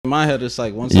my head, it's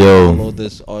like once I Yo. download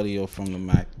this audio from the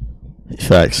Mac.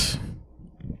 Facts.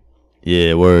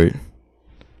 Yeah, word.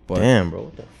 But Damn, bro.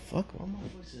 What the fuck? Why my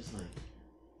voice is like...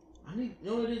 I need... You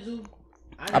know what it is, dude?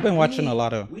 I've been watching a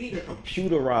lot of... We need a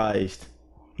computerized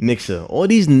mixer. All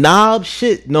these knob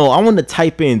shit. No, I want to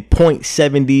type in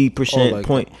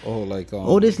 0.70%.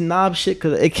 All this knob shit,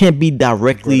 because it can't be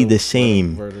directly the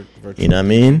same. You know what I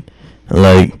mean?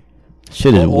 Like,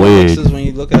 shit is all weird. mixes, when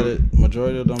you look at it,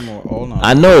 majority of them are all knobs.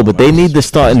 I know, but they need to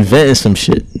start inventing some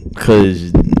shit.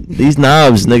 Because these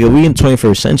knobs, nigga, we in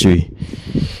 21st century.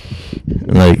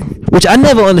 Like, which I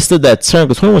never understood that term,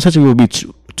 because 21st century would be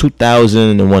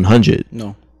 2100.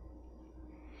 No.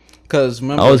 Because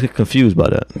remember, I always get confused by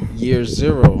that. year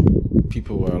 0,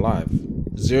 people were alive.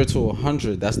 0 to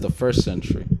 100, that's the first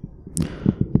century.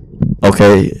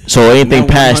 Okay, so anything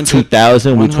past 100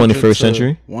 2000 we 100 21st to-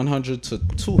 century? 100 to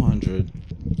 200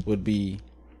 would be...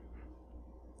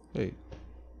 Wait.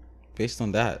 Based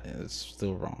on that, it's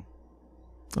still wrong.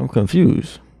 I'm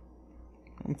confused.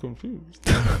 I'm confused.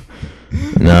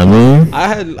 You know what I mean?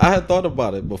 I had thought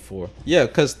about it before. Yeah,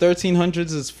 because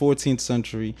 1300s is 14th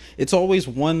century. It's always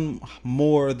one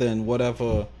more than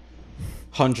whatever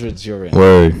hundreds you're in.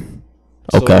 Word.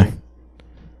 So, Okay.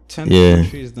 10th Yeah.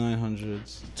 century is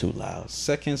 900s. Too loud.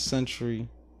 2nd century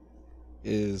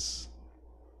is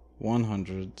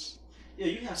 100s. Yeah,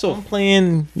 you have So, fun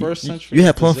playing. first century You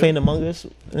had is fun the playing Among Us?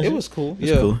 It was cool. It's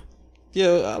Yeah. cool. Yeah,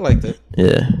 I liked it.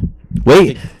 Yeah. It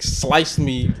Wait. sliced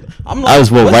me. I'm I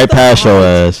just walked what's right the past your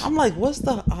odds? ass. I'm like, what's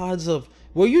the odds of...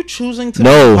 Were you choosing to...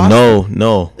 No, be hostile? no,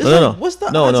 no. It's No, like, no. what's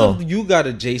the No, odds no. of you got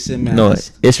a Jason mask? No,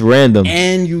 it's random.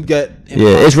 And you get... Yeah,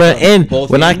 it's random. And both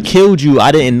when I games? killed you,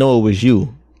 I didn't know it was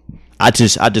you. I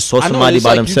just saw I know, somebody it's by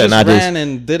like themselves, you and just I ran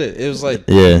and did it. It was like...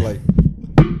 Yeah. Like,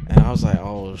 and I was like,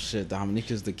 oh, shit,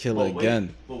 Dominique is the killer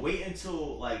again. But wait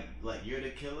until like you're the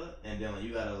killer, and then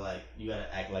you gotta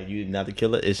act like you're not the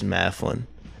killer. It's mad fun.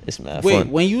 It's mad Wait,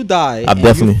 fun. when you die I and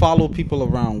definitely- you follow people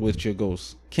around with your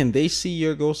ghost, can they see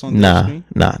your ghost on their Nah, screen?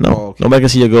 no. Oh, okay. Nobody can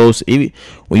see your ghosts. Even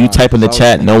when you type in the so I was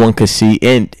chat, thinking- no one can see,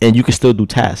 and you can still do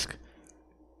tasks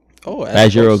Oh,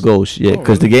 as you're a ghost. Yeah, Oh,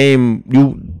 because the really? game,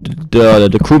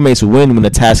 the crewmates win when the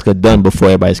tasks are done before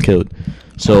everybody's killed.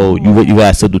 So you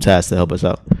gotta still do tasks to help us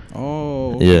out.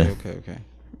 Oh, okay, Yeah. okay.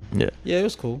 Yeah. Yeah, it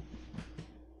was cool.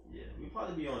 Yeah, we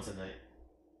probably be on tonight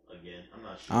again. I'm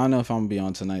not I don't know if I'm gonna be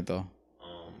on tonight though.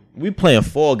 We playing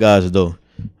Fall Guys though.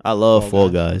 I love Fall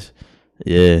Guys.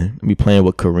 Yeah, we playing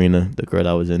with Karina, the girl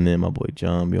that was in there. My boy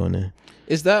John be on there.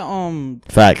 Is that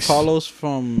Facts. Carlos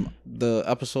from the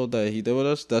episode that he did with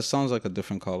us? That sounds like a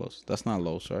different Carlos. That's not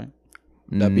Los, right?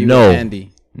 That be No. with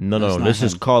Andy. No. That's not This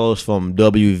is him. Carlos from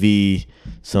WV,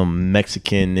 some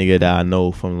Mexican nigga that I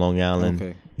know from Long Island,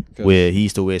 Okay. 'Cause- where he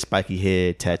used to wear spiky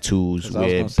hair, tattoos, 'cause I was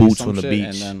wear gonna say boots some on the shit, beach.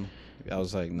 And then I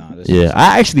was like, nah. This Yeah, is-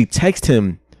 I actually text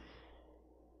him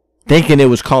thinking it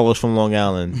was Carlos from Long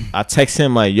Island. I text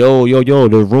him like, yo,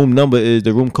 the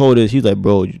room code is. He's like,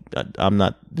 bro, I'm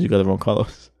not. You got the wrong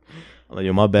Carlos. I'm like,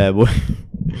 yo, my bad, boy.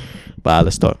 But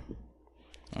let's start.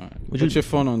 All right. Put your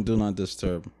phone on Do Not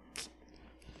Disturb.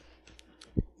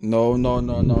 No,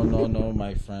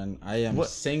 my friend. I am What?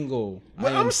 single. Well,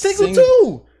 I am I'm single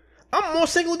too. I'm more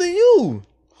single than you.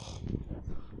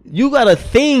 You got a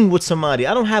thing with somebody.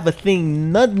 I don't have a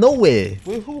thing nowhere.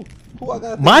 Wait, who I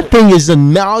got? a My thing thing is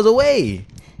miles away.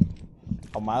 with?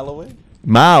 A mile away.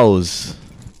 Miles.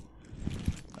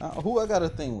 Who I got a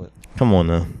thing with? Come on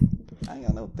now. I ain't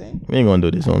got no thing. We ain't gonna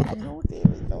do this on. No, there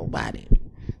is nobody.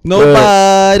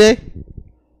 Nobody.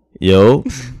 Yo.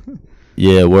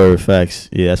 Yeah, word, facts.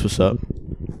 Yeah, that's what's up.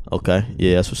 Okay.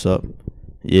 Yeah, that's what's up.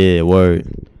 Yeah, word.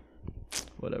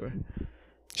 Whatever.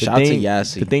 Shout out to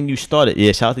Yassi. The thing you started.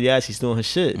 Yeah, shout out to Yassi. She's doing her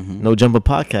shit. No Jumper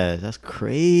podcast. That's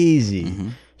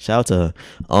crazy. Shout out to her.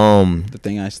 The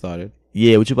thing I started.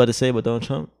 Yeah, what you about to say about Donald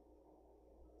Trump?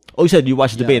 Oh, you said you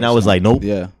watched the debate, and I was sorry. like, nope.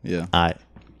 Yeah. All right.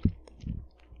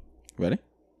 Ready?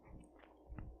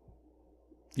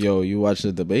 Yo, you watched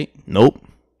the debate? Nope.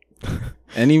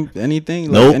 Anything?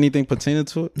 Like Nope. anything pertaining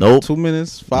to it? Nope. 2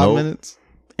 minutes? 5 Nope. minutes?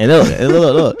 And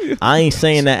look. I ain't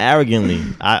saying that arrogantly.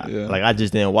 Yeah. I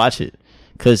just didn't watch it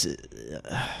because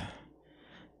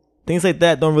things like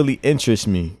that don't really interest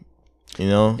me. You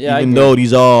know, Yeah, I even agree. though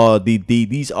these are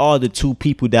these are the two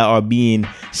people that are being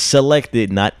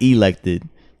selected, not elected.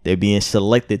 They're being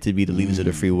selected to be the leaders of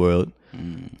the free world.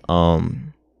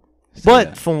 But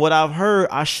that. from what I've heard,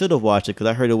 I should have watched it because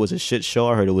I heard it was a shit show.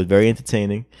 I heard it was very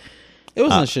entertaining. It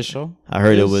wasn't a shit show. I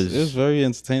heard It was very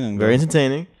entertaining. very though.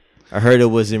 entertaining. I heard it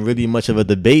wasn't really much of a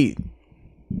debate.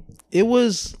 It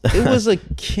was a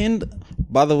kind.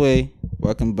 By the way,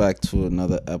 Welcome back to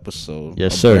another episode.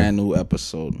 Yes, sir. Brand new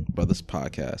episode, Brothers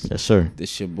Podcast. Yes, sir.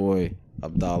 This your boy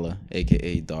Abdallah,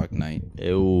 aka Dark Knight.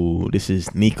 Yo, this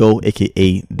is Nico,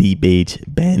 aka The Beige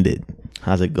Bandit.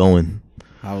 How's it going?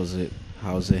 How's it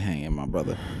hanging, my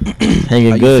brother?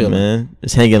 Hanging good, man.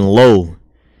 It's hanging low.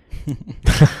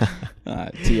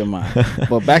 Alright, to your mind.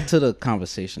 But back to the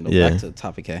conversation, though. Yeah. Back to the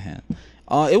topic at hand.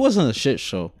 It wasn't a shit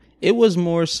show. It was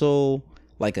more so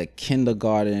like a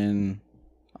kindergarten.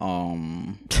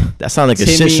 That sounds like a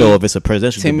shit show if it's a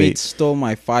presidential Timmy debate. stole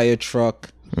my fire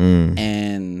truck,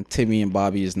 and Timmy and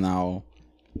Bobby is now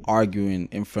arguing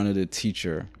in front of the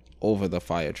teacher over the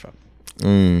fire truck.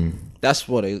 That's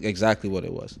exactly what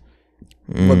it was.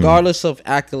 Regardless of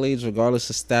accolades,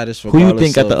 regardless of status, Who you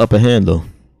think got the upper hand though?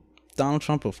 Donald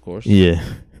Trump, of course. Yeah,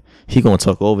 he gonna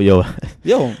talk over yo.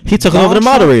 He took Donald over the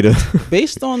moderator.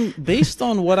 based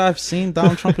on what I've seen,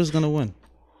 Donald Trump is gonna win.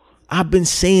 I've been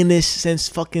saying this since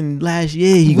fucking last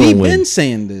year. We've been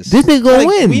saying this. This nigga gonna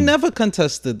win. We never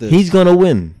contested this. He's gonna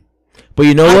win. But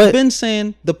you know what? I've been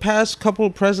saying the past couple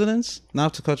of presidents,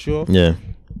 not to cut you off. Yeah.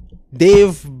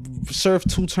 They've served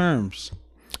 2 terms.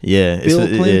 Yeah, Bill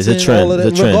Clinton, it's a trend. all of that.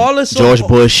 It's a trend. Regardless George of,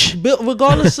 Bush.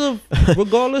 regardless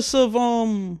of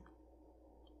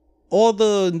all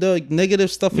the negative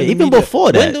stuff. Yeah, in the even media.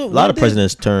 before that, a lot of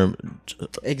presidents' term.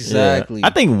 Exactly. Yeah.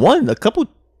 I think a couple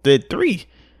did 3.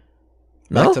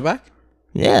 No? Back to back.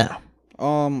 Yeah.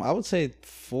 I would say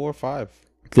 4 or 5.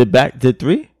 Did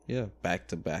 3? Yeah, back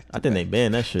to back. I think they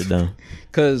banned that shit down.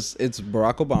 Because it's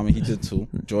Barack Obama, he did 2.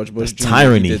 George Bush Jr.,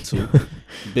 tyranny. he did 2.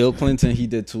 Bill Clinton, he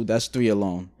did 2. That's 3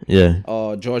 alone. Yeah.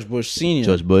 George Bush Sr.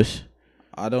 George Bush.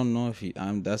 I don't know if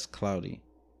that's cloudy.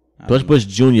 George Bush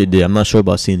Jr. did. I'm not sure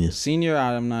about seniors. Senior,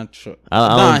 I'm not sure.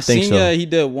 I don't think senior, so. he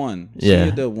did 1. Yeah.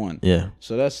 Senior did 1. Yeah.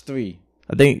 So that's 3.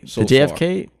 I think So the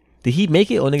JFK. Did he make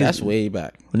it or niggas? That's way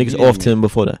back. Or niggas He off didn't to him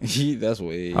before that. That's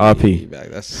way RP. back.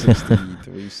 That's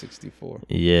 63, 64.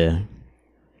 Yeah.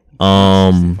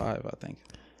 65, I think.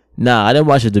 Nah, I didn't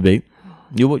watch the debate.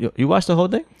 You watched the whole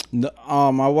thing? No,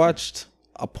 I watched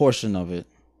a portion of it,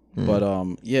 but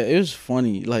yeah, it was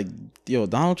funny. Like, yo,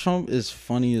 Donald Trump is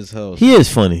funny as hell. He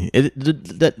is funny.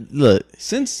 Look,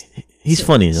 he's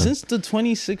funny. Since the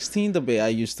 2016 debate, I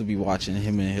used to be watching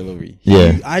him and Hillary.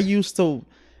 Yeah. I used to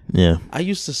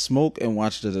smoke and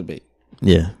watch the debate.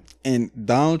 Yeah. And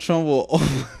Donald Trump will.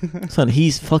 Son,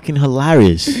 he's fucking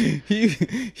hilarious.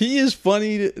 He is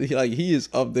funny. He is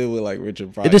up there with like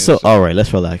Richard Pryor. It is so. All right,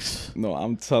 let's relax. No,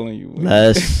 I'm telling you.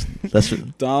 Let's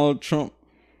Donald Trump.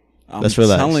 Let's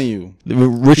relax. Telling you.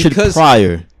 Richard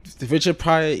Pryor. Richard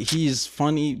Pryor, he's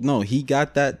funny. No, he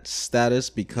got that status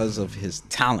because of his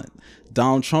talent.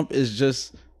 Donald Trump is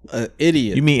just an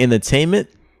idiot. You mean entertainment?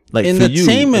 Like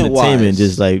entertainment, for you, entertainment,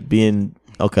 just like being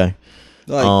okay.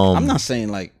 Like I'm not saying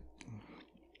like.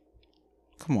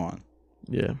 Come on.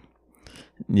 Yeah.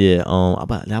 I'm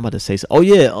about to say so. Oh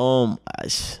yeah.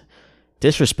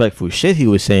 Disrespectful shit he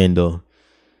was saying though.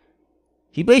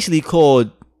 He basically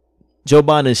called Joe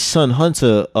Biden's son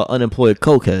Hunter an unemployed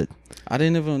cokehead. I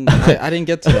didn't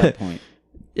get to that point.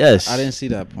 Yes. I didn't see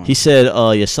that point. He said,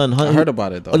 your son Hunter. I heard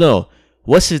about it though. Oh no.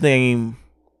 What's his name?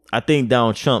 I think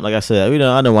Donald Trump. Like I said, I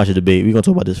didn't watch the debate. We're gonna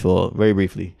talk about this for very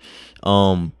briefly.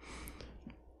 I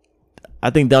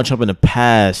think Donald Trump in the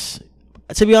past.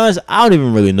 To be honest, I don't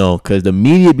even really know because the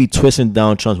media be twisting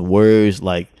Donald Trump's words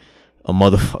like a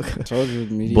motherfucker. I told you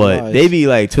the media but lies. they be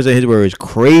like twisting his words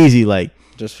crazy, like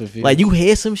just for views. Like you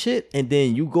hear some shit and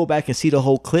then you go back and see the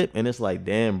whole clip and it's like,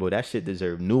 damn, bro, that shit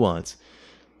deserved nuance.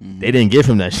 They didn't give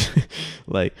him that shit.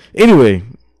 Like anyway,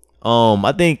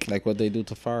 I think like what they do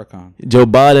to Farrakhan. Joe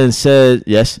Biden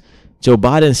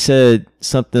said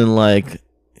something like.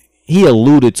 He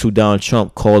alluded to Donald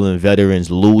Trump calling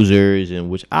veterans losers, and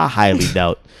which I highly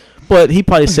doubt. But he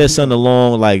probably said something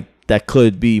along like that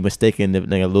could be mistaken,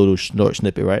 like a little short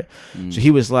snippet, right? So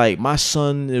he was like, "My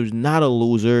son was not a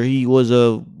loser. He was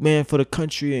a man for the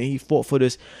country, and he fought for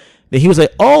this." Then he was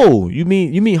like, "Oh, you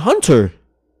mean Hunter?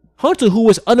 Hunter, who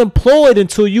was unemployed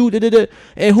until you did,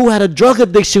 and who had a drug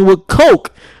addiction with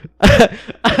coke." I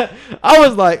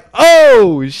was like,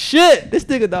 "Oh shit, this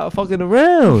nigga not fucking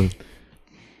around."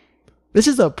 This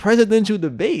is a presidential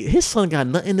debate. His son got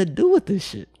nothing to do with this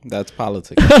shit. That's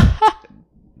politics.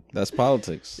 That's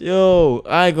politics. Yo,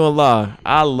 I ain't gonna lie.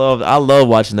 I love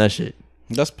watching that shit.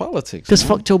 That's politics. Cause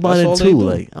fuck Joe Biden too. Do.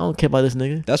 Like I don't care about this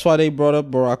nigga. That's why they brought up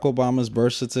Barack Obama's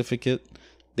birth certificate.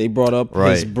 They brought up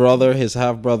his brother, his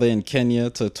half brother in Kenya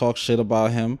to talk shit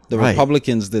about him. The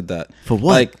Republicans did that. For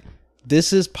what? Like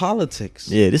This is politics.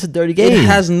 Yeah, this is a dirty game. It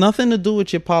has nothing to do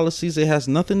with your policies. It has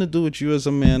nothing to do with you as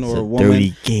a man or a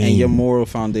woman and your moral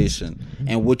foundation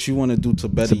and what you want to do to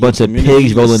better your community, a bunch of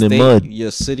pigs rolling in mud. Your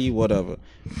city, whatever.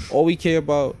 All we care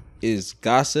about is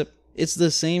gossip. It's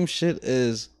the same shit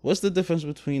as, what's the difference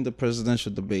between the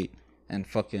presidential debate and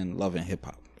fucking Love and Hip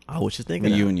Hop? What you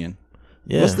thinking? Reunion.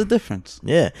 Yeah. What's the difference?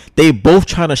 Yeah. They both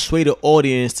trying to sway the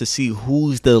audience to see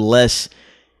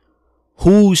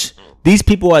these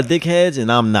people are dickheads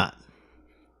and I'm not.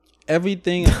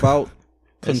 Everything about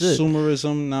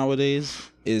consumerism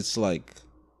nowadays is like,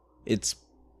 it's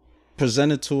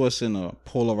presented to us in a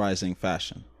polarizing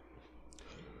fashion.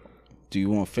 Do you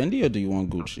want Fendi or do you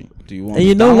want Gucci? Do you want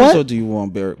McDonald's or do you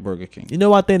want Burger King? You know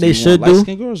what I think they should do? Light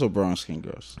skin girls or brown skin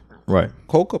girls? Right.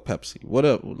 Coke or Pepsi? What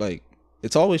up? Like,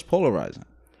 it's always polarizing.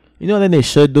 You know what I think they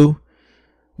should do?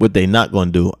 What they not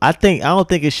gonna do? I don't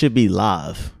think it should be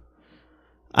live.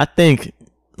 I think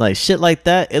like shit like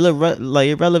that,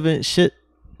 irrelevant shit.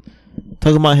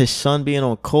 Talking about his son being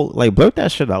on coke, like blurt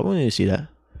that shit out. We didn't see that.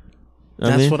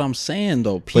 That's what I'm saying,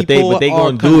 though. People they are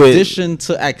conditioned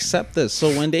to accept this. So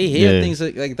when they hear things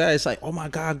like that, it's like, oh my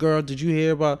God, girl, did you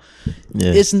hear about?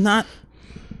 Yeah. It's not.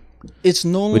 It's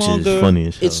no longer. Funny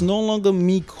as hell. It's no longer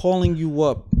me calling you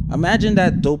up. Imagine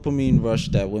that dopamine rush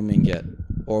that women get,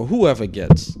 or whoever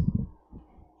gets,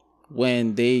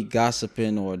 when they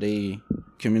gossiping or they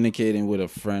communicating with a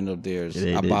friend of theirs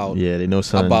about. They know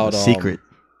something about secret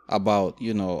about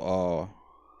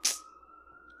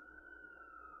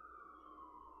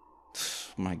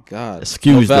my God.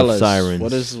 Excuse the sirens.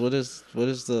 What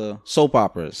is the soap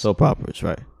operas? Soap operas,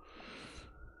 right.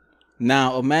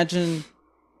 Now imagine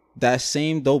that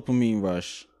same dopamine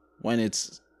rush when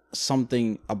it's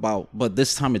something about, but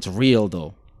this time it's real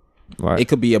though. Right. It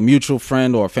could be a mutual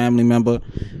friend or a family member.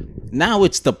 Now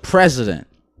it's the president.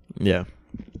 Yeah.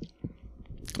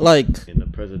 Like in the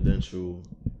presidential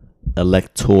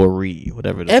electorate,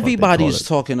 whatever. Everybody is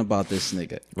talking about this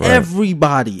nigga. Right.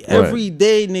 Everybody, every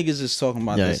day, niggas is talking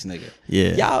about this nigga.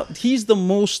 Yeah, y'all. He's the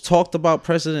most talked about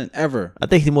president ever. I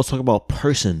think he's the most talked about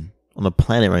person on the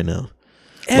planet right now.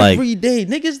 Every day,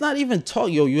 niggas not even talk.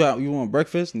 Yo, you want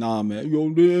breakfast? Nah, man. Yo,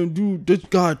 damn, dude, this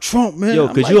guy Trump, man. Yo,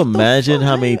 could you imagine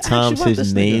how many times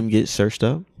his name gets searched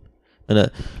up? And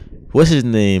what's his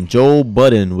name? Joe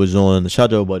Budden was on. Shout out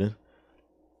Joe Budden.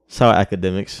 Shout out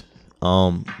Academics.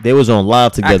 They was on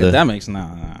live together. Academics,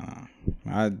 nah.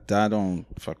 I don't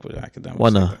fuck with Academics. Why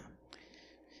not? Like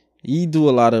he do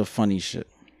a lot of funny shit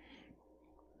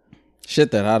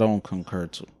that I don't concur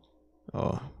to.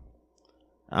 Oh,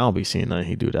 I don't be seeing nothing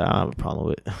he do that I have a problem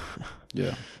with.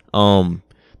 Yeah.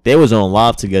 They was on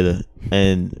live together,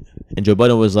 and Joe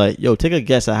Budden was like, "Yo, take a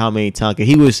guess at how many times."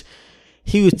 He was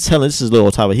telling. This is a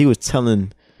little topic. He was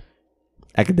telling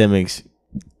Academics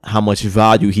how much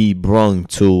value he brung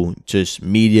to just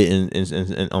media and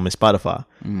Spotify.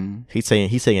 Mm-hmm.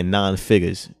 He's saying 9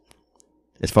 figures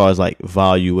as far as like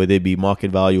value, whether it be market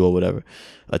value or whatever.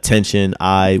 Attention,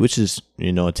 which is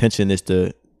attention is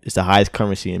the highest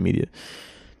currency in media.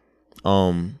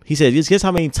 He said, guess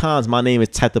how many times my name is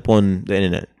tapped up on the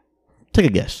internet. Take a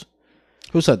guess.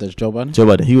 Who said this? Joe Budden? Joe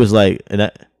Budden. He was like, and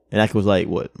I was like,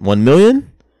 what, 1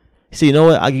 million? He said, you know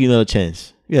what? I'll give you another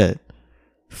chance. Yeah.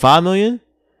 5 million?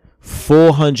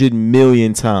 400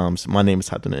 million times my name is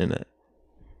typed on the internet.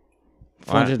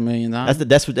 400 million times?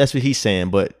 That's what he's saying,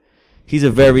 but he's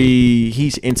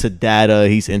into data,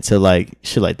 he's into like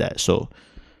shit like that. So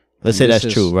let's say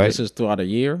that's true, right? This is throughout a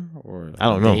year or I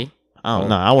don't know. I don't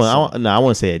know. I want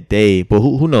to say a day, but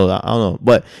who knows? I don't know.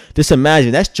 But just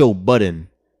imagine that's Joe Budden.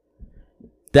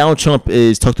 Donald Trump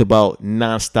is talked about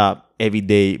nonstop every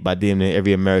day by damn near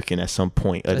every American at some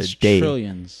point of the day.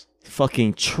 Trillions.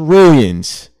 Fucking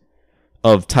trillions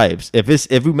of types. If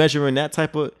we measuring that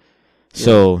type of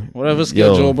so whatever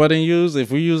scale Joe Budden used,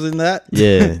 if we're using that,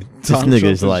 this nigga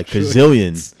is like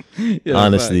gazillions.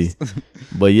 Honestly.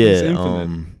 But yeah,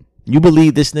 you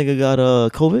believe this nigga got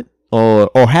COVID?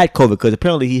 Or had COVID, because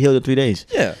apparently he healed in 3 days.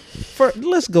 Yeah.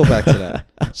 Let's go back to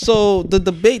that. So the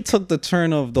debate took the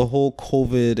turn of the whole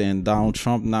COVID and Donald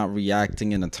Trump not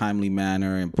reacting in a timely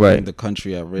manner and putting the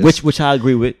country at risk. Which I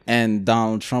agree with. And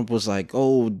Donald Trump was like,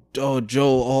 oh,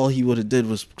 Joe, all he would have did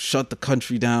was shut the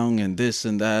country down and this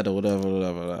and that or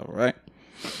whatever, right?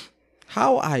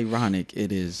 How ironic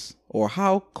it is, or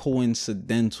how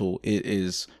coincidental it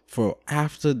is for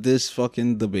after this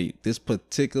fucking debate, this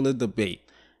particular debate,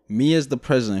 me as the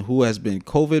president who has been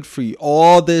COVID-free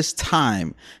all this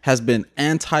time, has been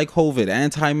anti-COVID,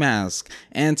 anti-mask,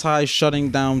 anti-shutting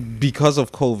down because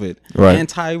of COVID,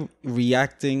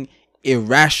 anti-reacting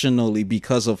irrationally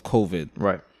because of COVID.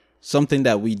 Right. Something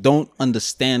that we don't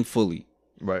understand fully.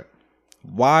 Right.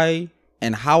 why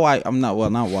and how not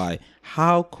why.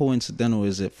 How coincidental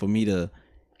is it for me to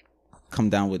come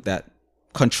down with that,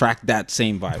 contract that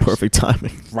same virus? Perfect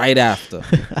timing. Right after.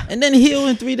 And then heal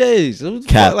in 3 days. It was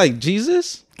Cap. like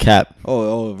Jesus? Cap.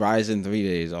 Oh, rise in 3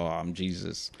 days. Oh, I'm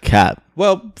Jesus. Cap.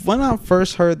 Well, when I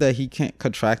first heard that he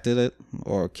contracted it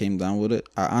or came down with it,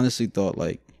 I honestly thought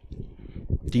like,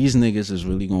 these niggas is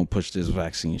really gonna push this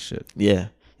vaccine shit. Yeah.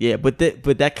 Yeah, but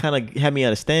that kind of had me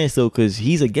at a standstill because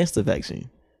he's against the vaccine.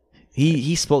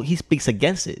 He speaks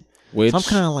against it. Which, so I'm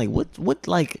kind of like, what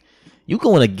like you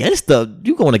going against these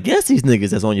niggas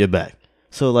that's on your back.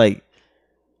 So like,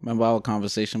 remember our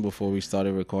conversation before we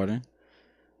started recording?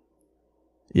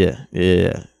 Yeah.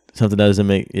 Something that doesn't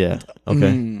make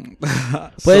okay.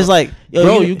 But So, it's like, yo,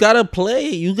 bro, you gotta play.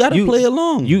 You gotta play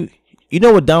along. You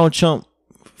know what Donald Trump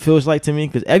feels like to me?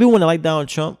 Because everyone that like Donald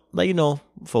Trump, like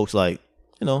folks like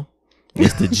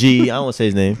Mr. G. I don't want to say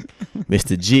his name.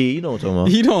 Mr. G. You know what I'm talking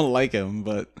about. You don't like him,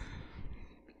 but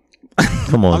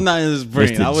come on. I'm not in his brain.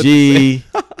 Mr. G.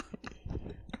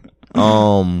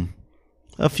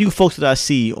 A few folks that I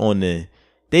see on there,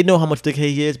 they know how much dickhead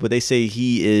he is, but they say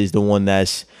he is the one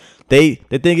that's the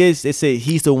thing is they say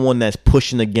he's the one that's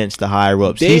pushing against the higher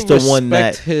ups. He's the one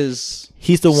that's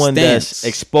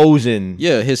exposing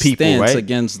his people, stance right?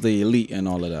 against the elite and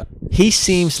all of that. He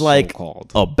seems like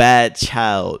a bad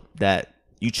child that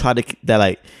they're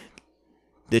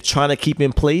trying to keep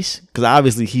in place because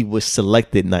obviously he was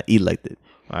selected, not elected.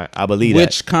 Right? I believe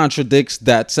which contradicts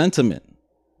that sentiment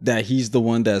that he's the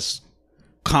one that's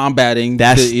combating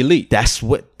the elite. That's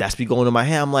be going in my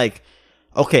head. I'm like,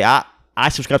 okay, I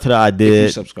subscribe to the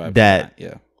idea that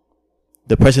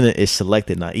the president is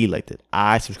selected, not elected.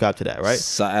 I subscribe to that, right?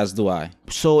 So, as do I.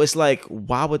 So it's like,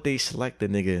 why would they select the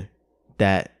nigga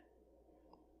that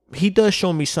he does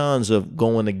show me signs of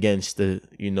going against the,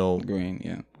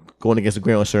 grain, going against the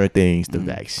grain on certain things, the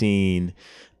vaccine,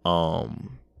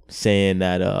 saying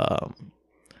that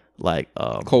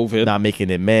COVID, not making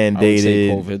it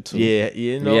mandated. I would say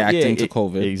COVID too. Reacting to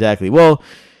COVID. Exactly. Well,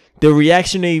 the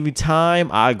reactionary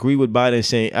time, I agree with Biden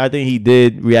saying, I think he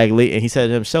did react late, and he said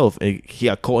it himself, and he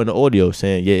got caught in the audio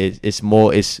saying, it's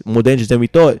more dangerous than we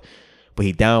thought, but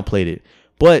he downplayed it.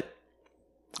 But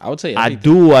I would say I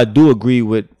do agree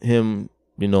with him,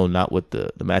 not with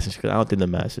the masses, because I don't think the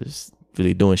masses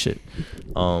really doing shit.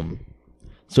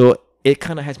 So it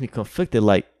kind of has me conflicted.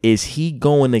 Like, is he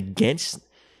going against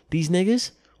these niggas,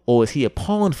 or is he a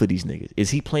pawn for these niggas? Is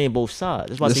he playing both sides?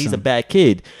 That's why I say he's a bad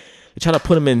kid. They're trying to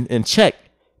put him in check,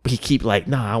 but he keep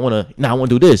like, I want to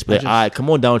do this. But all right, come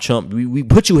on down, Trump. We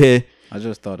put you here. I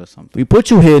just thought of something. We put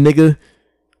you here, nigga.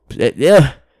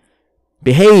 Yeah,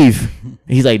 behave.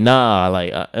 He's like, nah. Like,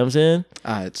 you know what I'm saying.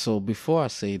 All right. So before I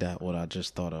say that, what I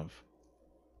just thought of,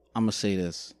 I'm gonna say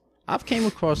this. I've came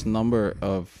across a number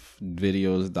of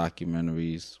videos,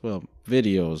 documentaries,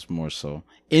 videos more so,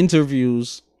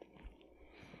 interviews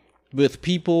with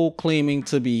people claiming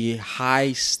to be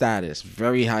high status,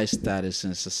 very high status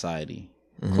in society.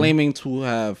 Claiming to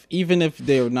have, even if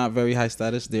they're not very high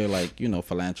status, they're like,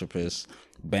 philanthropist,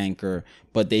 banker,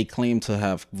 but they claim to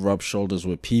have rubbed shoulders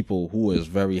with people who is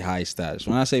very high status.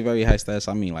 When I say very high status,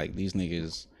 I mean like these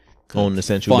niggas own the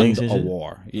central fund a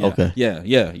war. Yeah. Okay. Yeah.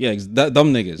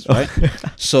 Dumb niggas, right?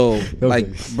 So,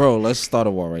 bro, let's start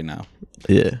a war right now.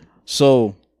 Yeah.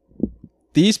 So,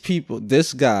 these people,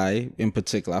 this guy in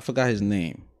particular, I forgot his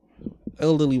name,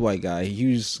 elderly white guy.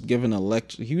 He was giving a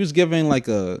lecture. He was giving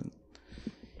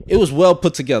it was well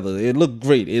put together. It looked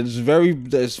great. It was very,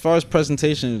 as far as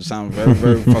presentation, it sounded very,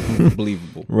 very fucking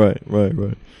believable. Right.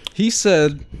 He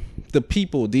said the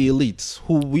people, the elites,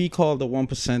 who we call the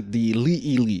 1%, the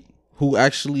elite, who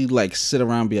actually sit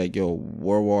around and be like, yo,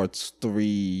 World War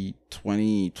III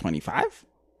 2025?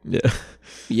 Yeah.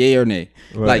 Yay or nay?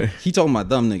 Right. He talking about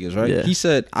dumb niggas, right? Yeah. He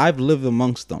said, I've lived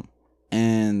amongst them.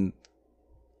 And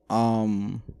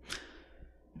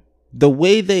the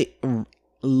way they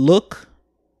look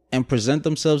and present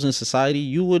themselves in society,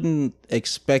 you wouldn't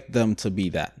expect them to be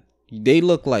that. They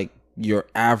look like your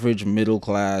average middle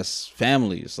class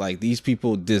families. Like, these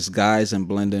people disguise and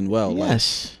blend in well.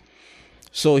 Yes.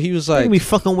 So he was like, we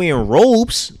fucking wearing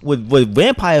robes with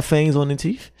vampire fangs on their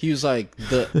teeth. He was like,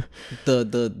 the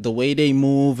way they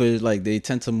move is like they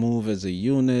tend to move as a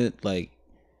unit.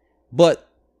 But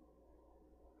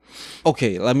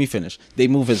okay, let me finish. They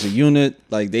move as a unit.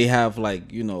 Like, they have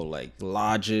lodges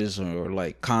or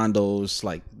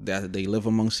condos that they live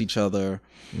amongst each other.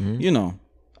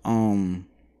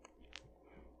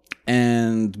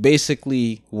 And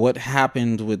basically what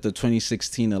happened with the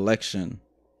 2016 election,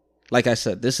 like I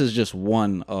said, this is just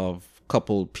one of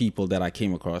couple people that I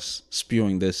came across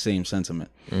spewing this same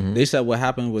sentiment. Mm-hmm. They said what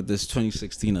happened with this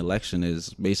 2016 election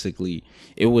is basically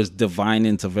it was divine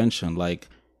intervention. Like,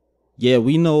 yeah,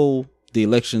 we know the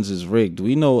elections is rigged.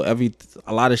 We know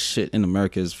a lot of shit in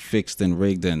America is fixed and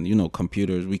rigged, and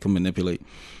computers we can manipulate.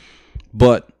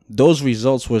 But those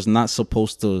results was not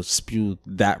supposed to spew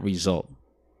that result.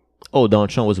 Oh, Donald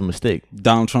Trump was a mistake.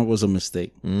 Donald Trump was a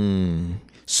mistake.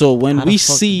 So when we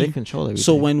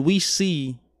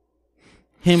see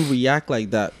him react like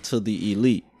that to the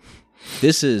elite,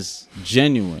 this is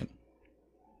genuine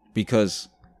because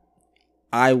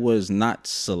I was not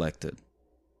selected.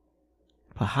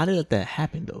 But how did that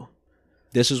happen though?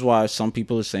 This is why some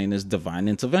people are saying it's divine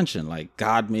intervention. Like,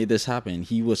 God made this happen.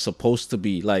 He was supposed to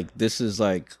be like, this is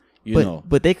like,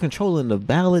 But they controlling the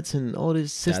ballots and all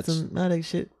this systematic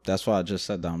shit. That's why I just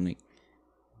said, Dominique,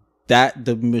 that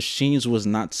the machines was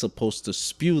not supposed to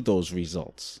spew those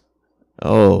results.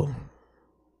 Oh.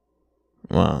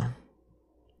 Wow.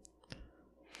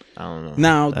 I don't know.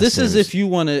 Now, this is if you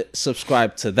want to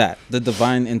subscribe to that, the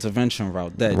divine intervention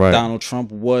route, that Donald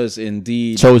Trump was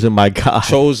indeed chosen by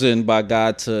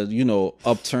God to,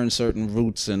 upturn certain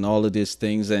roots and all of these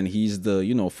things. And he's the,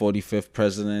 45th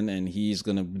president, and he's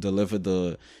going to deliver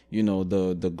the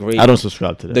great, I don't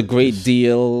subscribe to that. The great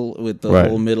deal with the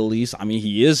whole Middle East. I mean,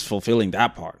 he is fulfilling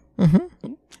that part.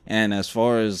 Mm-hmm. And as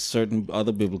far as certain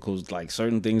other biblicals, like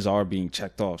certain things are being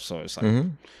checked off. So it's like,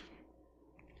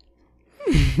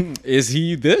 is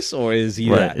he this or is he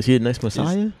that? Is he the next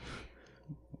Messiah?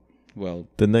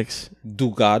 The next. Do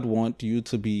God want you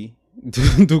to be?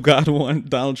 Do God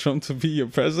want Donald Trump to be your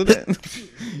president?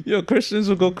 Christians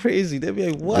will go crazy. They'll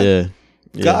be like, "What? Yeah.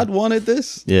 God wanted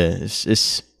this?" Yeah,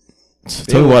 it's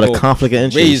talking about a conflict of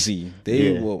interest. Crazy.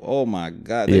 They will. Oh my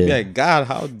God. They'll be like, "God,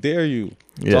 how dare you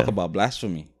talk about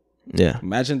blasphemy?" Yeah.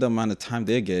 Imagine the amount of time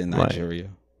they get in Nigeria.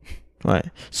 Right.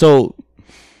 So.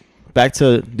 Back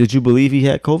to, did you believe he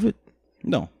had COVID?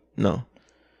 No.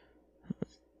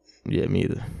 Yeah, me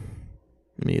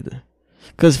either.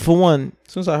 Because for one,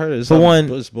 as soon as I heard it,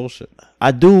 it's bullshit.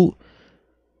 I don't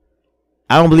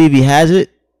believe he has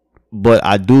it, but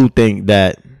I do think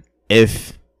that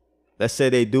if, let's say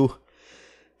they do,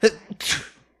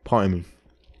 pardon me,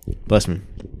 bless me.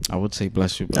 I would say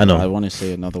bless you, but I know. I want to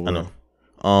say another word.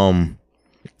 I know.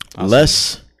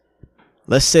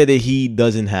 Let's say that he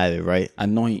doesn't have it, right?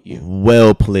 Anoint you.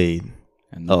 Well played.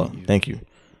 Anoint you. Thank you.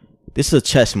 This is a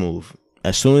chess move.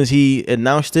 As soon as he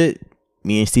announced it,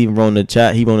 me and Steven wrote in the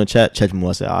chat. He wrote in the chat. Chess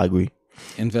move. I said, I agree.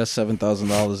 Invest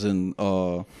 $7,000 in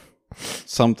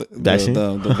something.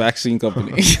 The vaccine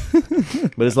company.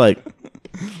 But it's like,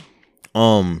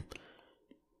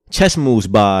 chess moves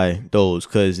by those,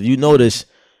 because you notice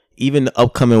even the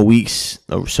upcoming weeks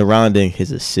surrounding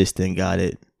his assistant got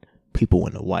it. People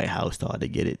in the White House started to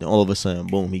get it. Then all of a sudden,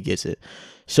 boom, he gets it.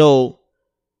 So,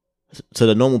 to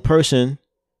the normal person,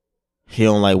 he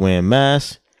don't like wearing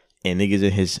masks, and niggas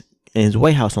in his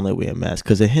White House don't like wearing masks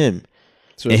because of him.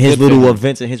 So in his little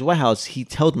events in his White House, he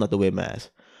tells them not to wear masks.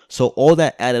 So all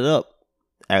that added up,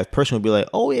 a person would be like,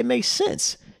 "Oh, it makes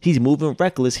sense. He's moving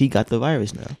reckless. He got the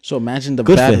virus now." So imagine the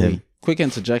battery. Quick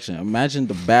interjection. Imagine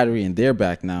the battery in their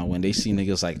back now when they see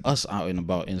niggas like us out and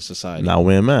about in society. Not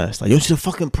wearing masks. Like, you see the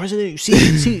fucking president? You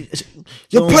see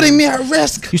you're putting me at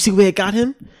risk. You see where it got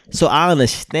him? So I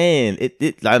understand.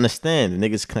 I understand the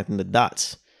niggas connecting the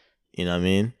dots. You know what I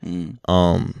mean?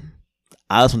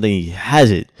 I also think he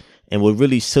has it. And what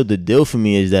really sealed the deal for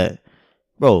me is that,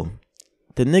 bro,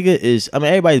 the nigga is, I mean,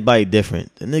 everybody's body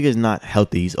different. The nigga is not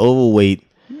healthy. He's overweight.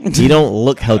 He don't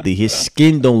look healthy. His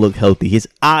skin don't look healthy. His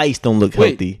eyes don't look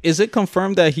healthy. Is it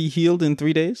confirmed that he healed in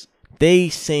 3 days? They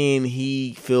saying I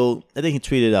think he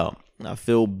tweeted out, I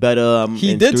feel better.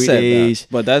 He did say that,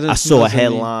 but I saw a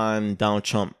headline, Donald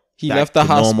Trump. He left the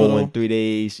hospital in 3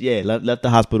 days. Yeah, left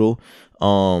the hospital.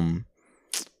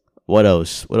 What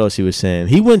else? What else he was saying?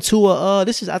 He went to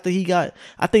this is after he got,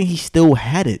 I think he still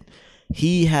had it.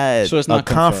 He had a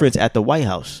conference at the White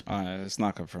House. It's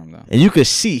not confirmed though. And you could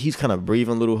see he's kind of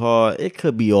breathing a little hard. It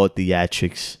could be all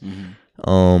theatrics.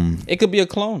 It could be a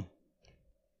clone.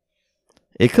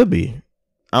 It could be.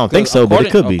 I don't think so, but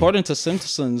it could be. According to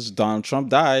Simpsons, Donald Trump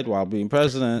died while being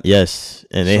president. Yes,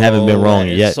 and they haven't been wrong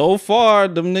yet. So far,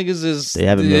 them niggas they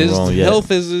haven't been wrong yet.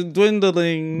 Health is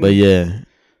dwindling. But yeah,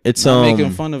 it's not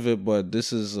making fun of it, but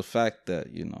this is a fact that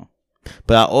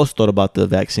But I also thought about the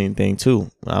vaccine thing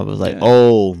too. I was like,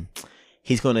 oh,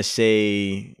 he's gonna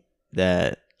say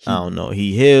that I don't know,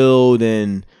 he healed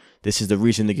and this is the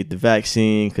reason to get the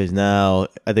vaccine, because now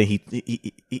I think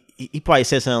he probably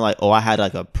said something like, oh, I had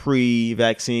like a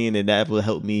pre-vaccine and that will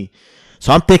help me.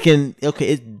 So I'm thinking,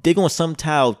 okay, they're gonna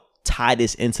somehow tie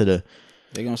this into the.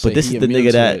 They're gonna say But this is the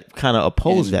nigga that kind of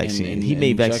opposed vaccine. He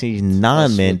made vaccines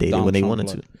non-mandated when they wanted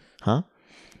to. Huh?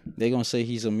 They're gonna say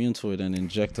he's immune to it and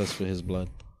inject us with his blood.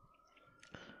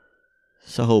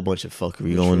 It's a whole bunch of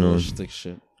fuckery going on.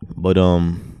 Shit. But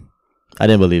I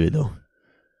didn't believe it though.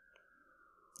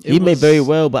 He may very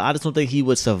well, but I just don't think he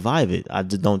would survive it. I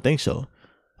just don't think so.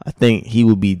 I think he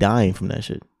would be dying from that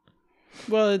shit.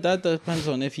 Well, that depends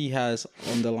on if he has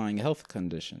underlying health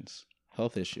conditions,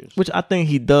 health issues. Which I think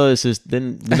he does. Is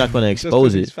then you're not going to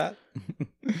expose it. Fat.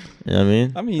 You know what I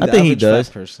mean? I mean, I think he does.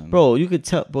 Person. Bro, you could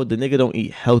tell, bro, the nigga don't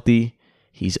eat healthy.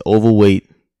 He's overweight.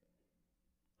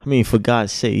 I mean, for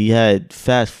God's sake, he had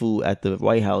fast food at the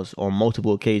White House on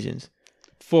multiple occasions.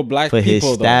 For black for people,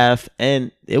 his staff,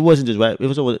 and it wasn't just white. It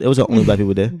was only black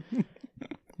people there.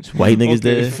 There's white niggas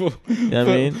there. You know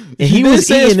what I mean? And he was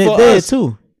eating it there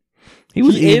too. He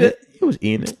was eating it. He was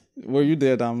eating it. Were you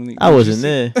there, Dominique? I wasn't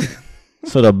there.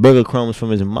 So the burger crumbs from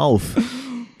his mouth.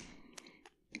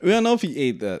 We don't know if he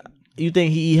ate that. You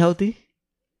think he eat healthy?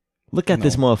 Look at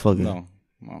this motherfucker. No.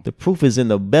 The proof is in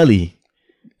the belly.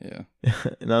 Yeah.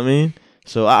 You know what I mean?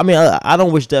 So I mean, I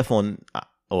don't wish death on.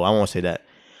 Oh, I won't say that.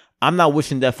 I'm not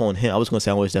wishing death on him. I was gonna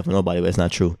say I don't wish death on nobody, but it's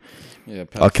not true. Yeah.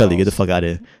 R. Kelly, get the fuck out of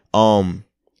here.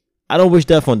 I don't wish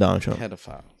death on Donald Trump.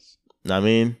 Pedophiles. Know what I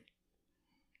mean?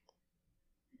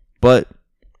 But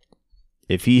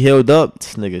if he healed up,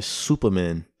 this nigga's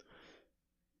Superman.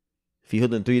 If he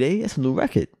healed in 3 days, that's a new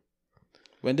record.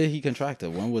 When did he contract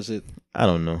it? When was it? I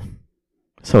don't know.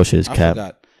 This whole shit is cap. I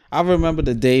forgot. I remember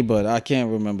the day, but I can't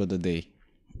remember the day.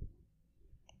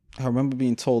 I remember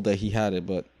being told that he had it,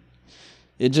 but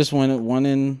it just went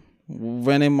in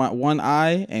my one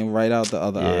eye and right out the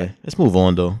other eye. Let's move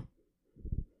on though.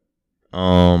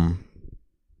 Want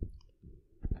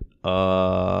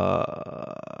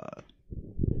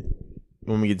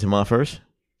me to get to mine first?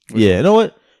 Yeah, you know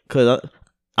what? Cause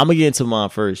I'm gonna get into mine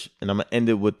first, and I'm gonna end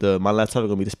it with my last topic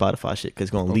gonna be the Spotify shit, cause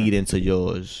it's gonna lead into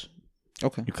yours.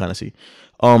 Okay. You kind of see.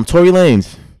 Tory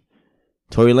Lanez.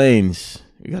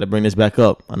 We gotta bring this back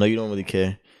up. I know you don't really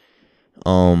care.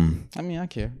 I mean, I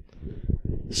care.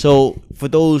 So for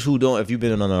those who don't, if you've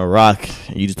been on a rock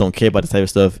and you just don't care about this type of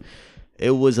stuff,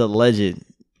 it was alleged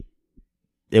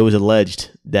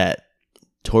that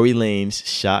Tory Lanez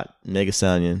shot Megan Thee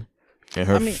Stallion in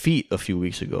her feet a few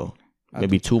weeks ago.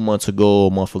 Maybe 2 months ago,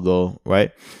 a month ago,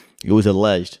 right? It was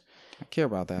alleged. I care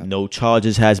about that. No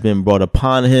charges has been brought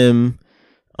upon him.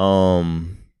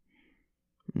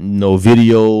 No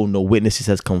video, no witnesses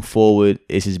has come forward.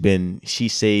 It's just been she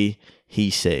say, he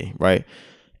say, right?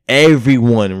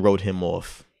 Everyone wrote him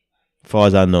off, as far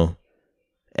as I know.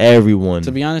 Everyone.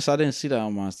 To be honest, I didn't see that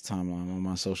on my timeline, on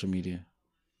my social media.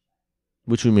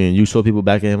 What you mean? You saw people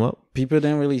backing him up? People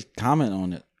didn't really comment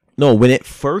on it. No, when it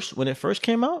first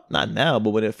came out, not now,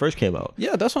 but when it first came out.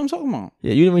 Yeah, that's what I'm talking about.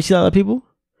 Yeah, you didn't really see a lot of people.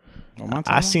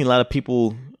 I seen a lot of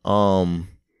people. I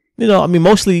mean,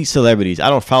 mostly celebrities. I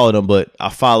don't follow them, but I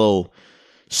follow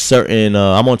certain.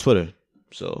 I'm on Twitter,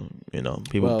 so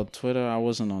people. Well, Twitter, I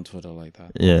wasn't on Twitter like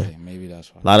that. Yeah, okay, maybe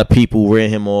that's why. A lot of people ran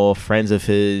him off. Friends of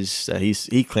his that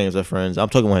he claims are friends. I'm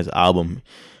talking about his album.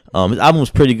 His album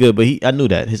was pretty good, but I knew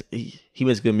that he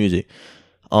makes good music.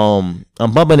 I'm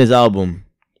bumping his album,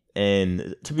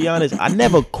 and to be honest, I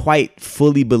never quite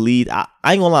fully believed. I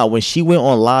ain't gonna lie. When she went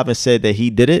on live and said that he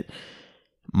did it,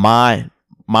 my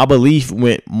belief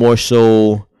went more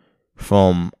so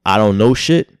from I don't know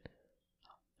shit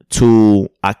to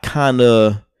I kind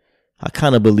of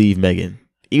believe Megan.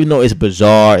 Even though it's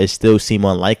bizarre, it still seemed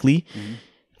unlikely. Mm-hmm.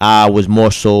 I was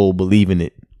more so believing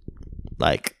it.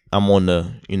 Like I'm on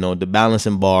the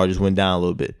balancing bar just went down a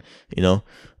little bit,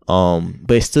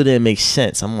 but it still didn't make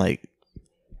sense. I'm like,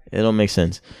 it don't make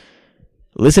sense.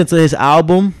 Listen to his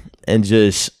album and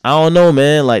just, I don't know,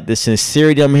 man, like the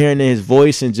sincerity I'm hearing in his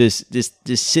voice and just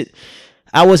shit.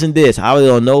 I wasn't there, so I really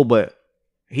don't know, but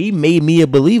he made me a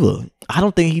believer. I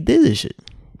don't think he did this shit.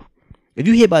 If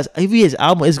you hear his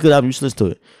album, it's a good album. You should listen to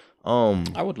it.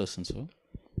 I would listen to it.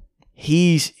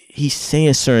 He's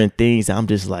saying certain things that I'm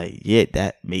just like, yeah,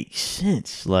 that makes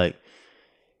sense. Like,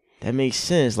 that makes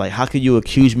sense. Like, how could you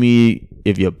accuse me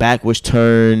if your back was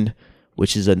turned?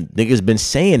 Which is a nigga's been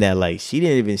saying that. Like, she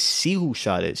didn't even see who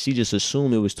shot it. She just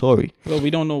assumed it was Tory. Well, we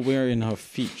don't know where in her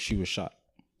feet she was shot.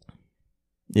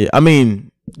 Yeah, I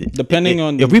mean, depending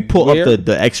on if we pull up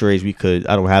the X-rays, we could.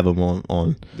 I don't have them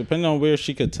on. Depending on where,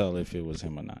 she could tell if it was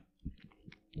him or not.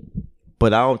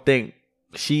 But I don't think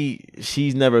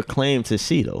she's never claimed to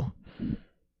see though.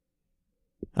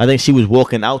 I think she was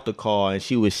walking out the car and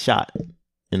she was shot.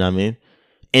 You know what I mean?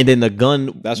 And then the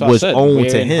gun was owned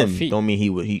to him. Don't mean he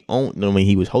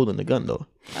was holding the gun though.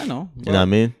 I know. You know what I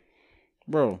mean?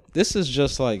 bro, this is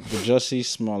just like the Jussie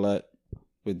Smollett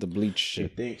with the bleach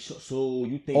shit. So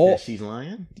you think that she's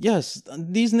lying? Yes,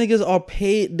 these niggas are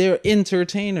paid. They're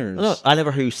entertainers. No, I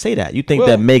never heard you say that. You think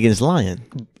that Megan's lying?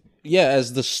 Yeah,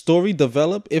 as the story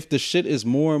develop, if the shit is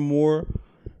more and more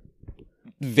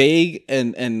vague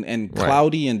and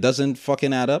cloudy and doesn't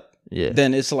fucking add up,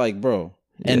 then it's like, bro.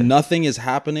 And nothing is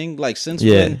happening. Like since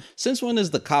when is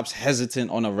the cops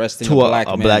hesitant on arresting a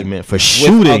black man for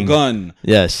shooting with a gun?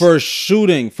 Yes, for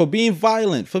shooting, for being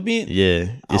violent, for being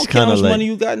It's kind of like money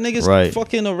you got. Niggas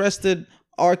fucking arrested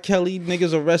R. Kelly.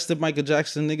 Niggas arrested Michael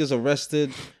Jackson. Niggas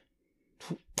arrested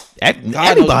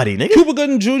everybody. Nigga, Cuba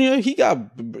Gooding Jr. He got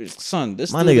son.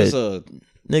 This dude is a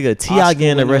nigga. T.I.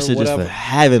 getting arrested just for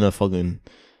having a fucking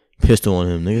pistol on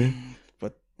him, nigga.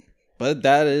 But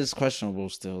that is questionable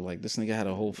still. Like this nigga had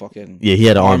a whole fucking he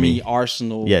had an army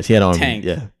arsenal. Yes, he had an army.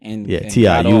 Tank and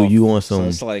T.I. You want some? So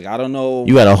it's like I don't know.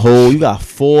 You got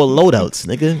 4 loadouts,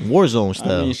 nigga. Warzone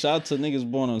style. I mean, shout out to niggas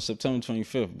born on September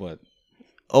 25th, but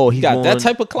he's got that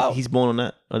type of clout. He's born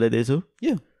on that day too.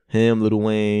 Yeah. Him, Lil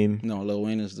Wayne. No, Lil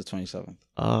Wayne is the 27th.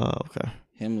 Oh, okay.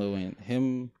 Him, Lil Wayne,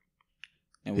 him.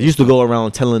 And he used to go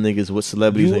around telling niggas what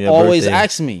celebrities on your birthday. You always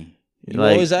ask me. You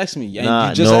always ask me. And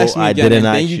you just asked me I again, didn't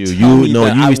ask you. You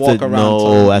used to.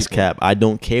 No, that's cap. I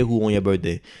don't care who on your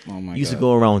birthday. Oh my God. You used to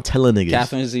go around telling niggas.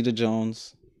 Catherine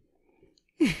Zeta-Jones.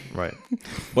 Right.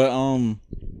 But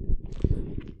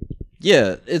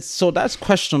yeah, so that's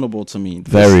questionable to me.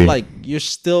 Very. Like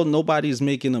nobody's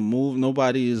making a move.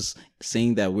 Nobody is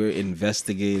saying that we're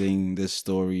investigating this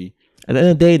story. At the end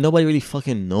of the day, nobody really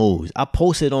fucking knows.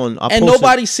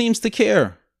 Nobody seems to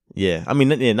care. Yeah, I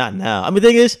mean, not now. I mean, the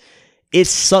thing is, it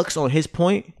sucks on his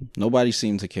point. Nobody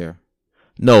seemed to care.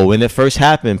 No, when it first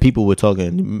happened, people were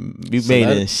talking. You may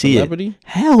didn't see it.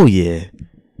 Hell yeah.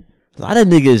 A lot of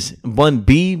niggas. Bun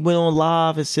B went on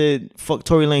live and said, "Fuck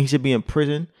Tory Lanez, he should be in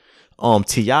prison."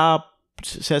 T.I.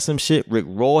 said some shit. Rick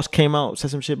Ross came out,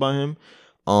 said some shit about him.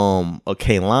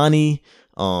 Kaylani.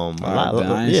 A lot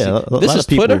of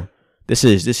people. Twitter? This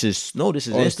is Instagram.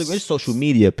 This is social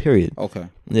media, period. Okay.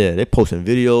 Yeah, they're posting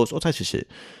videos, all types of shit.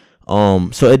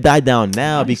 So it died down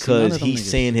now because he's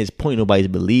saying his point. Nobody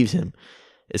believes him.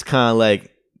 It's kind of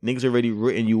like niggas already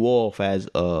written you off as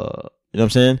you know what I'm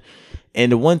saying?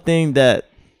 And the one thing that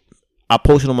I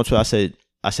posted on my Twitter,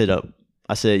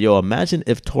 I said, yo, imagine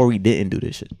if Tory didn't do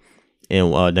this shit.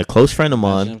 And the close friend of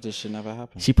mine, imagine if this shit never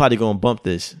happened. She probably gonna bump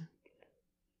this.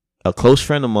 A close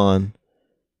friend of mine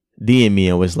DM me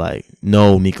and was like,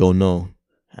 "No, Nico, no."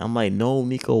 I'm like, "No,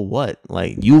 Nico, what?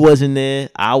 Like, you wasn't there.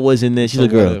 I wasn't there." She's a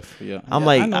girl. I'm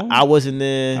like, I wasn't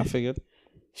there. I figured.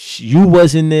 You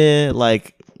wasn't there.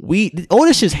 Like, all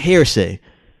this is hearsay.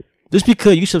 Just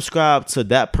because you subscribe to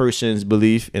that person's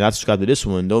belief and I subscribe to this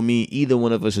one, don't mean either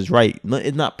one of us is right.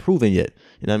 It's not proven yet.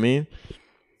 You know what I mean?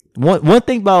 One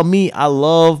thing about me, I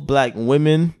love black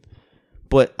women,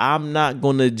 but I'm not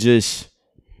gonna just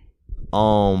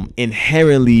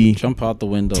inherently jump out the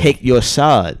window, take your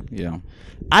side. Yeah,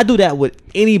 I do that with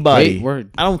anybody. Great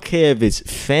word. I don't care if it's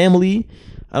family.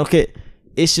 I don't care.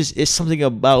 It's something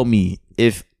about me.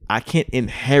 If I can't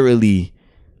inherently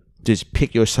just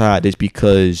pick your side just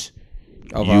because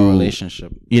of our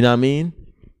relationship, you know what I mean?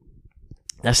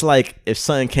 That's like if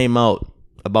something came out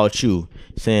about you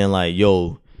saying like,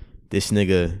 "Yo, this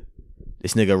nigga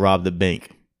robbed the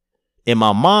bank." In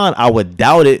my mind, I would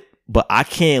doubt it. But I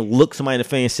can't look somebody in the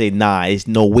face and say, "Nah, it's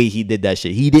no way he did that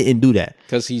shit. He didn't do that."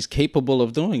 Because he's capable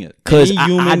of doing it. Because I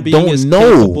don't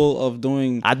know. Capable of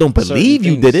doing. I don't believe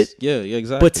you did it. Yeah,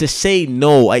 exactly. But to say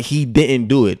no, like, he didn't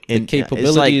do it, and the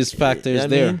capability is factors, you know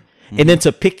there. Mm-hmm. And then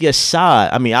to pick your side,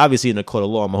 I mean, obviously in the court of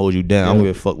law, I'm gonna hold you down. I don't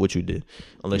give a fuck what you did,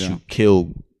 unless you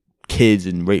kill kids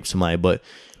and rape somebody. But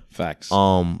facts.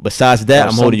 Besides that,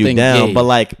 I'm holding you down. Gay. But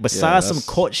like, besides some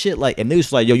court shit, like, and they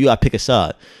was like, "Yo, you gotta pick a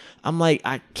side." I'm like,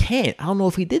 I can't. I don't know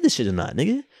if he did this shit or not,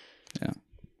 nigga. Yeah.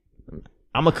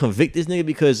 I'm gonna convict this nigga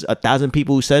because 1,000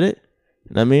 people who said it.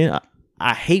 You know what I mean?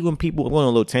 I hate when people, I'm going on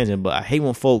a little tangent, but I hate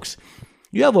when folks,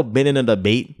 you ever been in a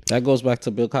debate? That goes back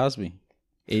to Bill Cosby.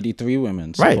 83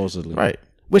 women, supposedly. Right.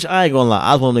 Which I ain't gonna lie.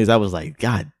 I was one of the niggas I was like,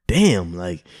 God damn,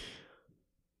 like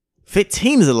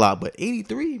 15 is a lot, but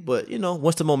 83, but you know,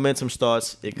 once the momentum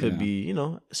starts, it could be, you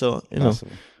know, so, you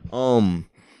know.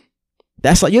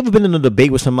 That's like, you ever been in a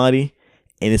debate with somebody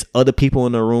and it's other people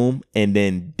in the room and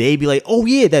then they be like, "Oh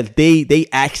yeah," that they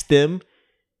asked them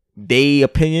their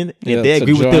opinion and they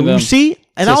agree with them. You see?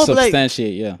 And I was like,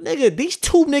 nigga, these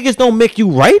two niggas don't make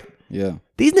you right. Yeah.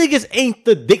 These niggas ain't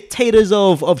the dictators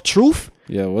of truth.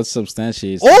 Yeah, what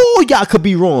substantiates? All y'all could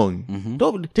be wrong.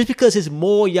 Don't, just because it's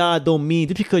more y'all don't mean,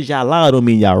 just because y'all lie don't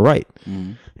mean y'all right.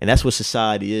 And that's what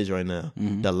society is right now.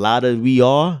 The louder we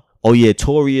are, oh yeah,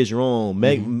 Tory is wrong,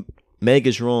 Meg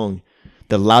is wrong.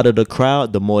 The louder the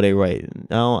crowd, the more they right.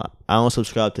 I don't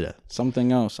subscribe to that.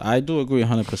 Something else. I do agree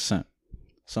 100%.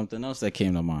 Something else that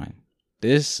came to mind.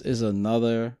 This is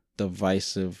another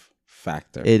divisive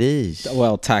factor. It is.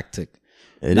 Well, tactic.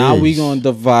 Now we gonna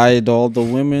divide all the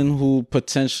women who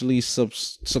potentially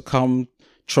succumb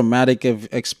traumatic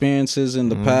experiences in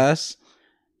the past,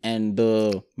 and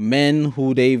the men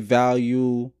who they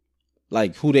value,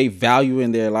 like who they value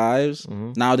in their lives.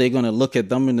 Now they're gonna look at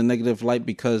them in the negative light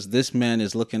because this man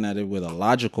is looking at it with a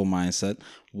logical mindset,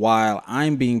 while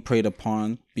I'm being preyed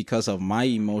upon because of my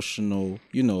emotional,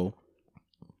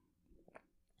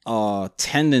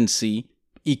 tendency,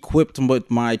 equipped with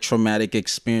my traumatic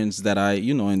experience that I,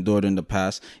 endured in the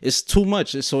past. It's too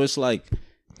much. So it's like,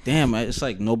 damn, it's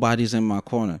like nobody's in my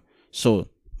corner. So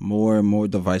more and more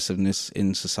divisiveness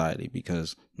in society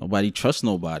because nobody trusts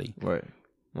nobody. Right.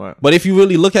 But if you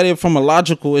really look at it from a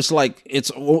logical, it's like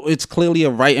it's clearly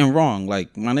a right and wrong.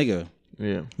 Like, my nigga.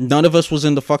 Yeah. None of us was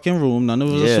in the fucking room. None of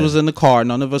us was in the car.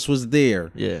 None of us was there.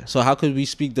 Yeah. So how could we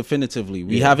speak definitively?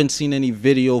 We haven't seen any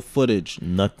video footage.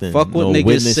 Nothing. Fuck what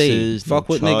niggas say. Fuck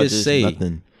what niggas say.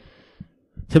 Nothing.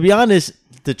 To be honest,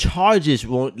 the charges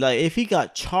won't, like, if he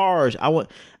got charged, I need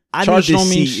to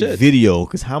see video,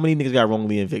 because how many niggas got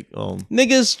wrongly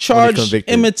niggas charged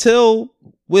Emmett Till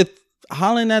with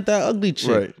hollering at that ugly chick.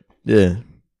 Right. Yeah.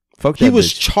 Fuck that. He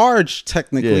was charged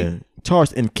technically. Yeah.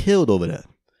 Charged and killed over that.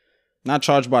 Not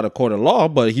charged by the court of law,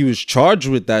 but he was charged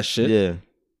with that shit. Yeah.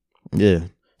 Yeah.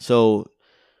 So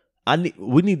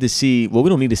we need to see, well, we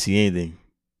don't need to see anything,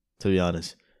 to be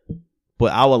honest.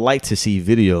 But I would like to see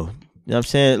video. You know what I'm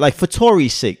saying? Like, for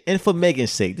Tory's sake and for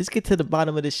Megan's sake. Just get to the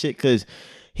bottom of this shit, because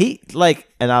he, like,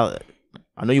 and I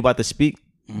know you about to speak,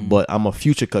 but I'm a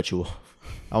future cut you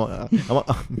off.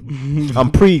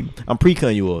 I'm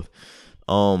pre-cutting you off.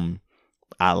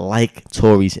 I like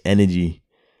Tory's energy.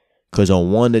 Cause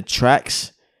on one of the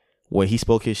tracks where he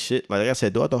spoke his shit, like I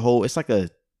said, throughout the whole, it's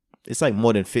like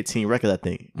more than 15 records, I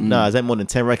think. Nah, it's like more than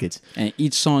 10 records. And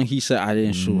each song he said, I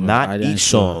didn't shoot her. Not each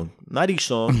song,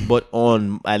 but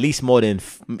on at least more than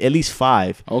at least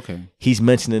 5. Okay. He's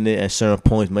mentioning it at certain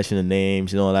points, mentioning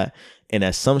names and all that. And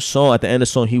at some song, at the end of the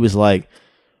song, he was like,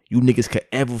 "You niggas could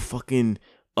ever fucking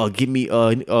give me you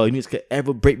niggas could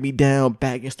ever break me down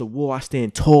back against the wall. I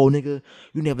stand tall, nigga.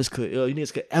 You niggas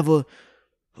could ever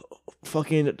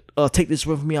fucking take this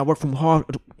away from me. I work too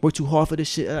hard for this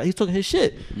shit." He's talking his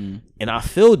shit, and I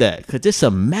feel that, because just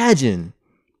imagine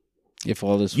if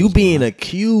all this you being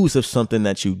accused of something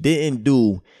that you didn't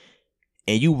do,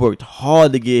 and you worked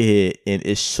hard to get here, and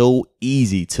it's so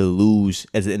easy to lose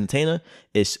as an entertainer.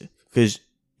 It's because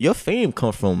your fame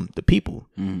comes from the people.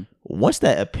 Once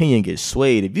that opinion gets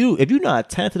swayed, if you're not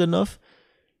talented enough,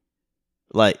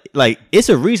 like it's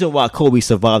a reason why Kobe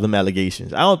survived them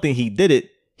allegations. I don't think he did it.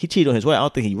 He cheated on his wife. I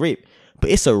don't think he raped. But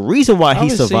it's a reason why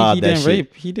he survived that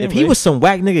shit. If he was some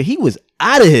whack nigga, he was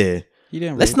out of here.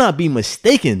 Let's not be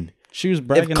mistaken. She was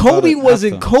bragging. If Kobe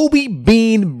wasn't Kobe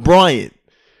Bean Bryant,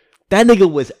 that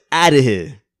nigga was out of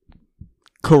here.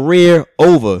 Career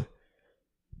over.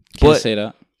 Can't say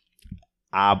that.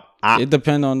 It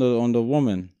depends on the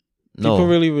woman. No. People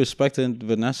really respected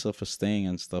Vanessa for staying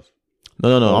and stuff.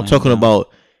 No. I'm talking about,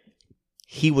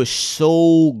 he was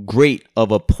so great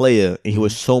of a player, and he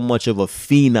was so much of a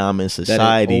phenom in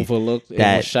society that overlooked,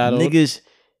 that niggas,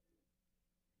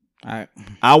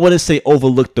 I wouldn't say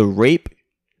overlooked the rape.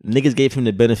 Niggas gave him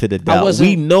the benefit of the doubt.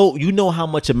 You know how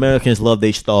much Americans love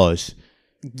their stars.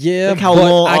 Yeah, how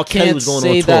long I can't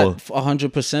say that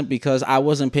 100% because I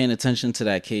wasn't paying attention to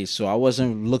that case, so I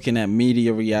wasn't looking at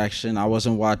media reaction. I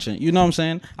wasn't watching. You know what I'm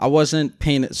saying? I wasn't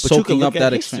soaking up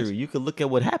that experience. You could look at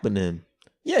what happened to him.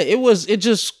 Yeah, it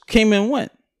just came and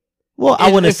went. Well,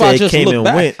 I wouldn't say it came and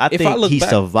went. I think he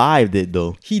survived it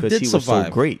though. He did survive. Was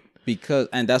so great.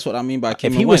 And that's what I mean by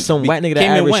came and went. If he was some white nigga that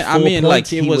averaged 4 points,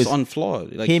 like it was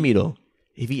unflawed. Like, hear me though.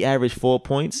 If he averaged 4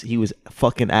 points, he was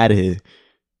fucking out of here.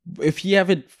 If he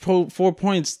averaged 4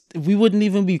 points, we wouldn't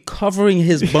even be covering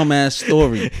his bum ass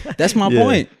story. That's my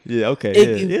point. Yeah,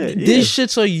 okay. These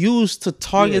shits are used to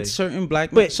target certain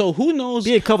black men. So who knows?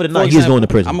 Being covered or not, he's going to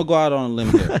prison. I'm gonna go out on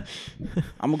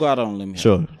a limb here.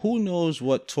 Sure. Who knows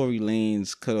what Tory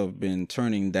Lanez could have been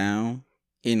turning down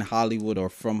in Hollywood or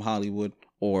from Hollywood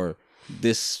or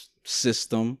this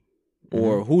system,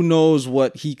 or who knows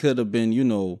what he could have been,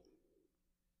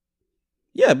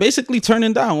 basically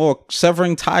turning down or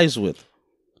severing ties with.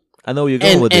 I know where you're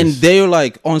going with and this. they're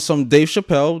like on some Dave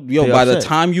Chappelle. Yo, They're by the upset.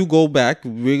 time you go back,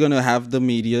 we're gonna have the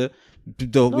media.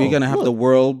 We're gonna have the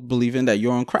world believing that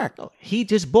you're on crack. He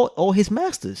just bought all his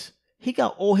masters. He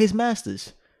got all his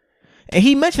masters. And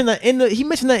he mentioned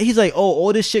that he's like, oh,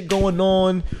 all this shit going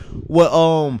on.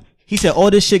 He said,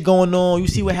 all this shit going on. You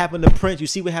see what happened to Prince. You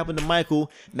see what happened to Michael.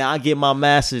 Now I get my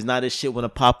masters. Now this shit want to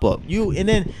pop up. You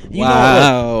know,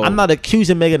 look, I'm not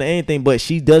accusing Megan of anything, but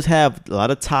she does have a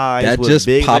lot of ties. That with just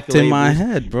big popped in my labels,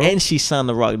 head, bro. And she signed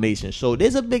the Rock Nation. So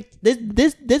there's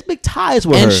big ties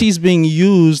with her. And she's being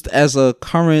used as a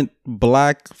current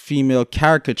black female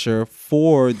caricature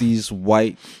for these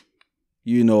white,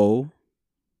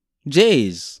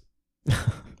 Jays.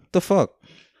 The fuck?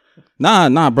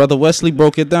 Nah, brother Wesley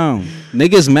broke it down.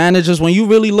 Niggas managers, when you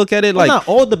really look at it, like not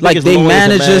all the like biggest they lawyers and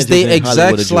managers, they managers in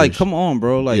Hollywood execs, are like Jewish. come on,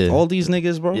 bro. Like all these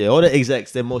niggas, bro. Yeah, all the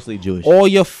execs, they're mostly Jewish. All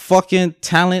your fucking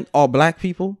talent are black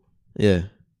people. Yeah.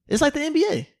 It's like the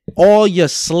NBA. All your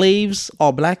slaves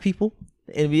are black people.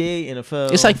 The NBA,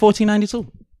 NFL. It's like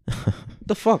 1492.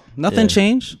 The fuck? Nothing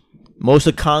changed. Most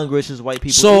of Congress is white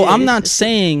people. So Yeah, I'm not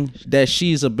saying that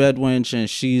she's a bedwench and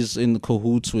she's in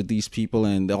cahoots with these people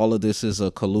and all of this is a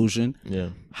collusion. Yeah.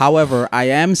 However, I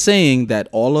am saying that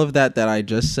all of that I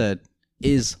just said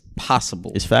is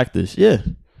possible. It's factors. Yeah.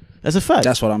 That's a fact.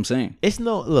 That's what I'm saying. It's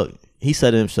look, he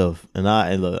said it himself. And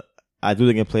look, I do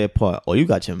think it can play a part. Oh, you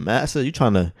got your master. You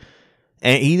trying to.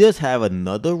 And he does have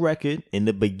another record in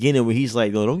the beginning where he's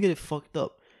like, yo, don't get it fucked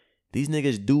up. These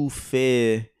niggas do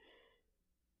fear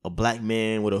a black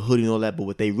man with a hoodie and all that, but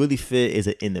what they really fear is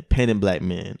an independent black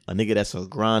man, a nigga that's a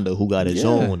grinder who got his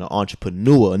own, an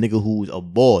entrepreneur, a nigga who's a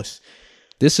boss.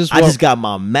 This is I just got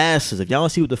my masters. If y'all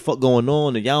don't see what the fuck going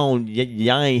on, if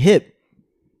y'all ain't hip,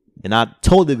 and I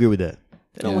totally agree with that.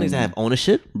 They don't want to have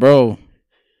ownership, bro.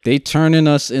 They turning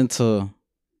us into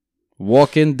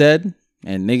Walking Dead,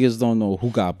 and niggas don't know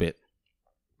who got bit.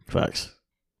 Facts.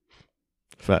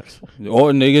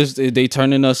 Or niggas, they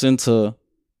turning us into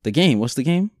the game. What's the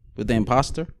game with the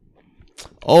imposter?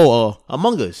 Oh,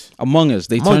 Among Us. Among Us.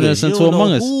 They turning us into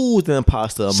Among Us. Who's the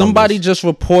imposter? Somebody just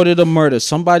reported a murder.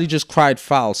 Somebody just cried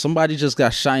foul. Somebody just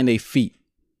got shot in their feet.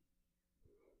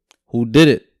 Who did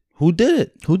it?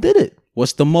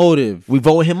 What's the motive? We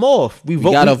voted him off. We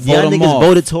gotta vote him off.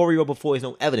 Voted Tory before there's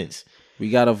no evidence.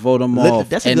 We gotta vote him off.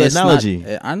 That's a good analogy.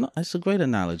 I know it's a great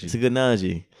analogy. It's a good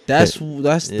analogy. That's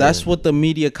what the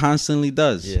media constantly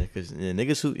does. Yeah, because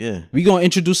niggas who we gonna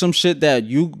introduce some shit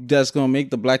that's gonna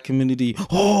make the black community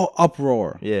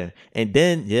uproar. Yeah, and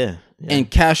then and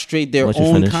castrate their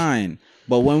own kind.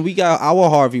 But when we got our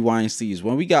Harvey Weinsteins,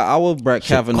 when we got our Brett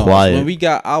Kavanaughs, when we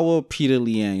got our Peter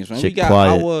Liangs, when we got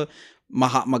our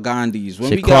Mahatma Gandhis,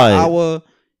 when we got our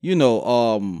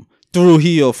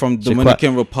Trujillo from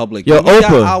Dominican Republic, Yo, when we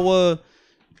got Oprah.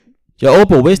 Yo,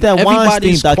 Oprah, where's that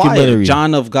Weinstein documentary? Quiet.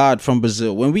 John of God from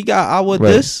Brazil. When we got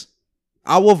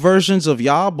our versions of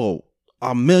y'all, bro,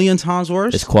 a million times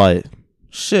worse. It's quiet.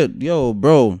 Shit, yo,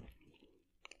 bro.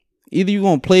 Either you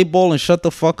gonna play ball and shut the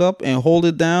fuck up and hold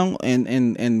it down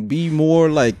and be more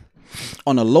like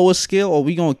on a lower scale, or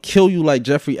we gonna kill you like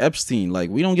Jeffrey Epstein. Like,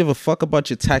 we don't give a fuck about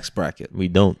your tax bracket. We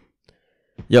don't.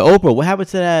 Yo, Oprah, what happened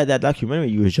to that documentary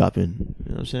you was dropping? You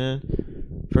know what I'm saying?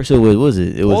 First, it was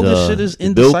all this shit is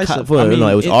indecisive. It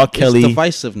was R. Kelly. It's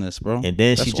divisiveness, bro. And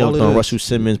then she jumped on Russell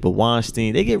Simmons, but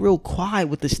Weinstein. They get real quiet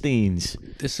with the Steens.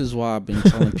 This is why I've been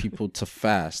telling people to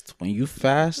fast. When you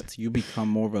fast, you become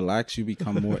more relaxed. You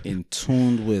become more in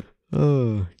tune with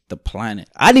the planet.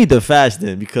 I need to fast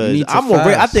then because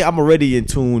I think I'm already in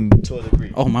tune to a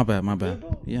degree. Oh, my bad.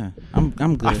 Yeah, I'm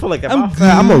good. I feel like I'm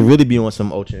gonna really be on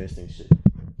some Ultra Instinct shit.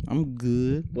 I'm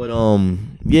good. But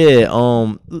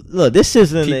look, this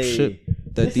isn't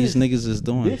shit that these niggas is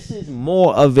doing. This is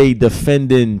more of a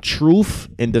defending truth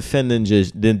and defending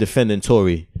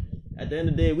Tory. At the end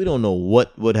of the day, we don't know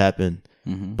what would happen.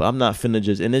 Mm-hmm. But I'm not finna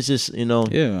just, and it's just,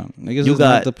 niggas is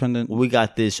not dependent. We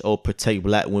got this protect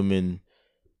black women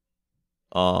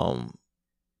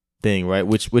thing, right?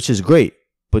 Which is great.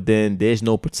 But then there's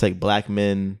no protect black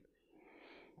men.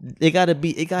 It gotta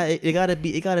be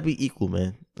equal,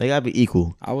 man. They gotta be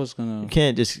equal. You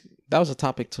can't just. That was a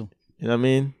topic too. You know what I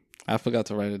mean? I forgot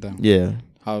to write it down. Yeah.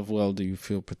 How well do you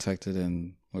feel protected,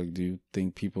 and like, do you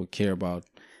think people care about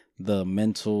the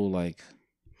mental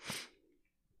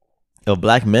of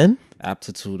black men?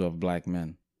 Aptitude of black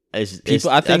men. I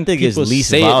think it's least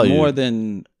say value. It more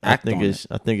than act on it.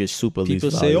 I think it's super least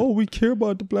value. People say, "Oh, we care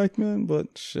about the black man,"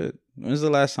 but shit. When's the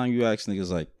last time you asked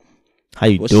niggas like, "How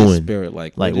you what's doing? Your spirit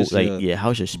like?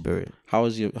 How's your spirit? How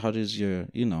does your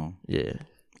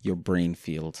your brain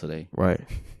feel today?" Right.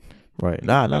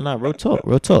 Real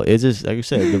talk. It's just like you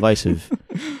said, divisive.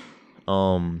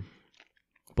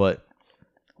 But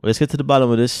let's get to the bottom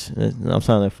of this. I'm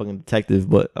sounding like a fucking detective,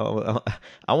 but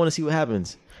I want to see what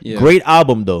happens. Yeah. Great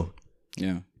album though.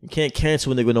 Yeah. You can't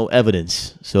cancel a nigga with no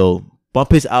evidence. So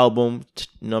bump his album.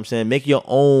 You know what I'm saying? Make your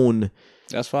own.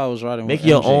 That's why I was writing. Make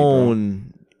your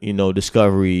own. Bro.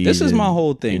 Discovery. This is my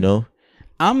whole thing. You know,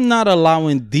 I'm not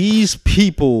allowing these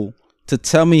people to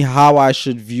tell me how I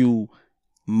should view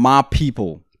my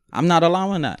people. I'm not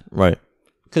allowing that. Right.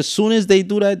 Because soon as they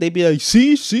do that, they be like,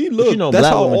 see, look. That's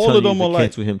how all of them are like.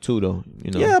 Cancel him too, though.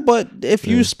 Yeah, but if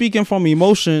you speaking from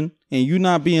emotion and you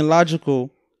not being logical,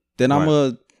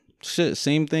 then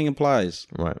same thing applies.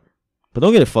 Right. But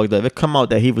don't get it fucked up. If it come out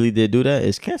that he really did do that,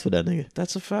 it's cancel that nigga.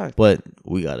 That's a fact. But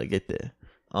we gotta get there.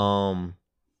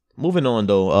 Moving on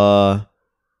though.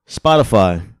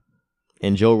 Spotify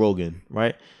and Joe Rogan,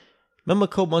 right? Remember a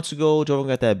couple months ago, Joe Rogan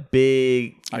got that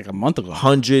big, like a month ago,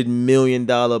 $100 million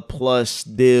plus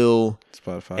deal,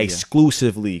 Spotify,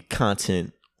 exclusively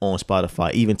content on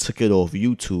Spotify. Even took it off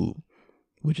YouTube,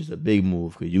 which is a big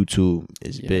move because YouTube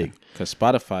is big. Because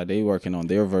Spotify, they working on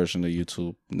their version of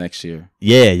YouTube next year.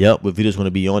 Yeah, yep. But videos want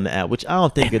to be on the app, which I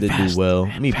don't think it'll do well.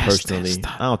 Me personally,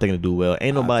 I don't think it'll do well.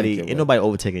 Ain't nobody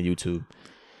overtaking YouTube.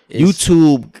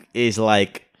 YouTube is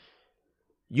like.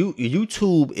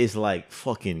 YouTube is like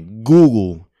fucking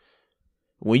Google.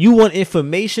 When you want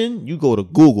information, you go to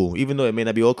Google, even though it may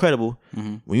not be all credible.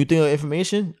 Mm-hmm. When you think of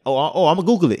information, I'm gonna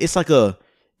Google it. It's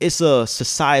a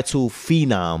societal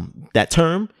phenom. That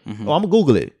term. Mm-hmm. I'm gonna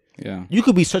Google it. Yeah. You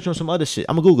could be searching on some other shit.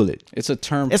 I'm gonna Google it. It's a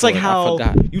term. It's like how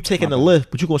you taking a Lyft,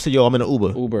 but you gonna say, "Yo, I'm in an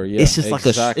Uber." Uber. Yeah. It's just like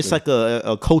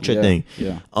a culture thing.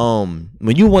 Yeah.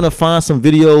 When you want to find some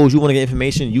videos, you want to get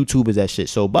information, YouTube is that shit.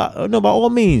 So by all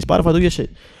means, Spotify, do your shit.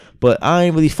 But I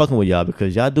ain't really fucking with y'all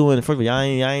because y'all doing, first of all, y'all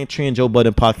ain't treating Joe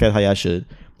Budden podcast how y'all should.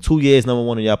 2 years number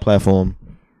one on y'all platform.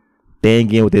 They ain't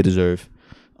getting what they deserve.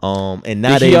 And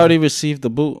now Did he already received the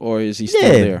boot, or is he still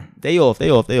there? They off.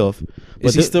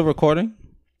 Is he still recording?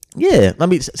 Yeah. I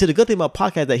mean, see, the good thing about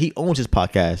podcast is that he owns his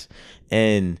podcast,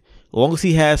 and as long as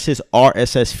he has his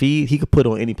RSS feed, he could put it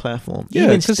on any platform. Yeah,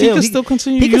 because he can still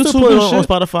continue. He can still put it on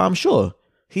Spotify, I'm sure.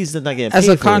 He's not getting paid as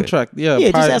a contract,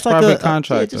 just as private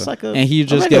contractor, and he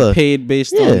just get paid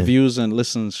based on views and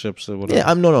listenerships or whatever.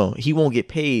 Yeah, no, he won't get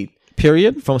paid.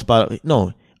 Period. From Spotify,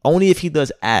 no, only if he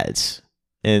does ads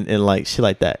and like shit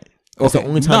like that. That's the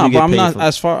only time you get paid. No,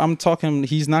 but I'm talking.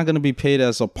 He's not going to be paid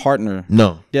as a partner.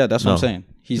 No. Yeah, that's what I'm saying.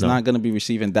 He's not going to be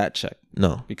receiving that check.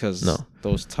 No, because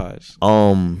those ties.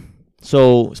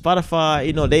 So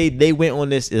Spotify, they went on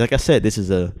this. Like I said, this is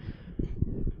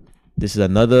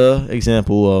another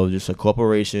example of just a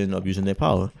corporation abusing their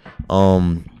power.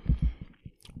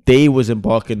 They was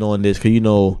embarking on this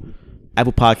because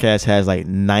Apple Podcasts has like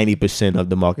 90% of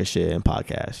the market share in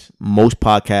podcasts. Most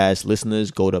podcast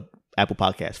listeners go to Apple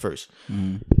Podcasts first.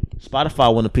 Mm-hmm.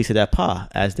 Spotify want a piece of that pie,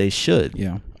 as they should.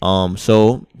 Yeah.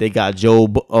 So they got Joe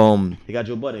Budden.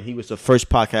 He was the first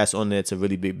podcast on there to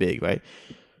really be big, right?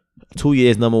 2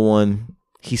 years number one.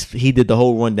 He did the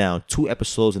whole rundown, 2.5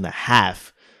 episodes.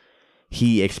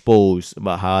 He exposed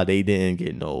about how they didn't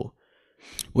get no.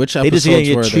 Which episodes they just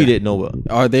didn't get treated nowhere.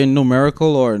 Are they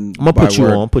numerical or? I'm gonna put you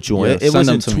on. Yeah, it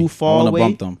wasn't too far away.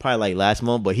 Bump them. Probably like last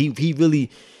month, but he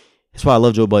really. That's why I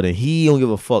love Joe Budden. He don't give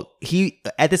a fuck. He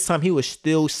at this time he was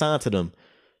still signed to them,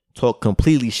 talk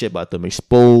completely shit about them,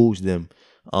 expose them.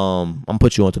 I'm gonna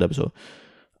put you on to the episode.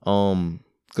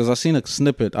 Because I seen a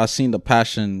snippet. I seen the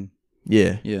passion.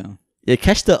 Yeah. Yeah,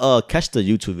 catch the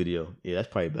YouTube video. Yeah, that's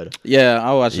probably better. Yeah,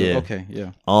 I'll watch it. Okay,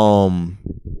 yeah.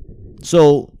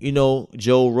 So,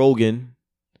 Joe Rogan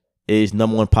is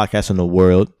number one podcast in the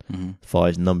world, as far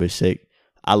as numbers sake.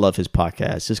 I love his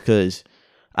podcast just because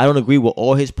I don't agree with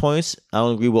all his points. I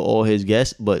don't agree with all his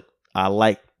guests, but I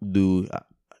like the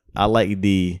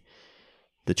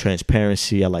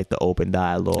transparency. I like the open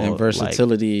dialogue and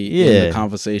versatility in the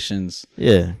conversations.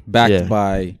 Yeah, backed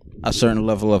by a certain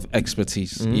level of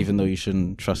expertise, even though you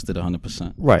shouldn't trust it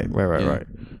 100%. Right.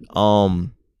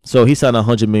 So he signed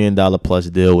 $100 million plus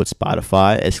deal with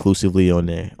Spotify exclusively on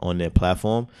their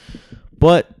platform.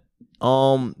 But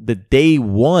the day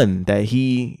one that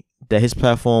his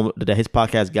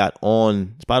podcast got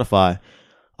on Spotify,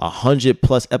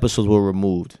 100+ episodes were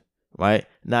removed. Right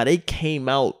now they came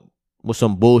out with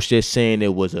some bullshit saying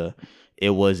it was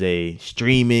a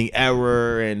streaming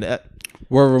error and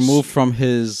were removed from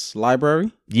his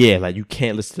library. Yeah, like you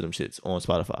can't listen to them shits on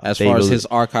Spotify as far as his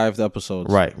archived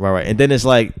episodes. Right. And then it's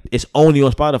like it's only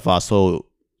on Spotify, so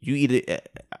you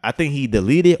I think he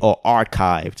deleted or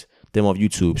archived them off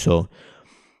YouTube. So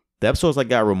the episodes that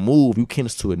got removed, you can't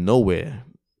listen to it nowhere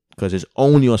because it's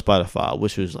only on Spotify,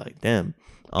 which was like, damn.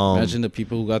 Imagine the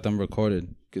people who got them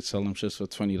recorded. could sell them shits for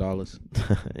 $20.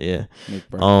 Yeah. Make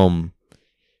bread.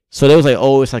 So they was like,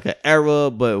 oh, it's like an error,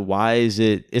 but why is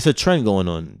it? It's a trend going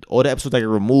on. All the episodes that get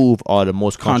removed are the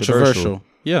most controversial.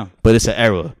 Yeah. But it's an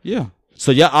error. Yeah.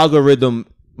 So your algorithm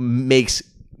makes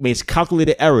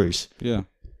calculated errors. Yeah.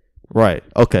 Right.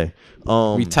 Okay.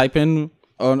 We type in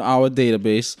on our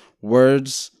database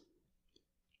words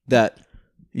that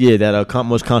are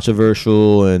most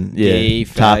controversial and gay,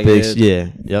 topics. faggot, Yeah.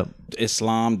 Yep.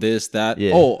 Islam, this, that.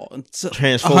 Yeah. Oh,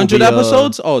 Transphobia, 100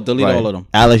 episodes? Oh, delete all of them.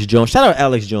 Alex Jones. Shout out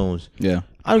Alex Jones. Yeah.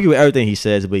 I don't agree with everything he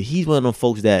says, but he's one of them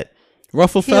folks that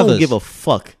Ruffle he feathers. don't give a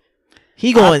fuck.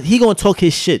 He gonna talk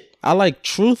his shit. I like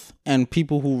truth and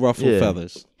people who ruffle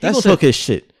feathers. He That's gonna talk his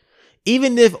shit.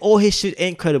 Even if all his shit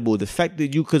ain't credible, the fact that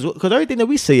because everything that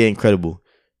we say ain't credible.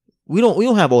 We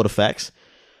don't have all the facts.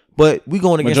 But we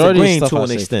going against the grain to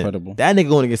an extent. Credible. That nigga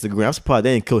going against the grain. I'm surprised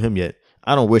they didn't kill him yet.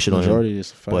 I don't wish it on him.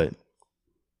 But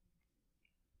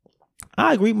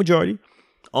I agree, majority.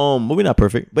 But we're not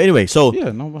perfect. But anyway, so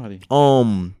yeah, nobody.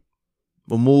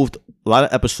 Removed a lot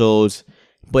of episodes,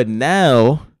 but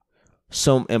now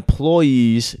some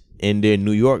employees in their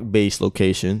New York-based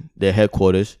location, their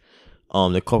headquarters,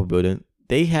 their corporate building,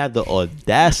 they had the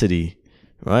audacity.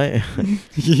 Right,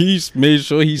 he's made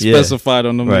sure he specified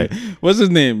on them. Right, what's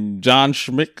his name? John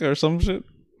Schmick or some shit.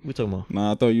 We talking about?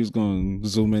 Nah, I thought you was going to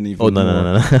zoom in even more.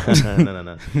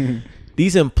 No.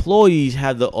 These employees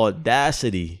had the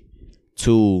audacity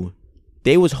to.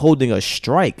 They was holding a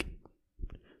strike,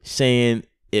 saying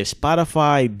if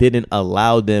Spotify didn't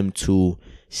allow them to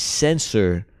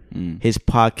censor his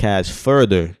podcast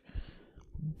further,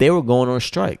 they were going on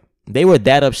strike. They were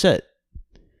that upset.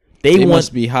 They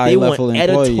must be high level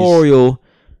employees. Editorial.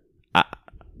 I'm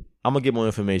gonna get more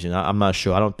information. I'm not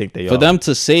sure. I don't think they are. For them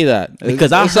to say that,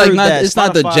 because I heard that it's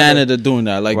not the janitor doing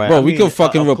that. Like, right, bro, we could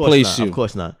fucking replace you. Of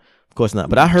course not.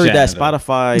 But I heard that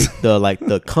Spotify,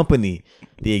 the company,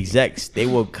 the execs, they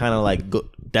were kind of like,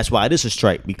 that's why it is a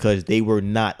strike, because they were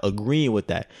not agreeing with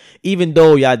that. Even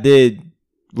though y'all did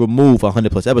remove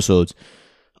 100+ episodes,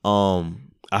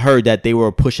 I heard that they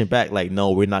were pushing back, like,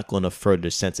 no, we're not going to further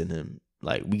censor him.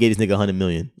 Like, we gave this nigga $100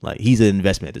 million. Like, he's an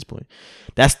investment at this point.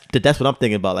 That's what I'm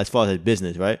thinking about, like, as far as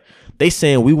business, right? They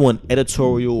saying we want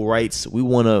editorial rights. We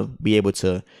want to be able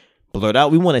to blurt out.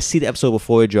 We want to see the episode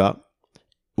before it drop.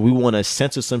 We want to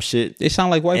censor some shit. They sound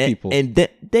like white people, and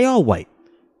they are white.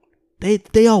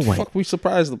 They are white. Fuck, we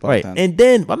surprised about right. that. And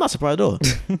then I'm not surprised at all.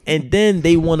 And then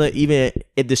they want to, even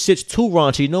if the shit's too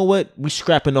raunchy, you know what? We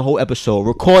scrapping the whole episode.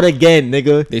 Record again,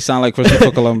 nigga. They sound like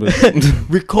Christopher Columbus.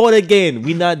 Record again.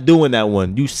 We not doing that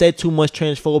one. You said too much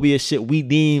transphobia shit. We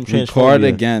deem transphobia. Record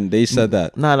again. They said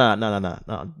that.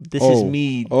 Nah. This is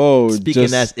me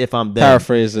speaking as if I'm them.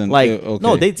 Paraphrasing. Like, okay.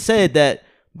 No, they said that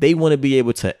they want to be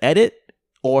able to edit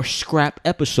or scrap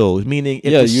episodes, meaning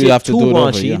if the shit have to too do it raunchy,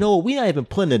 over, you know what? We not even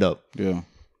putting it up. Yeah.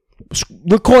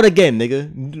 Record again,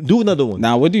 nigga. Do another one.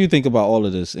 Now, what do you think about all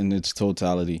of this in its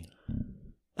totality?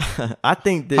 I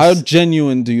think this. How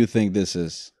genuine do you think this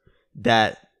is?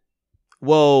 The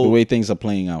way things are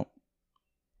playing out.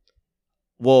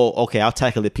 Well, okay, I'll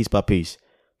tackle it piece by piece.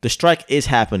 The strike is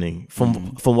happening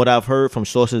from what I've heard from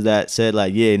sources that said,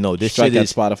 like, yeah, no, this strike shit at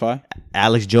is Spotify.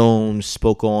 Alex Jones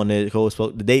spoke on it.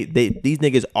 These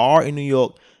niggas are in New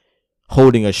York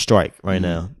holding a strike right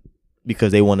now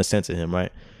because they want to censor him.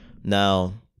 Right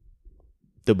now,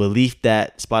 the belief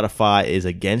that Spotify is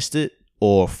against it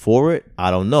or for it, I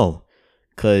don't know.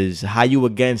 Cause how you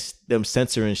against them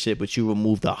censoring shit, but you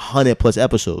removed 100+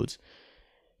 episodes?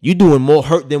 You doing more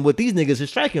hurt than what these niggas are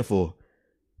striking for.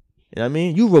 You know what I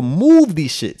mean? You remove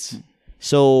these shits.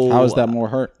 So how is that more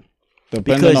hurt?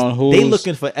 Depending on who they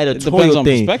looking for editorial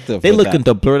things. They looking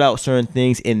to blurt out certain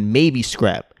things and maybe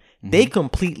scrap. They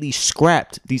completely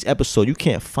scrapped these episodes. You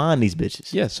can't find these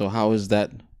bitches. Yeah. So how is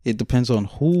that? It depends on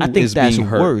who. I think is that's being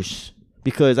hurt. Worse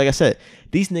because, like I said,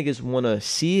 these niggas want to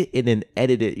see it and then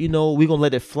edit it. You know, we gonna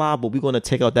let it fly, but we gonna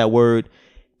take out that word.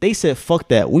 They said, "Fuck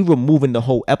that." We removing the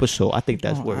whole episode. I think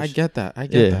that's worse. I get that.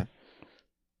 That.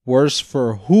 Worse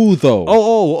for who though?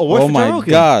 Worse for Joe Rogan.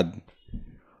 God.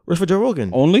 Worse for Joe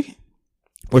Rogan. Only?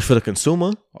 Worse for the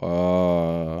consumer.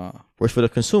 Worse for the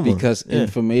consumer. Because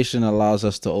information allows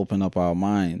us to open up our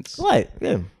minds. Right,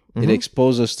 yeah. It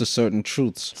exposes us to certain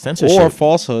truths. Censorship. Or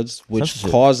falsehoods, which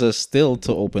cause us still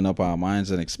to open up our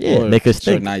minds and explore make us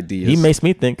certain think. ideas. He makes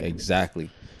me think. Exactly.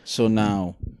 So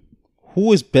now,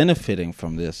 who is benefiting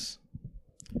from this?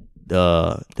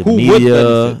 The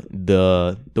media,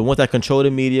 the ones that control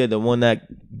the media, the one that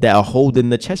are holding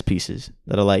the chess pieces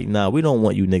that are like, nah, we don't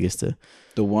want you niggas to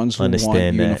the ones who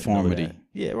understand want uniformity.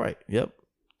 Yeah, right. Yep.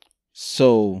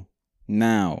 So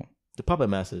now the puppet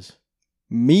masters.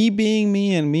 Me being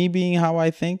me and me being how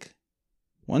I think,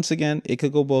 once again, it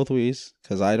could go both ways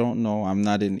because I don't know. I'm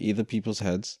not in either people's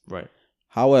heads. Right.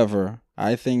 However,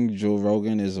 I think Joe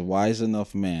Rogan is a wise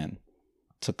enough man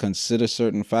to consider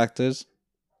certain factors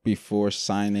before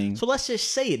signing. So let's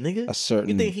just say it, nigga. A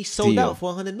certain you think he sold deal out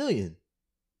for $100 million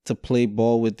to play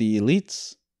ball with the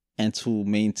elites and to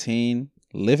maintain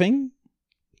living?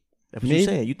 That's what you're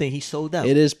saying. You think he sold out?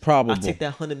 It is probable. I take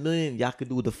that $100 million. Y'all can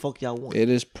do what the fuck y'all want. It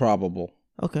is probable.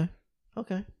 Okay.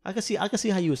 I can see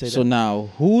how you would say that. So now,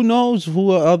 who knows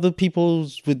who are other people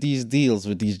with these deals,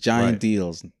 with these giant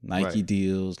deals, Nike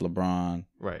deals, LeBron.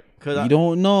 Right. We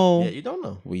don't know. Yeah, you don't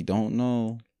know. We don't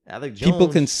know. Alex Jones. People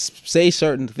can say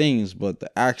certain things, but the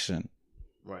action,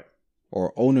 right,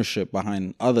 or ownership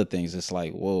behind other things, it's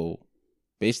like, whoa.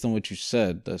 Based on what you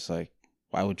said, that's like,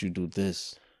 why would you do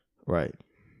this? Right.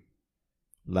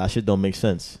 A lot of shit don't make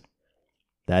sense.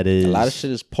 That is... A lot of shit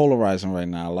is polarizing right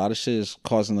now. A lot of shit is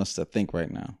causing us to think right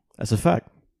now. That's a fact.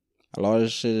 A lot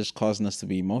of shit is causing us to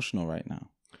be emotional right now.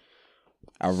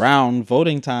 Around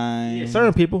voting time. Yeah,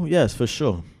 certain people, yes, for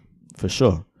sure. For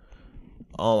sure.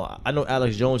 I know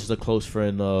Alex Jones is a close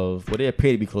friend of... Well, they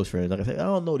appear to be close friends. Like I said, I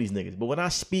don't know these niggas. But when I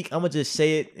speak, I'm going to just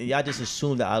say it. And y'all just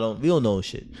assume that we don't know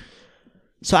shit.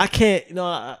 So I can't,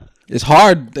 it's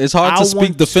hard. It's hard to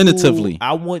speak definitively.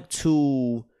 I want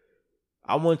to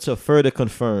further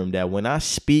confirm that when I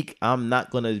speak, I'm not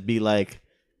gonna be like,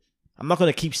 I'm not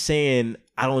gonna keep saying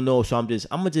I don't know. So I'm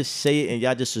gonna just say it and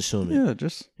y'all just assume it. Yeah,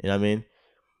 just you know what I mean.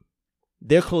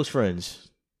 They're close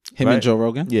friends. Him and Joe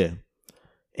Rogan. Yeah,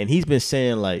 and he's been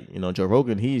saying like, Joe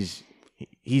Rogan, he's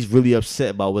really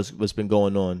upset about what's been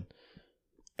going on,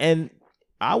 and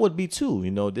I would be too.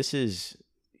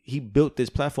 He built this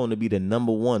platform to be the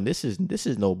number one. This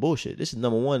is no bullshit. This is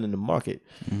number one in the market.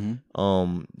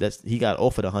 Mm-hmm. He got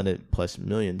offered $100+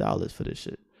 million for this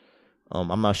shit.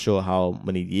 I'm not sure how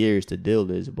many years the deal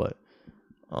is, but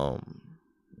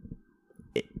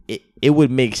it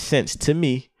would make sense to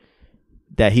me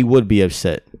that he would be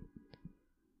upset.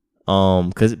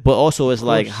 But also it's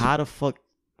like, how the fuck,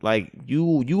 like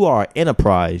you are an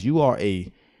enterprise. You are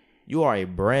a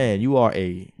brand. You are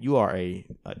a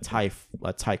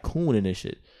tycoon in this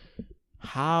shit.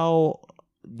 How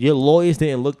your lawyers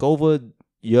didn't look over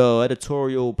your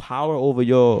editorial power over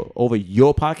your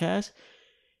podcast?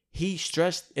 He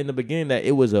stressed in the beginning that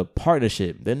it was a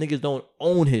partnership. Them niggas don't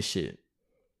own his shit.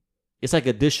 It's like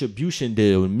a distribution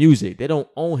deal in music. They don't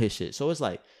own his shit. So it's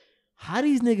like, how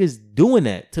these niggas doing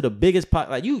that to the biggest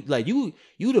you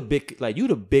the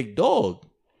big dog.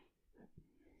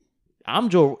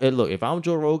 If I'm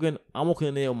Joe Rogan, I'm walking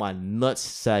in there with my nuts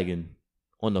sagging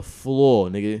on the floor,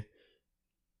 nigga.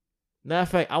 Matter of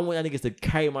fact, I want y'all niggas to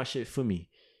carry my shit for me.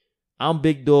 I'm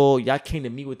big dog. Y'all came to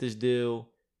me with this deal.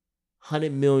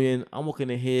 $100 million. I'm walking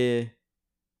in here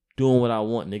doing what I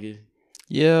want, nigga.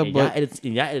 Yeah, and but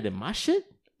y'all edited my shit?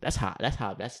 That's how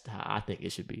I think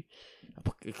it should be.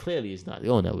 Clearly it's not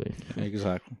going that way.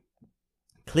 Exactly.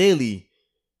 Clearly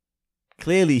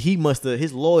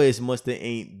his lawyers must have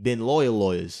ain't been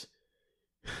lawyers.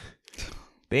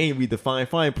 They ain't read the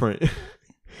fine print.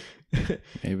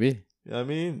 Maybe. You know what I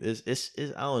mean? It's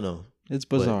I don't know. It's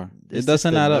bizarre. It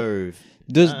doesn't add up.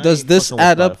 Does this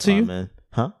add up to you? Man.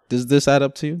 Huh? Does this add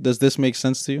up to you? Does this make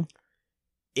sense to you?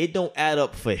 It don't add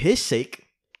up for his sake.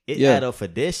 It add up for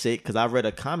their sake, because I read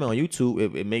a comment on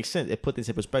YouTube. It makes sense. It put this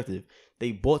in perspective.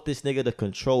 They bought this nigga to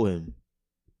control him.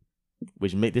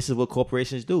 This is what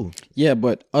corporations do. Yeah,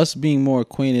 but us being more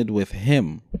acquainted with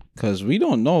him, because we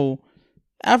don't know.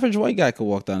 Average white guy could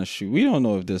walk down the street. We don't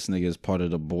know if this nigga is part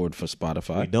of the board for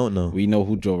Spotify. We don't know. We know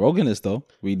who Joe Rogan is, though.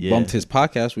 We bumped his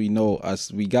podcast. We know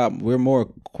us. We're more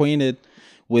acquainted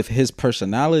with his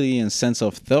personality and sense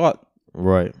of thought.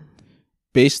 Right.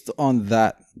 Based on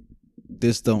that,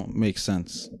 this don't make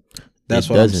sense. That's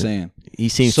what I'm saying. He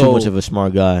seems too much of a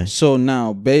smart guy. So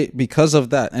now, because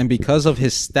of that, and because of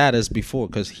his status before,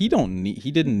 because he didn't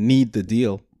need the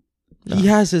deal. Nah. He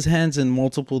has his hands in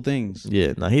multiple things.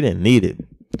 Yeah, no, he didn't need it.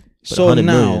 But so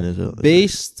now,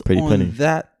 based on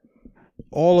that,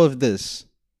 all of this,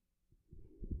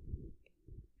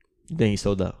 you think he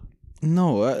sold out?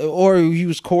 No, or he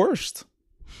was coerced.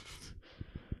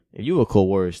 If you were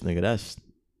coerced, nigga,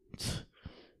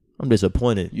 I'm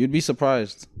disappointed. You'd be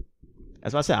surprised.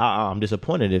 That's why I said I'm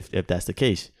disappointed if that's the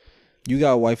case. You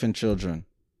got a wife and children.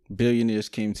 Billionaires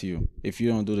came to you. If you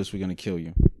don't do this, we're going to kill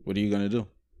you. What are you going to do?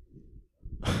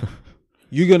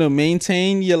 You're going to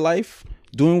maintain your life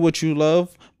doing what you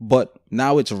love, but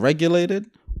now it's regulated?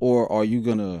 Or are you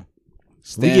going to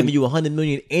stand? We giving you $100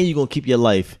 million and you're going to keep your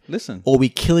life. Listen. Or we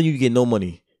killing you, you get no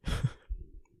money.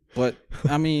 But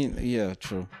I mean, yeah,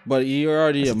 true. But you're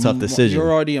already a tough decision.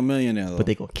 You're already a millionaire, though. But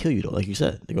they're gonna kill you though, like you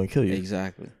said. They're gonna kill you.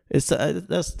 Exactly. That's a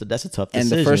tough decision. And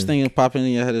the first thing popping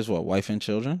in your head is what? Wife and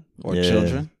children or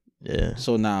children? Yeah.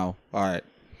 So now, all right,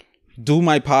 do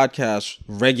my podcast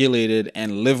regulated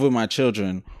and live with my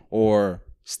children, or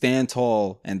stand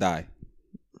tall and die.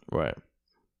 Right.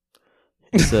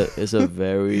 It's a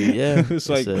very It's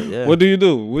like, what do you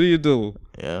do? What do you do?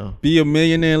 Yeah. Be a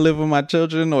millionaire and live with my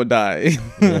children, or die?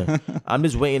 Yeah. I'm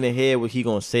just waiting to hear what he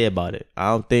gonna say about it. I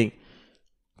don't think,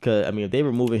 cause I mean, if they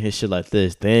removing his shit like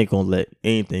this, they ain't gonna let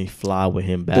anything fly with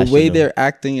him. The way they're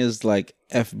acting is like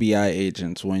FBI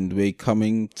agents when they come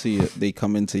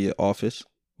into your office.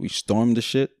 We storm the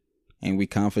shit and we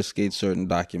confiscate certain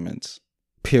documents.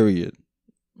 Period.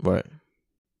 Right.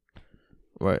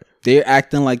 Right. They're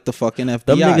acting like the fucking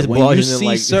FBI. When you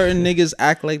see certain niggas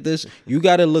act like this, you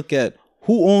got to look at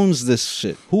who owns this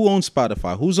shit. Who owns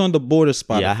Spotify? Who's on the board of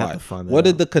Spotify? Yeah, I have to find that what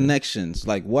out. are the connections?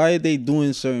 Like, why are they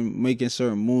making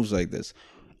certain moves like this?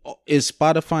 Is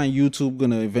Spotify and YouTube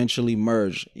gonna eventually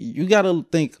merge? You got to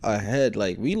think ahead.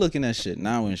 Like, we looking at shit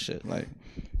now and shit. Like,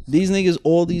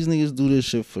 all these niggas do this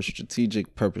shit for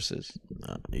strategic purposes.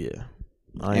 Yeah.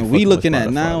 And we looking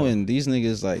at now, and these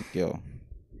niggas like, yo,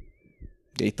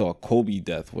 they thought Kobe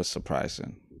death was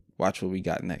surprising. Watch what we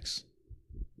got next.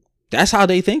 That's how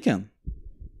they thinking.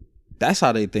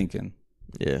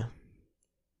 Yeah.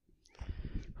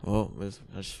 Well, we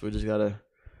just gotta.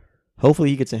 Hopefully,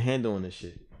 he gets a handle on this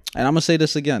shit. And I'm gonna say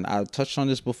this again. I touched on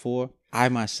this before. I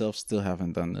myself still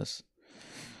haven't done this.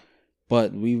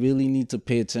 But we really need to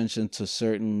pay attention to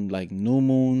certain like new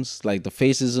moons, like the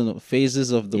phases of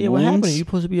the moons. What happened? You're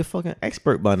supposed to be a fucking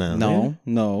expert by now.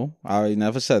 No, I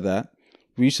never said that.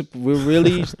 We're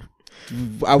really.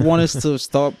 I want us to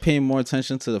start paying more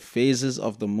attention to the phases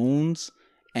of the moons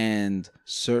and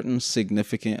certain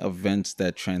significant events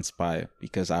that transpire,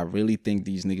 because I really think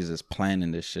these niggas is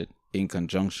planning this shit in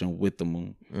conjunction with the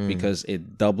moon, because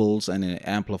it doubles and it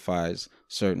amplifies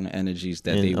certain energies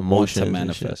that they want to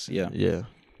manifest. Yeah.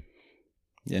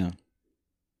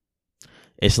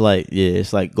 It's like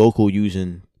Goku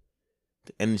using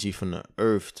the energy from the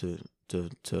earth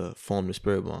to form the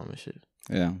spirit bomb and shit.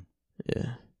 Yeah.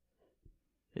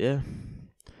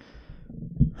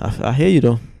 I hear you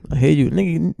though. I hear you,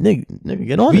 nigga.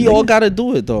 Get on. We all gotta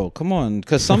do it though. Come on,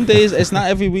 because some days it's not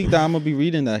every week that I'm gonna be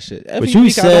reading that shit. But you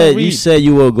said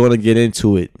you were gonna get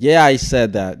into it. Yeah, I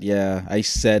said that.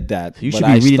 You should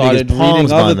be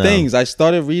reading other things. I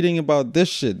started reading about this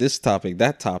shit, this topic,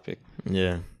 that topic.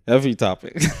 Yeah, every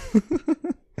topic.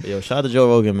 Yo, shout out to Joe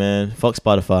Rogan, man. Fuck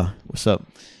Spotify. What's up?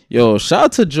 Yo, shout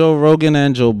out to Joe Rogan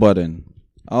and Joe Budden.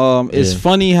 It's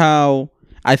funny how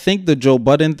I think the Joe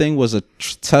Budden thing was a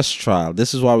test trial.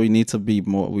 This is why we need to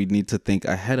think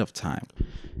ahead of time.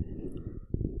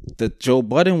 The Joe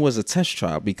Budden was a test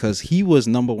trial because he was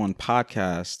 #1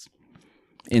 podcast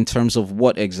in terms of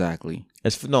what exactly?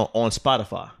 On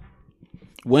Spotify.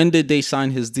 When did they sign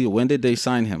his deal? When did they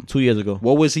sign him? 2 years ago.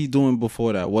 What was he doing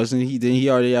before that? Didn't he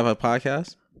already have a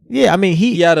podcast? Yeah, I mean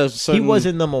he had a certain. He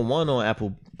wasn't #1 on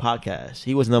Apple Podcasts.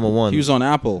 He was #1. He was on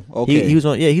Apple. Okay. He's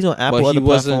on Apple, other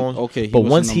platforms. Okay. But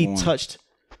once he touched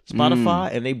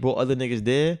Spotify and they brought other niggas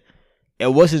there,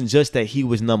 it wasn't just that he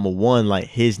was #1, like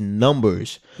his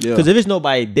numbers. Because if it's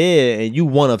nobody there and you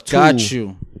one of two, got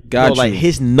you. Like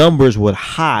his numbers were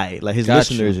high, like his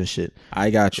listeners and shit.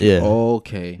 I got you. Yeah.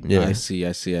 Okay. Yeah. I see.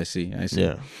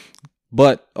 Yeah.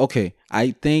 But okay,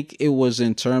 I think it was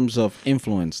in terms of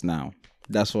influence now.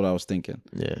 That's what I was thinking.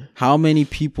 Yeah. How many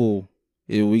people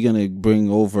are we gonna bring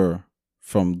over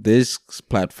from this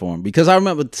platform? Because I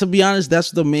remember, to be honest,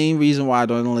 that's the main reason why I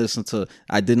didn't listen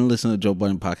to Joe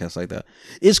Budden podcast like that.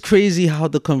 It's crazy how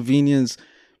the convenience,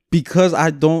 because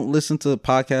I don't listen to the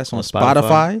podcast on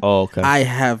Spotify. Oh, okay.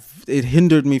 It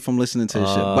hindered me from listening to this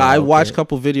shit. But I watched a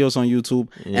couple videos on YouTube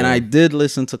and I did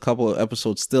listen to a couple of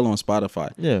episodes still on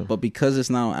Spotify. Yeah. But because it's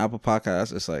now on Apple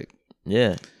Podcasts, it's like,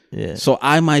 yeah. So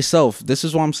I myself, this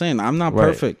is what I'm saying. I'm not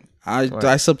perfect.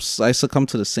 I succumb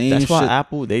to the same shit. That's why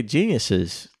Apple, they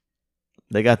geniuses.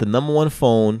 They got the #1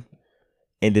 phone,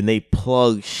 and then they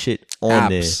plug shit on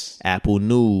there. Apple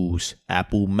News,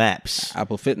 Apple Maps,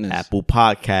 Apple Fitness, Apple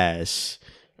Podcasts,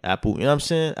 Apple, you know what I'm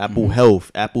saying? Apple Health,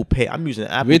 Apple Pay. I'm using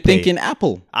Apple Pay. We're thinking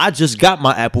Apple. I just got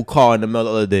my Apple car in the mail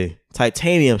the other day.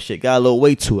 Titanium shit. Got a little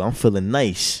weight to it. I'm feeling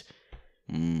nice.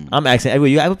 I'm asking everywhere,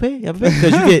 you Apple Pay?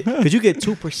 Because you get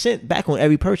 2% back on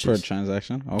every purchase. Per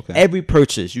transaction? Okay. Every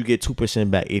purchase, you get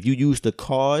 2% back. If you use the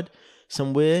card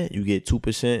somewhere, you get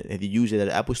 2%. If you use it at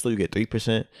the Apple Store, you get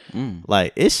 3%.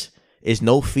 Like, it's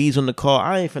no fees on the car.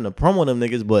 I ain't finna promo them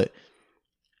niggas, but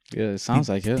yeah, it sounds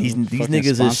like it. These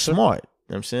niggas is smart.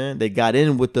 what I'm saying? They got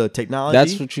in with the technology.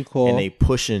 That's what you call and they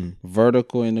pushing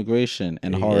vertical integration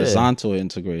and horizontal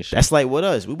integration. That's like with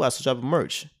us. We about to drop a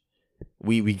merch.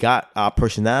 We got our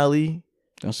personality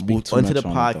moved onto the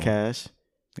podcast.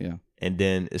 Yeah. And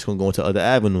then it's gonna go into other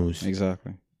avenues.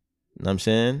 Exactly. You know what I'm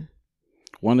saying?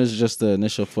 One is just the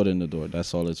initial foot in the door.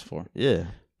 That's all it's for. Yeah.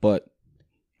 But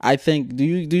I think do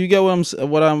you get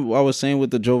what I was saying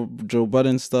with the Joe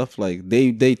Budden stuff? Like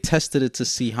they tested it to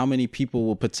see how many people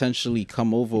will potentially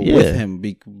come over with him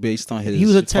based on his. He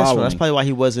was a test following. That's probably why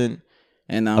he wasn't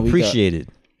appreciated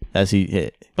as he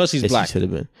hit. Plus he's black. He should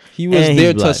have been. He was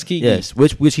there Tuskegee. Yes,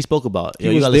 which he spoke about.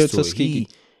 He was there Tuskegee.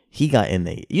 He got in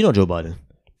there. You know Joe Biden.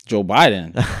 Joe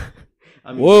Biden.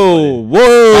 I mean,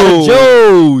 whoa.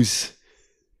 Joes.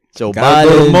 Joe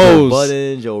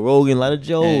Biden, Joe Rogan, a lot of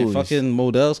Joes. And fucking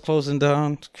Modell's closing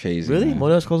down. Crazy. Really? Man.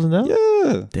 Modell's closing down?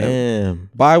 Yeah. Damn.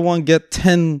 Buy one, get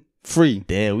 10 free.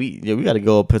 Damn, we got to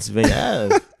go up Pennsylvania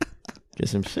Ave. Get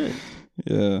some shit.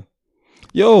 Yeah.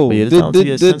 Yo,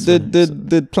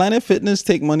 did Planet Fitness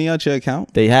take money out your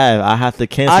account? They have. I have to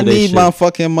cancel. I need my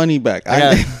fucking money back.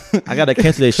 I got to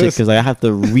cancel that shit because I have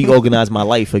to reorganize my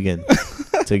life again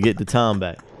to get the time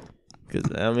back.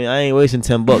 Because I mean, I ain't wasting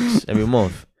 $10 every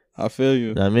month. I feel you.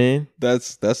 You know what I mean,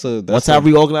 that's once I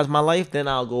reorganize my life, then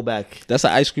I'll go back. That's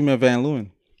an ice cream at Van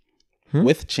Leeuwen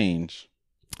with change.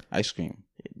 Ice cream.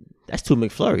 That's 2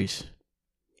 McFlurries.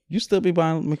 You still be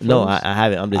buying McFlurries? No, I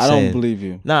haven't. I'm just saying. I don't believe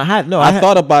you. No, I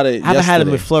thought about it. I haven't had a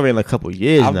McFlurry in a couple of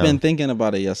years. I've been thinking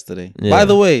about it yesterday. Yeah. By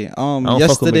the way,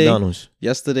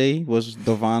 yesterday was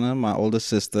Devana, my older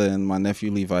sister, and my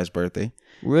nephew Levi's birthday.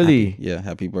 Really?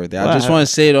 Happy birthday. I just want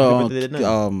to say it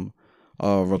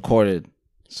recorded.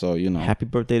 So, you know. Happy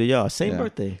birthday to y'all. Same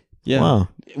birthday. Yeah. Wow.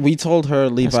 We told her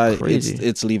Levi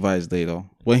it's Levi's day though.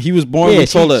 When he was born, we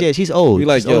told her. Yeah, she's old. We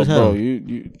like, she's yo, bro,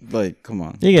 you like, come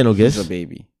on. You get no gifts. She's a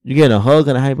baby. You getting a hug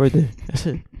and a happy birthday. That's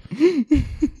it.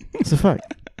 It's a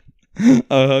fact.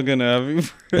 A hug and a happy birthday.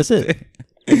 That's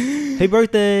it. Hey,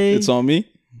 birthday. It's on me?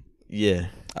 Yeah.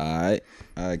 All right,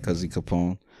 Cuzzy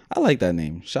Capone. I like that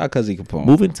name. Shout out Cuzzy Capone.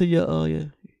 Moving to your, yeah.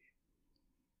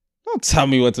 Don't tell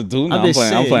me what to do. No,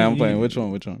 I'm playing. Which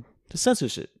one? The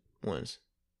censorship ones.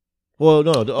 Well,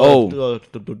 no.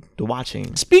 The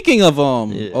watching. Speaking of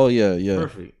yeah.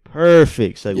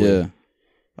 Perfect segue.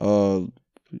 Yeah.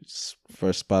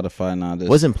 For Spotify now. This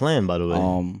wasn't planned, by the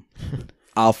way.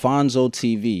 Alfonso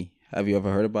TV. Have you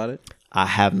ever heard about it? I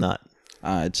have not.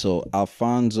 All right. So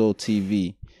Alfonso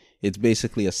TV, it's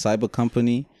basically a cyber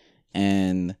company,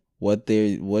 and what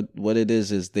it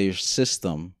is their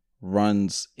system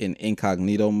runs in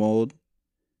incognito mode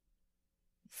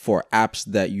for apps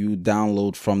that you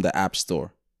download from the App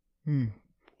Store.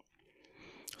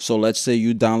 So let's say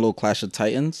you download Clash of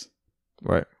Titans,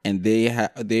 right? And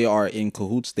they are in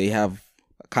cahoots. They have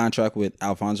a contract with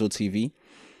Alfonso TV.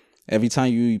 Every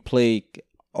time you play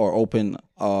or open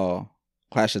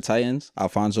Clash of Titans,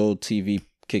 Alfonso TV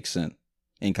kicks in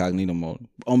incognito mode,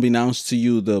 unbeknownst to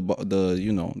you,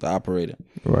 the operator,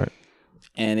 right?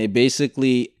 And it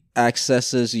basically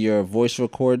accesses your voice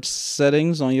record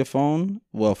settings on your phone,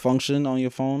 function on your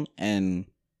phone, and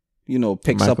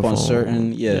picks up on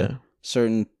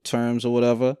certain terms or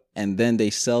whatever, and then they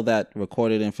sell that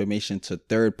recorded information to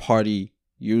third-party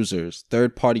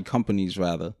companies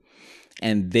rather,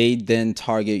 and they then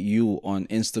target you on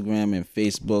Instagram and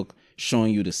Facebook,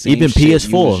 showing you the same even shit PS4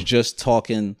 you was just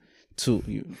talking to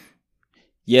you.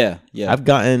 Yeah.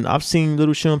 I've seen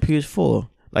little shit on PS4.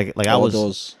 Like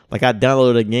I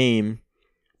downloaded a game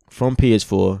from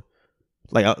PS4,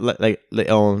 like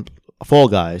on Fall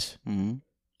Guys. Mm-hmm.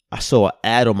 I saw an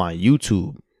ad on my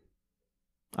YouTube.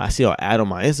 I see an ad on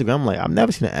my Instagram. I'm like, I've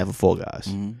never seen an ad for Fall Guys,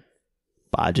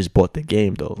 but I just bought the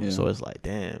game though. Yeah. So it's like,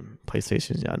 damn,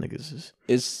 PlayStation, y'all niggas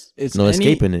it's no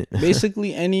escaping it.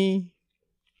 Basically, any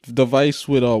device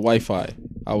with Wi-Fi,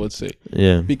 I would say.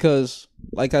 Yeah, because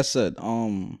like I said,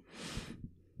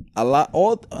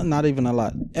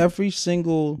 every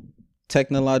single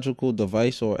technological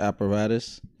device or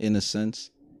apparatus, in a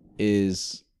sense,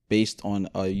 is based on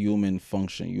a human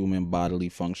bodily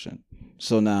function.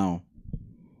 So now,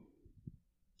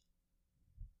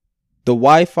 the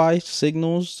Wi-Fi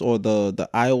signals or the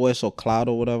iOS or cloud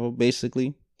or whatever,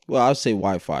 basically, well, I'll say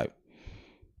Wi-Fi.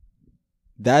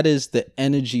 That is the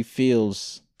energy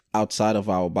fields outside of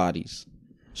our bodies.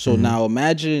 So now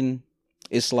imagine.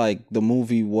 It's like the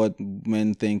movie What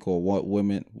Men Think or What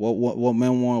Men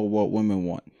Want or What Women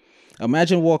Want.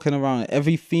 Imagine walking around,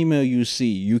 every female you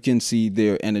see, you can see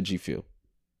their energy field.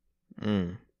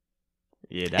 Yeah,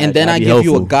 and then I give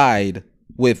you a guide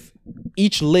with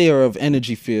each layer of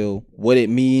energy field, what it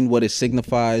mean, what it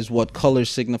signifies, what color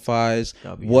signifies,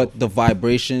 what the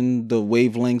vibration, the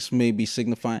wavelengths may be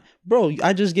signifying. Bro,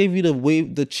 I just gave you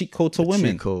the cheat code to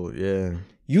women. Cheat code, yeah.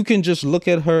 You can just look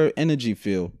at her energy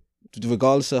field,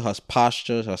 regardless of her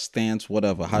posture, her stance,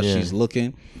 whatever, how she's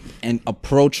looking, and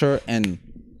approach her and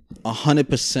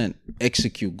 100%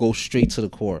 execute, go straight to the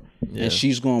core. Yeah. And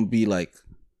she's going to be like,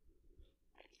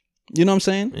 you know what I'm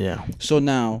saying? Yeah. So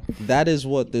now that is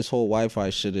what this whole Wi-Fi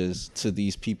shit is to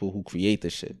these people who create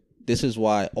this shit. This is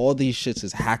why all these shits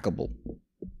is hackable,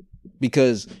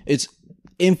 because it's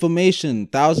information,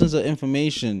 thousands of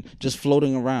information just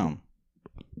floating around.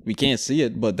 We can't see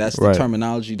it, but that's the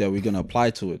terminology that we're going to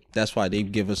apply to it. That's why they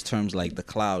give us terms like the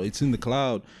cloud. It's in the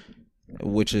cloud,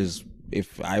 which is,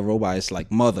 if iRobot, it's like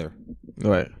mother.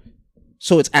 Right.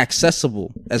 So it's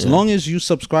accessible. As long as you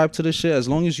subscribe to this shit, as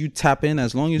long as you tap in,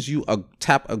 as long as you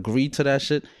tap agree to that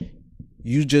shit,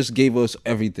 you just gave us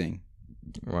everything.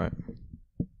 Right.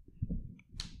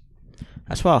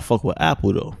 That's why I fuck with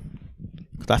Apple, though.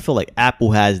 Because I feel like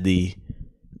Apple has the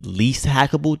least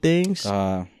hackable things.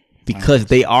 Because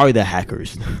they are the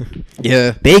hackers.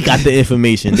 Yeah. They got the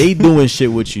information. They doing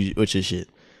shit with your shit.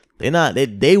 They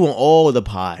want all the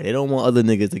pie. They don't want other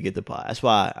niggas to get the pie. That's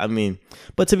why, I mean,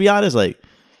 but to be honest, like,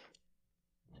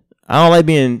 I don't like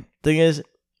thing is,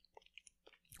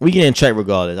 we get in check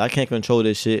regardless. I can't control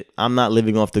this shit. I'm not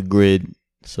living off the grid.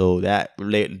 So that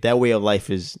way of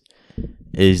life is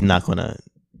not gonna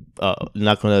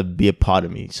be a part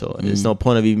of me. So there's no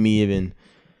point of me even,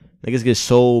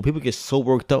 people get so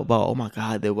worked up about, oh my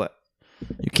God,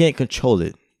 you can't control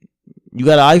it. You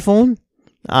got an iPhone?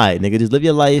 All right, nigga, just live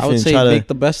your life and try to make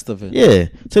the best of it. Yeah.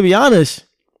 To be honest,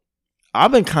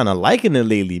 I've been kind of liking it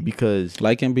lately because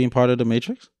liking being part of the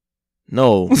Matrix.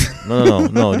 No.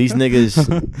 These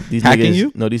niggas, hacking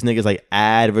you? No, these niggas like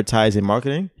advertising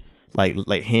marketing,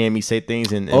 like hearing me say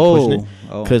things and pushing it.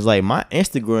 Because like my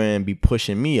Instagram be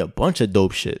pushing me a bunch of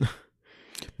dope shit.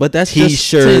 But that's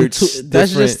T-shirts.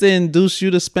 That's just to induce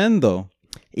you to spend, though.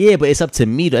 Yeah, but it's up to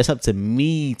me. It's up to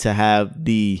me to have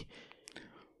the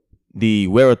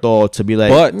wherewithal to be like,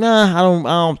 but, nah, I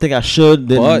don't think I should.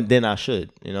 Then I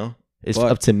should. You know, it's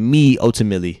up to me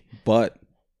ultimately. But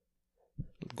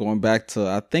going back to,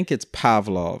 I think it's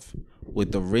Pavlov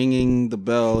with the ringing the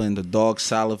bell and the dog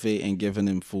salivate and giving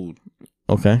him food.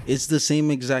 Okay, it's the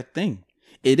same exact thing.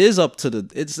 It is up to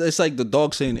it's like the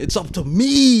dog saying, it's up to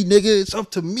me, nigga. It's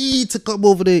up to me to come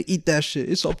over there and eat that shit.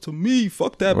 It's up to me.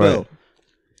 Fuck that bell.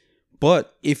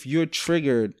 But if you're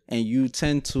triggered and you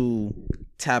tend to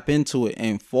tap into it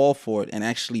and fall for it and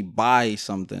actually buy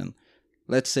something,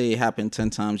 let's say it happened 10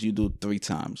 times, you do 3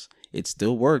 times. It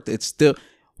still worked. It's still,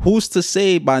 who's to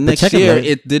say by next year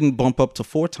it didn't bump up to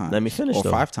 4 times? Let me finish or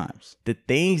 5 times. The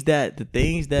shit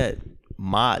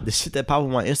that pop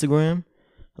on my Instagram,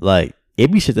 like, it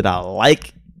be shit that I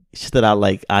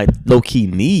like, I low key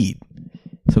need.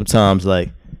 Sometimes,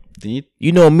 like,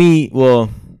 you know me,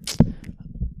 well,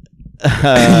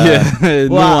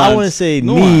 I wouldn't say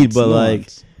need, but like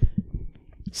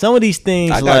some of these things,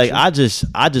 like I just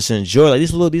enjoy, like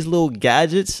these little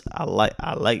gadgets. I like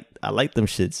them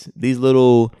shits. These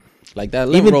little, like that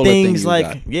even things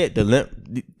like the little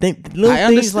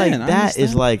things like that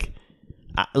is like,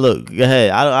 look, go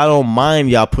ahead. I don't mind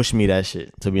y'all pushing me that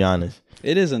shit. To be honest,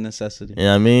 it is a necessity. You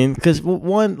know what I mean? Because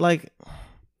one, like,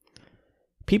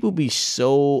 people be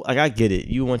so, like, I get it.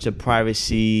 You want your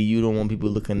privacy. You don't want people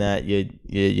looking at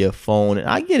your phone. And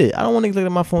I get it. I don't want to look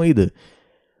at my phone either.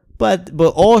 But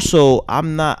also,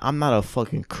 I'm not a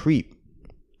fucking creep.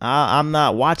 I'm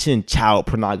not watching child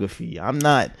pornography. I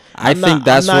think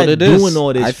that's what it is. Doing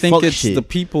all this I think it's shit. The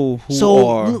people who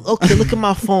are. Okay, look at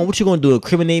my phone. What you gonna do?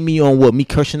 Incriminate me on what? Me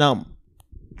cursing out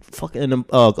fucking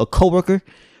a coworker?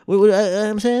 What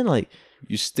I'm saying, like,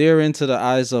 you stare into the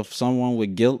eyes of someone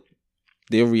with guilt,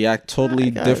 they'll react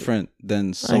totally different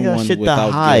than someone without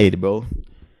to hide, guilt, bro.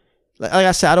 Like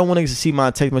I said, I don't want to see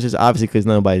my text messages, obviously, because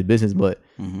nobody's business. But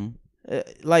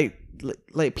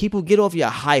like people, get off your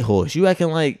high horse. You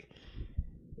acting like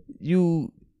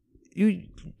you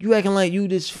acting like you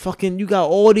this fucking, you got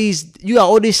all these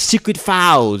secret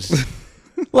files.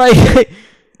 like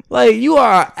you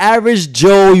are an average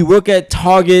Joe. You work at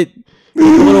Target.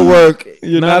 You go to work.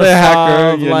 You're not a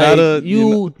hacker. You're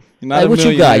not a what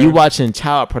you got? You watching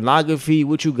child pornography?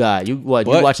 What you got? You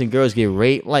watching girls get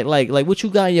raped? Like what you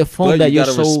got on your phone that you're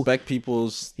so respect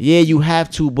people's? Yeah, you have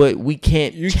to, but we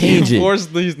can't change it. You can't force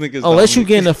these niggas. Unless you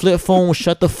get in a flip phone,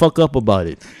 shut the fuck up about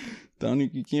it.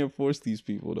 You can't force these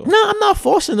people though. No, I'm not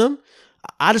forcing them.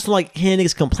 I just don't like hearing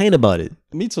niggas complain about it.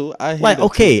 Me too. I hate like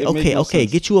it okay,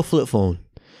 get you a flip phone.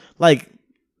 Like,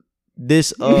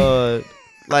 this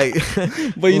like.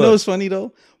 But you know what's funny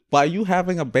though? By you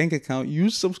having a bank account, you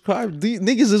subscribe. These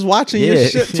niggas is watching your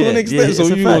shit to an extent. So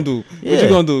what you gonna do? What you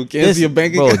gonna do? Cancel your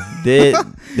bank account?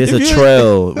 There's a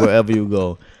trail wherever you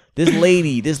go. This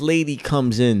lady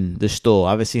comes in the store.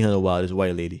 I haven't seen her in a while. This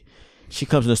white lady. She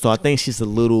comes in the store. I think she's a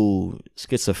little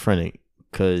schizophrenic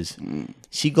because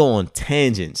she go on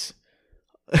tangents.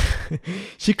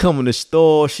 She come in the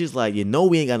store. She's like, we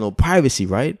ain't got no privacy,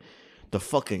 right? The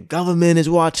fucking government is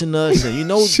watching us,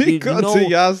 and she come to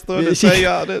y'all store to tell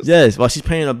y'all this. Yes, while she's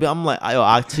paying a bill, I'm like,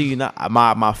 I'll tell you not.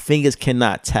 My fingers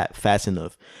cannot tap fast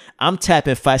enough. I'm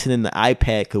tapping faster than the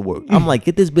iPad could work. I'm like,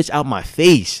 get this bitch out my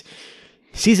face.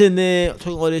 She's in there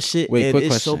talking all this shit, Wait, and quick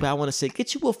it's question. so bad. I want to say,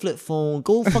 get you a flip phone.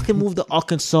 Go fucking move to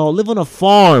Arkansas. Live on a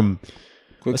farm.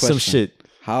 Quick or some question. shit.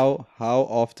 How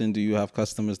often do you have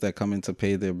customers that come in to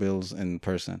pay their bills in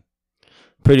person?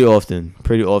 Pretty often.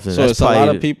 So That's it's a lot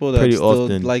probably of people that pretty still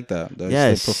often. like that. That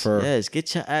Yes, still prefer. yes.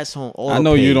 Get your ass on auto I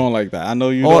know pay. you don't like that. I know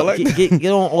you don't like that.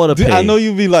 Get on auto Dude, pay. I know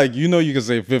you be like, you can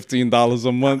save $15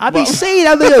 a month. I be saying,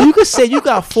 you could say you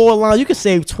got 4 lines. You could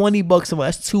save $20 a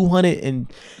month. That's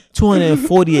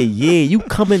 $240 a year. You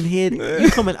coming here? You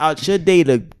coming out your day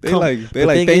to? They like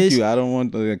thank you. I don't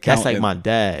want the account. That's like my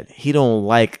dad. He don't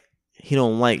like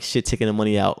shit taking the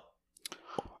money out.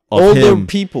 Older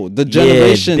people, the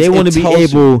generations, they want to be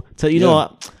able to,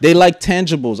 know. They like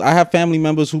tangibles. I have family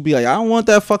members who be like, I don't want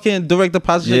that fucking direct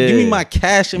deposit. Yeah. Give me my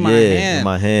cash in my hand. In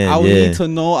my hand. I would need to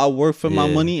know I work for my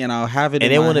money and I'll have it. And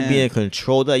in they want to be in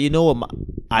control. That I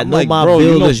know my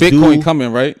bill is Bitcoin due.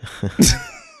 Coming, right?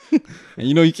 And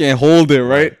you can't hold it,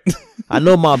 right? I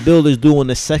know my bill is due on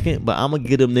the 2nd, but I'm gonna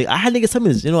get them. I had niggas tell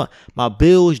me this. My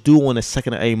bill is due on the 2nd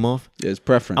of every month. Yeah, it's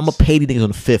preference. I'm gonna pay these niggas on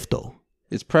the 5th though.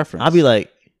 It's preference. I'll be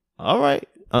like, all right,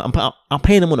 I'm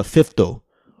paying them on the 5th though.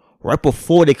 Right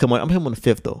before they come on, I'm paying them on the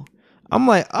 5th though. I'm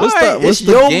like, what's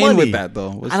the game money with that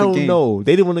though? I don't know.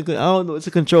 They didn't want to. I don't know. It's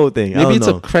a control thing. Maybe it's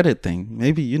a credit thing.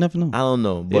 Maybe you never know. I don't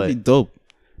know, but it'd be dope.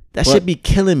 That should be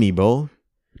killing me, bro.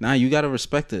 Nah, you gotta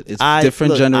respect it. It's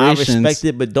different generations. I respect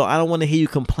it, but I don't want to hear you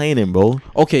complaining, bro.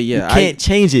 Okay, yeah, you can't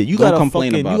change it. You got a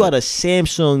complain fucking. You got a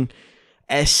Samsung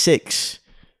S6.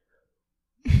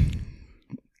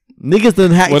 Niggas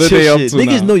done hack what are your they up shit. to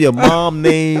Niggas now? know your mom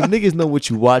name. Niggas know what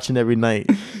you watching every night.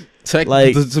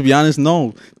 To be honest,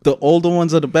 no. The older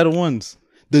ones are the better ones.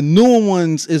 The newer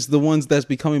ones is the ones that's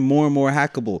becoming more and more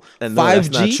hackable. And 5G, that's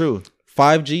not true.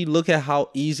 5G. Look at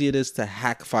how easy it is to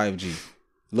hack 5G.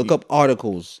 Look up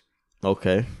articles.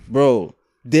 Okay, bro.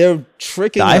 They're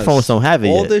tricking us. The iPhones don't have it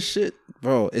all yet. this shit,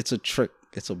 bro. It's a trick.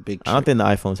 It's a big trick. I don't think the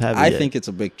iPhones have it I yet. think it's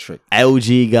a big trick.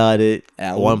 LG got it.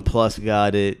 OnePlus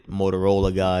got it.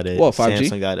 Motorola got it. What, 5G?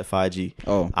 Samsung got it. 5G.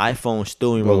 Oh. iPhone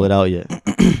still ain't roll it out yet.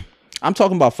 I'm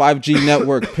talking about 5G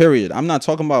network, period. I'm not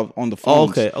talking about on the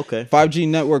phones. Oh, okay. 5G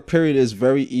network, period, is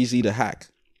very easy to hack.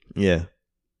 Yeah.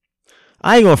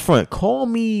 I ain't gonna front. Call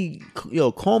me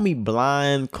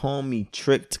blind. Call me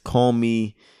tricked. Call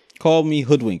me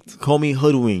hoodwinked.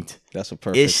 That's a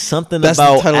perfect. It's something That's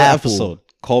about the title Apple. of the episode.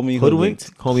 Call me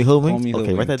hoodwinked. Call me hoodwinked.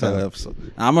 Okay, write that down.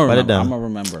 I'm gonna write it down. I'm gonna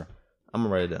remember. I'm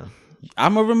gonna write it down.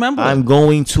 I'm gonna remember. I'm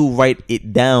going to write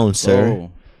it down, sir.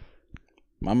 Oh.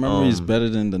 My memory is better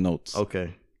than the notes.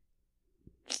 Okay.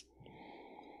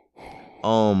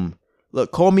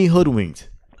 Look, call me hoodwinked,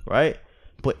 right?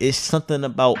 But it's something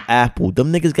about Apple.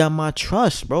 Them niggas got my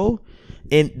trust, bro.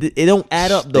 And it don't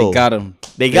add up though. They got him.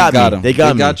 They got me. They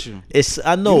got you.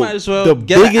 I know. You might as well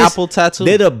get an Apple tattoo.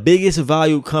 They're the biggest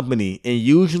value company, and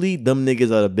usually them niggas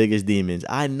are the biggest demons.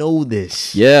 I know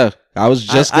this. Yeah, I was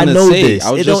just gonna say. This.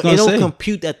 It don't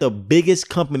compute that the biggest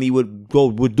company would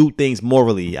do things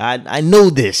morally. I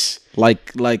know this. But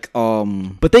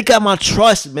they got my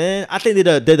trust, man. I think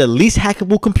they're the least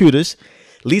hackable computers,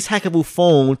 least hackable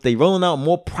phones. They rolling out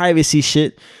more privacy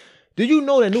shit. Do you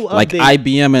know that new update? Like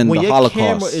IBM and the Holocaust. When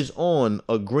your camera is on,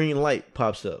 a green light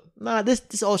pops up. Nah,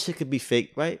 this all shit could be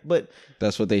fake, right? But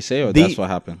that's what they say, or that's what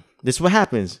happened. This is what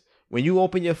happens when you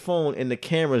open your phone and the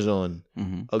camera's on.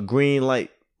 A green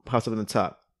light pops up in the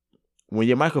top. When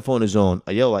your microphone is on,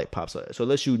 a yellow light pops up. So it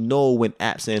lets you know when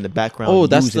apps are in the background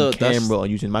using camera or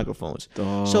using microphones.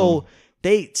 So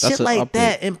shit like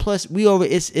that, and plus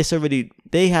it's already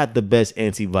they have the best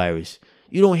antivirus.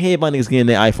 You don't hear about niggas getting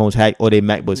their iPhones hacked or their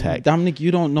MacBooks hacked. Dominic,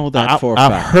 you don't know that for a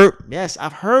fact.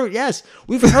 I've heard. Yes,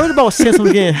 we've heard about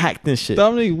Samsung getting hacked and shit.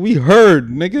 Dominic, we heard,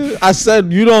 nigga. I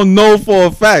said you don't know for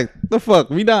a fact. The fuck?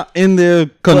 We not in there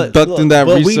conducting that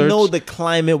research. We know the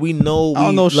climate. We know. I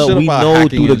don't know shit we about know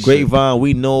hacking through the grapevine.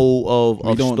 We know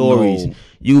of stories. Know.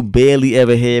 You barely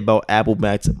ever hear about Apple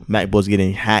MacBooks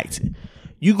getting hacked.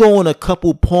 You go on a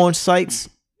couple porn sites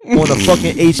on a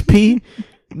fucking HP.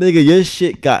 Nigga, your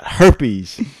shit got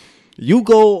herpes. You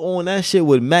go on that shit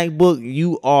with MacBook,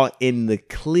 you are in the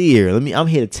clear. I'm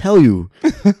here to tell you.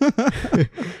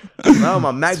 Not on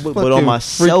my MacBook, but on my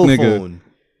cell phone.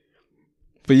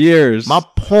 For years. My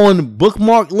porn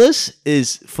bookmark list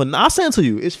is I'll send it to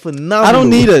you. It's phenomenal. I don't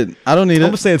need it. I'm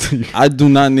gonna send it to you. I do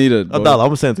not need it. I'm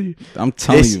gonna send it to you. I'm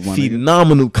telling you, it's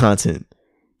phenomenal content.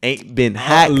 Ain't been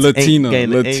hacked. Latina.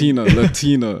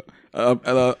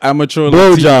 Amateur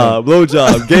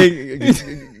blowjob,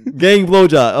 gang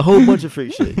blowjob, a whole bunch of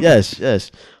freak shit. Yes.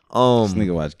 This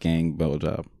nigga watch gang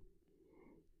blowjob.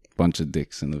 Bunch of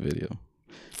dicks in the video.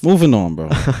 Moving on, bro.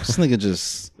 This nigga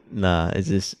just it's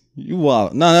just you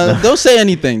wild. No, don't say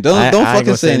anything. Don't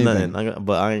fucking say anything.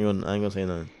 But I ain't gonna say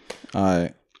nothing. All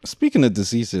right. Speaking of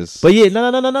diseases, but yeah,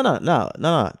 no.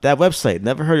 That website,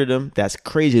 never heard of them. That's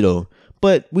crazy though.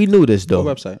 But we knew this though.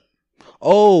 What website?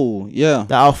 Oh yeah,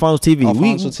 the Alfonso TV.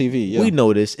 TV. Yeah, we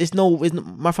know this.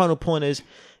 My final point is,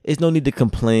 it's no need to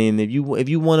complain. If you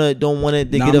don't want it,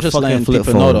 they get a fucking flip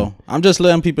phone. I'm just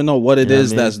letting people know what it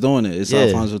is that's doing it. It's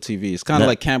Alfonso TV. It's kind of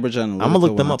like Cambridge Analytica. I'm gonna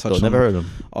look them up though. Never heard of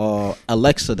them.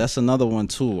 Alexa, that's another one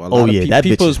too. A lot of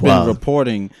people's been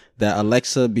reporting that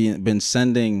Alexa been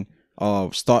sending.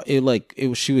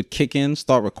 She would kick in,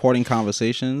 start recording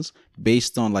conversations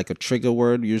based on like a trigger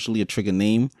word, usually a trigger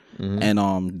name,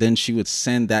 and then she would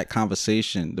send that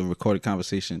conversation, the recorded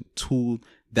conversation, to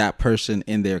that person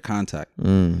in their contact,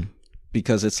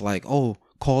 because it's like, oh,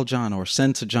 call John or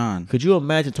send to John. Could you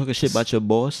imagine talking shit about your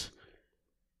boss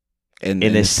and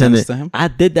then send it to him? I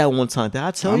did that one time. Did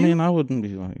I tell you? I mean, I wouldn't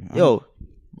be like,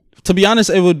 to be honest,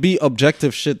 it would be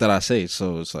objective shit that I say.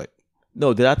 So it's like.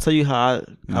 No, did I tell you how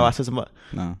I said something?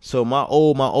 No. So my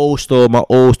old store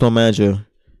manager,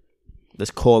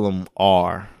 let's call him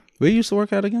R. Where you used to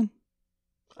work at again?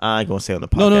 I ain't gonna say on the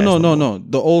podcast. No.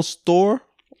 The old store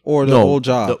or the old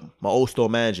job? My old store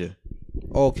manager.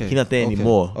 Okay. He's not there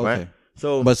anymore, okay. Right?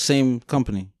 So, but same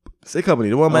company. Same company.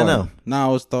 The one I'm at now. Now I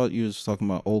always thought you was talking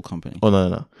about old company. Oh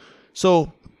no.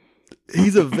 So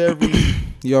he's a very.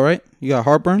 You all right? You got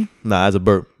heartburn? Nah, it's a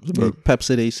burp.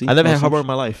 Pepsid AC. I never had heartburn in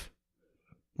my life.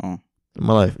 Oh. In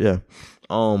my life, yeah.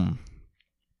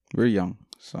 We're young,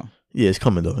 so yeah, it's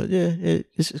coming though. Yeah,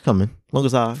 it's coming. As long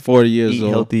as I 40 years eat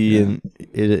old, healthy and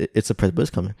it's a press, but it's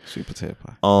coming. Sweet potato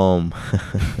pie.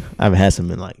 I haven't had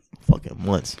some in like fucking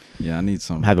months. Yeah, I need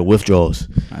some. I'm having withdrawals.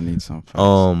 I need some.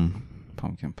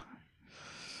 Pumpkin pie.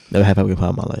 Never had pumpkin pie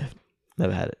in my life.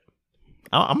 Never had it.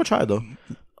 I'm gonna try it though.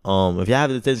 If you have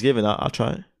it at Thanksgiving, I'll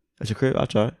try it. At your crib, I'll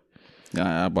try it.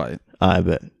 Yeah, I'll buy it. I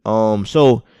bet.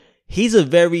 So. He's a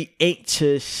very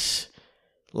anxious,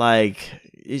 like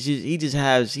he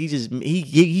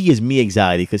gives me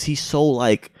anxiety because he's so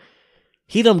like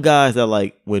them guys that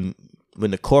like when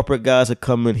the corporate guys are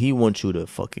coming, he wants you to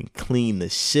fucking clean the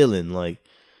ceiling, like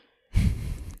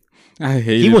I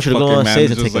hate. He wants you to go on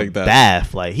stage and take like a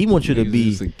bath, like he wants you to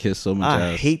be. To kiss so much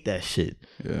I ass. hate that shit.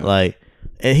 Yeah. Like,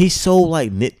 and he's so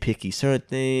like nitpicky certain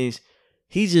things.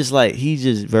 He's just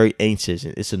very anxious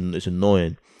and it's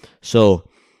annoying. So.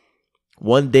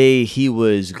 One day he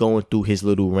was going through his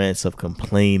little rants of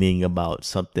complaining about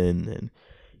something, and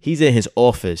he's in his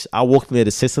office. I walked in there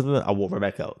to say something. I walked right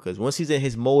back out because once he's in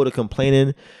his mode of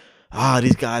complaining,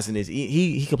 these guys in his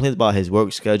he complains about his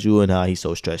work schedule and how he's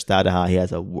so stressed out and how he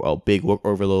has a big work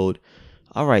overload.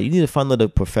 All right, you need to find another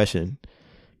profession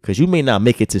because you may not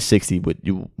make it to 60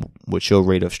 with your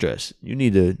rate of stress. You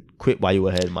need to quit while you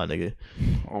ahead, my nigga.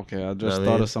 Okay, I just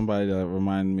thought of somebody that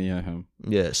reminded me of him.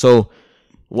 Yeah, so.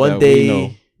 One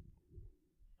day,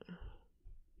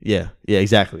 yeah,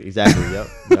 exactly,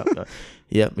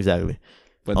 yep, exactly.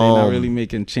 But they're not really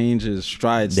making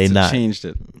strides to change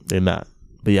it. They're not.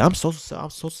 But yeah, I'm so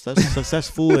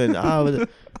successful, and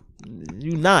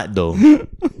you not though.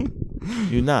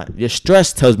 You're not. Your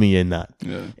stress tells me you're not.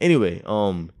 Yeah. Anyway,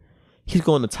 he's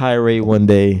going to tirade one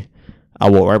day. I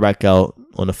walk right back out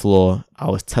on the floor. I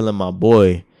was telling my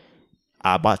boy.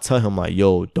 I about to tell him like,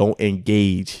 yo, don't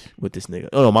engage with this nigga.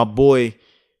 Oh no, my boy.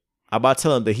 I about to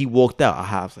tell him that he walked out.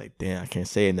 I was like, damn, I can't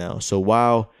say it now. So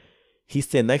while he's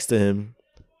standing next to him,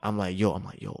 I'm like, yo,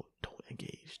 don't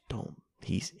engage. Don't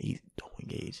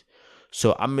engage.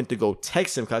 So I meant to go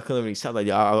text him because I couldn't really sound like,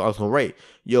 I was gonna write,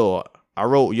 I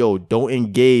wrote, don't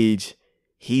engage.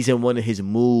 He's in one of his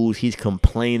moods. He's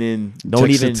complaining. Don't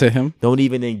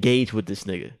even engage with this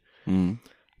nigga. Mm.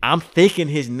 I'm thinking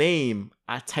his name.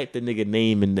 I typed the nigga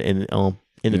name in the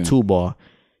toolbar,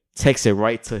 text it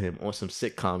right to him on some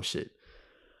sitcom shit.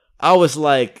 I was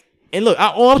like, and look,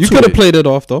 I owe up to it. You could have played it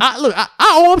off though. I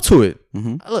owe up to it.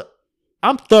 Mm-hmm. Look,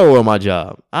 I'm thorough in my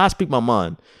job. I speak my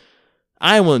mind.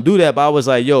 I didn't want to do that, but I was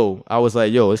like, yo,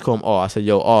 let's call him R. I said,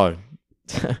 yo, R,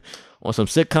 on some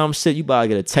sitcom shit. You about to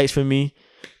get a text from me,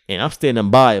 and I'm standing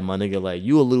by it, my nigga. Like,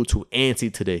 you a little too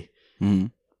antsy today. Mm-hmm.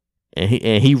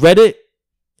 And he read it,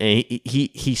 and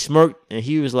he smirked, and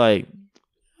he was like,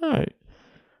 all right.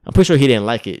 I'm pretty sure he didn't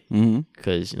like it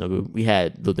because we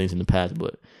had little things in the past,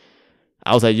 but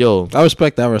I was like, yo, I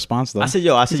respect that response though. I said,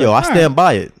 yo, I stand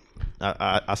by it.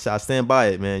 I said, I stand by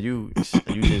it, man. You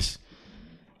just,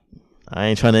 I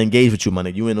ain't trying to engage with you, my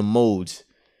nigga. You in the modes.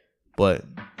 But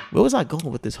where was I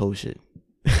going with this whole shit?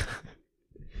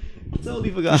 Totally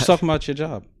forgot. You're talking about your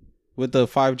job with the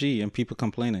 5G and people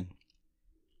complaining.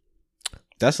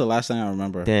 That's the last thing I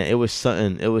remember. Damn, it was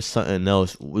something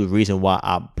else. The reason why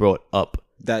I brought up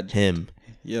that him.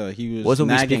 Yeah, he was Wasn't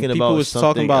nagging. we speaking People about was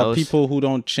talking about else? people who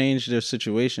don't change their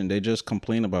situation. They just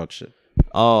complain about shit.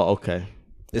 Oh, okay.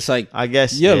 It's like, I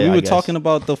guess. Yeah, we I were guess. talking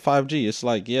about the 5G. It's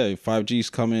like, yeah,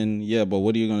 5G's coming. Yeah, but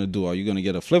what are you gonna do? Are you gonna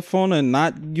get a flip phone and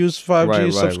not use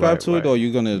 5G? Subscribe to it, or are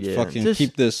you gonna fucking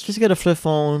keep this? Just get a flip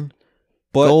phone.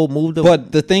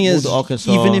 But the thing is,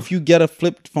 even if you get a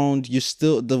flip phone, you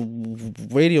still the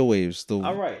radio waves, the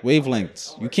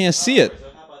wavelengths. You can't see it.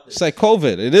 It's like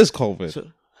COVID. It is COVID. So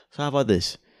how about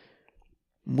this?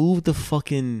 Move the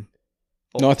fucking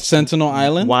North Sentinel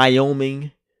Island,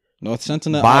 Wyoming. North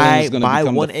Sentinel Island is going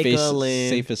to become the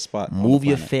safest spot. Move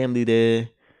your family there.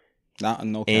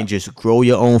 No cap. And just grow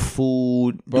your own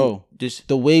food, bro. Just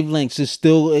the wavelengths is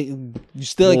still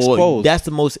exposed. That's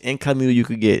the most incognito you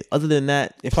could get. Other than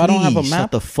that, if I don't have a map,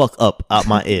 shut the fuck up out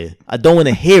my ear. I don't want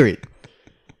to hear it.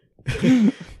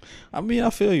 I mean, I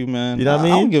feel you, man. You know what I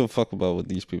mean? I don't give a fuck about what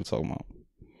these people talking about.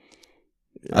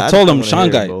 I told them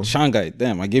Shanghai.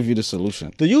 Damn, I gave you the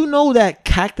solution. Do you know that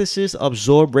cactuses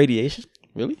absorb radiation?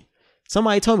 Really?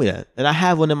 Somebody told me that, and I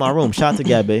have one in my room. Shout out to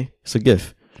Gabby. It's a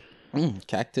gift.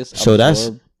 Cactus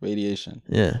absorb radiation.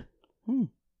 Yeah.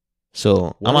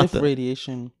 So what if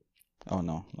radiation? Oh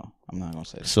no, I'm not gonna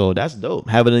say that. So that's dope.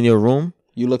 Have it in your room.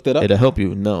 You looked it up? It'll help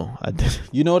you. No, I didn't.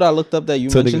 You know what I looked up that you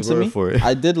mentioned to me? For it.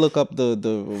 I did look up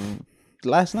the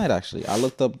last night actually. I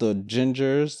looked up the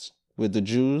gingers with the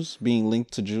Jews being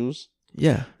linked to Jews.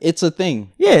 Yeah, it's a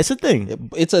thing. Yeah, it's a thing.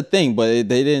 It's a thing, but they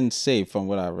didn't say, from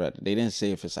what I read, they didn't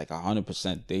say if it's like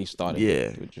 100% they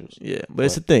started with Jews. Yeah, but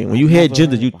it's a thing. When you hear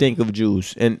gender, you think of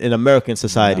Jews in American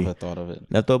society. Never thought of it.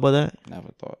 Never thought about that?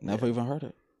 Never even heard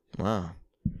it. Wow.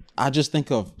 I just think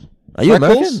of Are you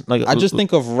American? Like, I just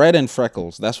think of red and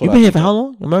freckles. That's what you been here for how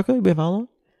long? America? You been for how long?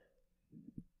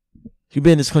 You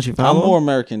been in this country for how long? I'm more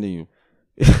American than you.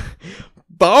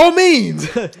 By all means.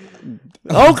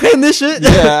 I'll claim this shit.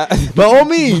 Yeah. By all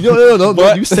means. No.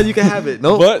 But, you said you can have it.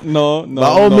 No. But no. By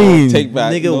all means. Take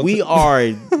back. Nigga, we are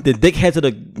the dickheads of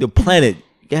the planet.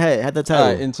 Go ahead. Have the title.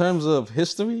 Right, in terms of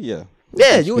history, yeah.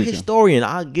 Yeah, you're a historian.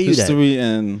 I'll give you that. History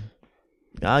and...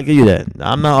 I'll give you that.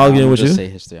 I'm not arguing with you. Just say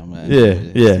history. I'm not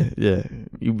Yeah.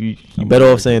 You better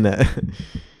off saying that.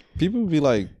 People be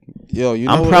like, yo, you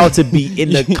know I'm proud to be in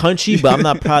the country, but I'm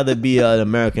not proud to be an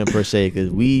American per se,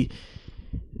 because we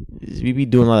be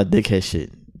doing a lot of dickhead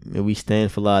shit. And we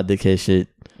stand for a lot of dickhead shit.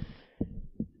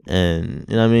 And,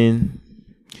 you know what I mean?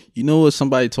 You know what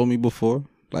somebody told me before?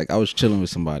 Like, I was chilling with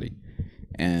somebody.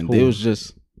 And they was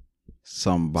just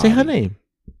somebody. Say her name.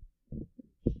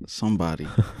 Somebody.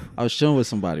 I was chilling with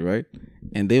somebody, right?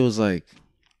 And they was like,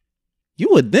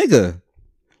 you a nigga.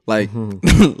 Like,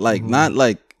 like not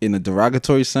like in a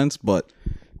derogatory sense, but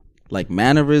like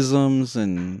mannerisms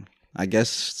and I guess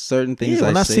certain things. Yeah,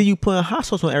 when I see you putting hot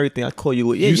sauce on everything, I call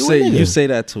you. Yeah, you say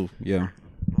that too. Yeah,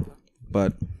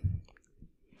 but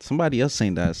somebody else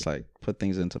saying that, it's like put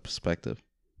things into perspective.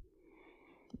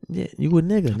 Yeah, you a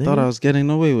nigga. I thought I was getting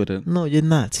away with it. No, you're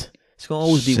not. It's gonna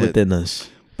always be within us.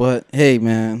 But hey,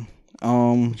 man,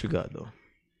 what you got though?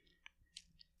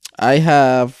 I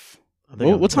have.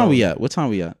 What time we at? What time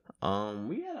we at? We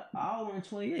at 1 hour and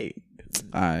 28.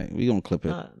 All right, we gonna clip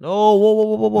it. No,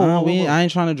 whoa. I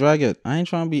ain't trying to drag it. I ain't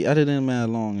trying to be editing mad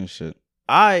long and shit.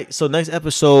 All right, so next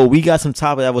episode we got some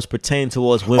topic that was pertaining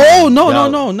towards women. Oh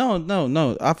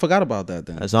no! I forgot about that.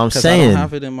 Then that's what I'm saying. I don't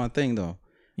have it in my thing though.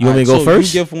 You want me to go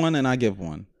first? You give one and I give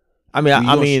one. I mean,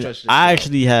 I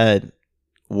actually had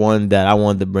one that I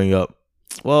wanted to bring up.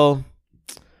 Well,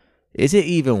 is it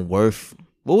even worth?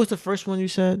 What was the first one you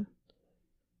said?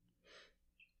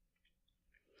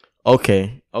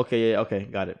 Okay, got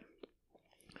it.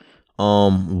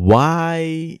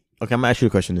 Why? Okay, I'm gonna ask you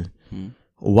a question then.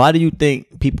 Why do you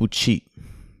think people cheat?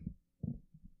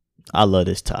 I love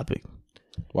this topic.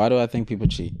 Why do I think people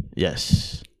cheat?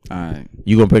 Yes. All right.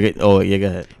 You gonna break it? Oh yeah, go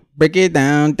ahead. Break it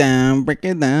down. Break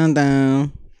it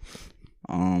down.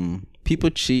 People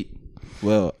cheat.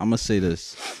 Well, I'm gonna say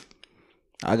this.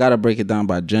 I gotta break it down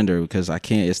by gender because I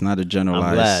can't. It's not a generalized.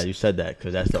 I'm glad you said that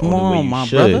because that's the Come only way on, you my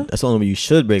should. brother. That's the only way you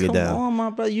should break it Come down. on, my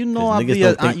brother. You know 'Cause I'm niggas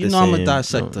don't think you the know I'm a same.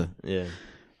 dissector. Yeah.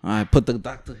 All right, put the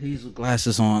Dr. Hazel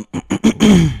glasses on.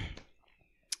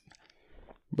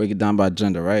 Break it down by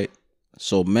gender, right?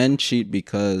 So men cheat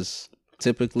because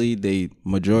typically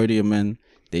majority of men,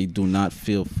 they do not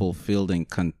feel fulfilled and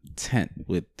content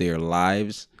with their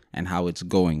lives and how it's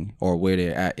going or where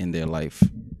they're at in their life.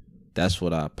 That's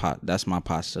that's my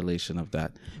postulation of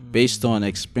that, based on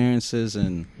experiences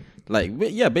and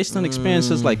based on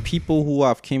experiences like people who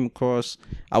I've came across.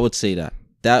 I would say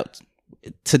that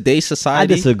today's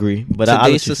society. I disagree, but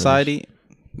today's society,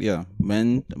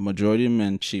 majority of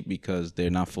men cheat because they're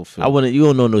not fulfilled. You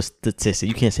don't know no statistic.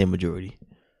 You can't say majority.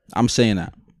 I'm saying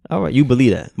that. All right, you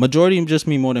believe that. Majority just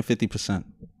mean more than 50%.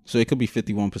 So it could be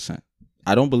 51%.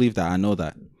 I don't believe that. I know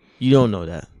that. You don't know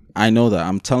that. I know that.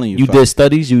 I'm telling you. You did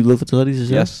studies? You looked at studies as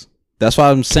well? Yes. That's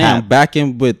why I'm saying I'm back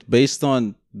in with based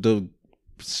on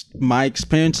my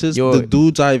experiences, the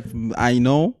dudes I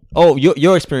know. Oh,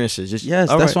 your experiences. Yes,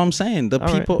 that's what I'm saying. The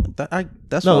people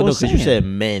that's what I was saying. You said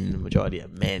men, majority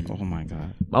of men. Oh my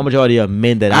God. My majority of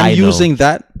men that I'm I know. using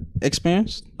that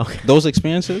experience. Okay. Those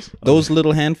experiences, those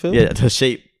little handfuls. Yeah, the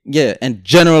shape. Yeah, and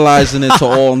generalizing it to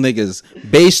all niggas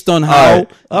based on how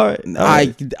all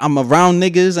right. I'm around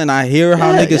niggas and I hear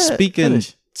how niggas speak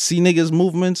and see niggas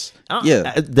movements.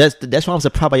 That's why I'm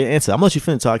surprised by your answer. I'm gonna let you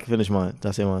finish so I can finish mine. Did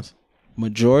I say once?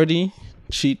 Majority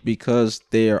cheat because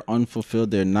they are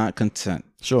unfulfilled. They're not content.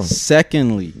 Sure.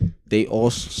 Secondly, they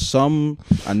also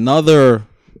another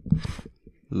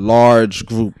large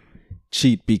group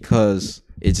cheat because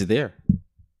it's there.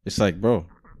 It's like, bro,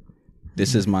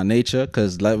 this is my nature,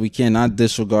 because we cannot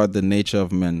disregard the nature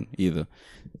of men either.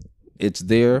 It's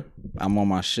there. I'm on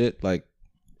my shit. Like,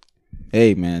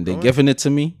 hey, man, they giving it to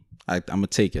me. I'm going to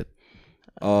take it.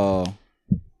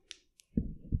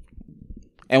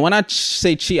 And when I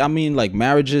say cheat, I mean like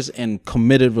marriages and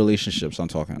committed relationships I'm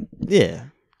talking. Yeah.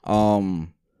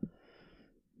 I'm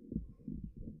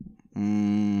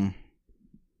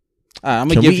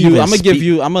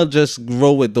gonna just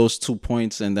roll with those 2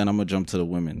 points and then I'm gonna jump to the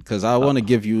women because I want to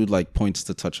give you like points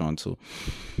to touch on too.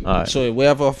 All right. So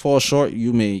wherever I fall short,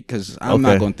 you may, because I'm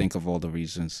not gonna think of all the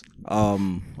reasons.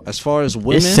 As far as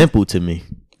women, it's simple to me.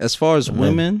 As far as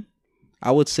women,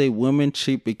 I would say women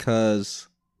cheat because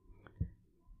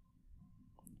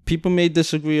people may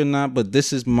disagree or not, but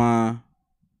this is my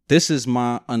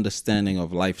understanding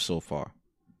of life so far.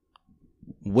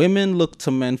 Women look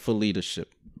to men for leadership.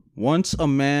 Once a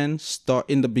man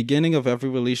in the beginning of every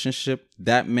relationship,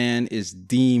 that man is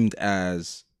deemed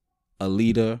as a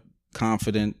leader,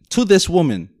 confident to this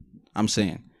woman. I'm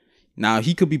saying now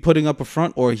he could be putting up a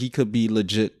front or he could be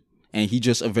legit and he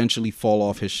just eventually fall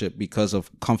off his ship because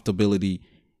of comfortability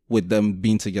with them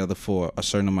being together for a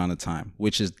certain amount of time,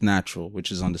 which is natural,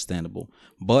 which is understandable.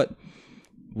 But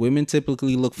women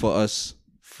typically look for us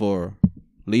for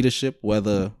leadership,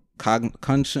 whether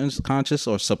conscious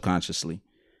or subconsciously.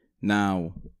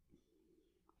 Now,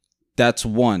 that's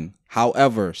one.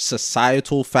 However,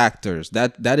 societal factors,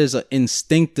 that is an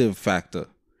instinctive factor.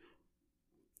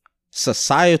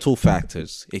 Societal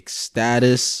factors,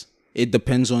 status, it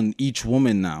depends on each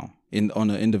woman now on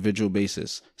an individual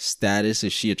basis. Status,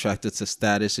 is she attracted to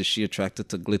status? Is she attracted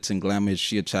to glitz and glamour? Is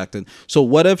she attracted? So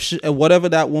whatever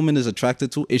that woman is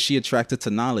attracted to, is she attracted to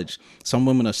knowledge? Some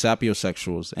women are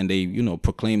sapiosexuals and they,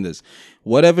 proclaim this.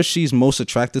 Whatever she's most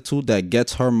attracted to that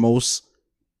gets her most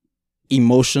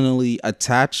emotionally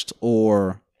attached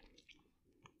or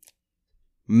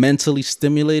mentally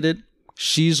stimulated,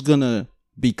 she's gonna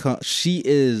become, she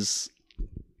is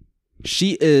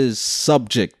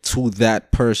subject to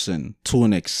that person to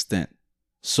an extent.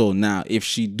 So now if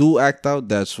she do act out,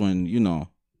 that's when,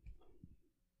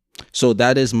 so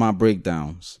that is my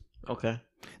breakdowns. Okay.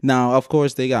 Now, of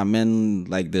course, they got men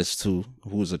like this too,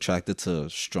 who's attracted to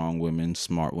strong women,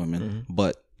 smart women. Mm-hmm.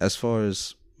 But as far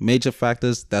as major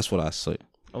factors, that's what I say.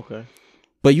 Okay.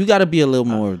 But you got to be a little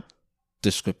more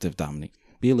descriptive, Dominic.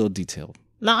 Be a little detailed.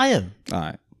 No, I am. All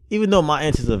right. Even though my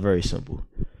answers are very simple.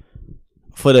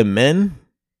 For the men,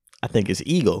 I think it's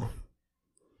ego.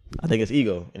 And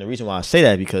the reason why I say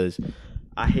that because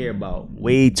I hear about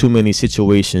way too many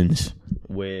situations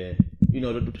where,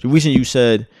 the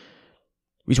reason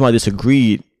why I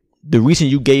disagreed, the reason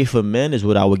you gave for men is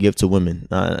what I would give to women.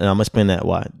 And I'm going to explain that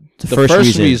why. The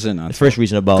first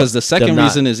reason about, because the second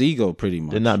reason is ego, pretty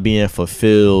much. They're not being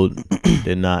fulfilled.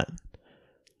 they're not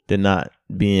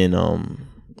being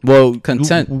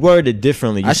content. You worded it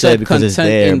differently. You said because content it's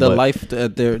there, in the life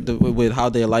with how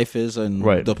their life is and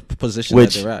the position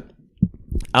that they're at.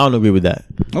 I don't agree with that.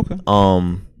 Okay.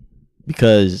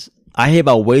 because I hear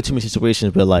about way too many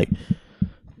situations where like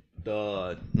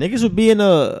the niggas would be in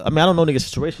a. I mean, I don't know niggas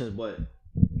situations, but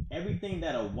everything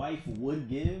that a wife would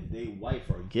give, they wife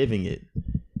are giving it.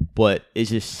 But it's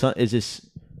just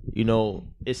you know,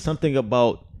 it's something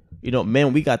about, you know,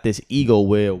 man, we got this ego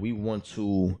where we want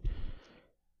to,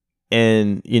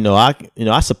 and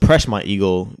I suppressed my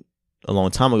ego a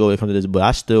long time ago when it comes to this, but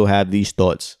I still have these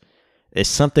thoughts. It's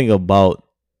something about,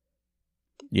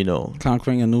 you know,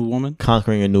 conquering a new woman,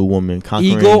 conquering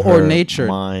ego or nature,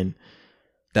 mind.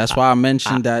 That's why I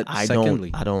mentioned that.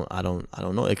 Secondly, I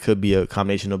don't know. It could be a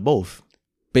combination of both.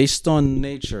 Based on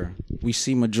nature, we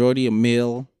see majority of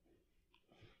male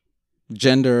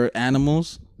gender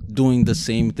animals doing the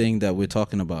same thing that we're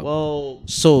talking about. Well,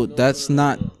 so that's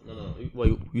not. No.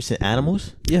 Wait, you said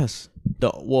animals? Yes.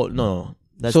 No.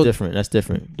 That's different. That's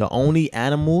different. The only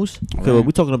animals, because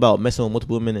we're talking about messing with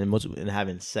multiple women and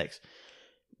having sex.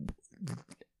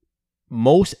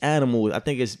 Most animals, I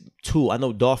think it's two. I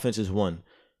know dolphins is one.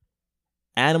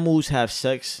 Animals have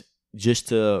sex just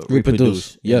to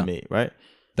reproduce. Yeah. Mate, right?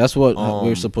 That's what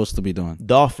we're supposed to be doing.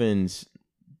 Dolphins,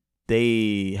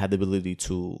 they have the ability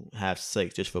to have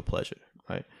sex just for pleasure,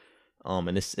 right?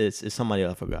 And it's somebody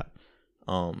I forgot.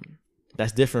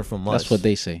 That's different from us. That's what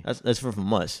they say. That's different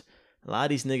from us. A lot of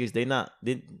these niggas,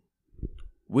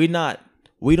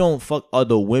 we don't fuck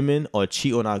other women or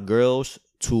cheat on our girls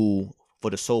for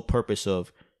the sole purpose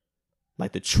of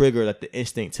like the trigger, like the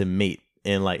instinct to mate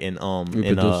and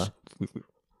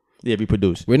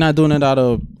reproduce. We're not doing it out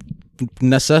of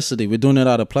necessity. We're doing it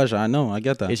out of pleasure. I know. I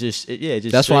get that. It's just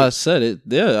that's straight. Why I said it.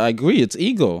 Yeah, I agree. It's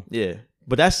ego. Yeah,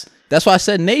 but that's why I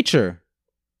said nature.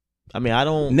 I mean, I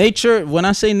don't nature. When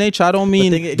I say nature, I don't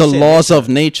mean the laws of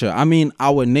nature. I mean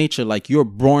our nature. Like you're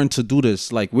born to do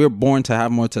this. Like we're born to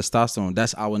have more testosterone.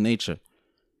 That's our nature.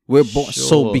 We're born. Sure.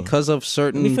 So because of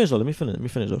certain. Let me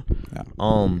finish though.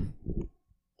 Yeah.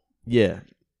 Yeah.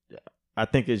 I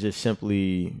think it's just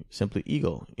simply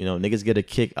ego. You know, niggas get a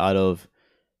kick out of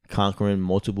conquering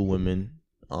multiple women.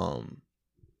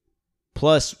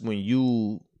 Plus, when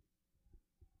you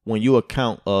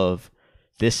account of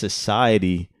this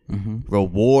society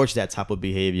rewards that type of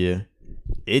behavior,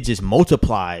 it just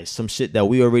multiplies some shit that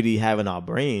we already have in our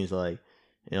brains. Like,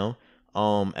 you know,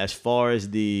 as far as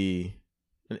and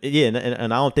I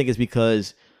don't think it's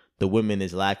because the women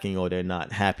is lacking or they're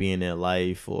not happy in their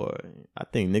life, or I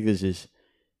think niggas just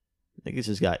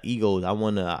got egos.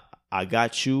 I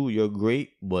got you, you're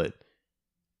great, but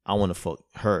I want to fuck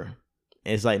her.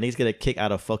 And it's like niggas get a kick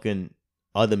out of fucking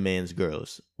other man's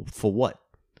girls. For what?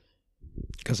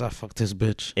 Because I fucked this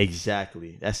bitch.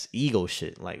 Exactly. That's ego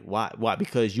shit. Like why?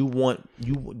 Because you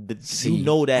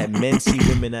know that men see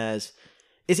women as,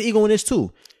 it's ego in this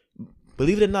too.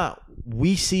 Believe it or not,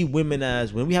 we see women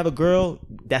as, when we have a girl,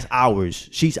 that's ours.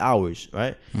 She's ours,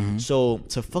 right? Mm-hmm. So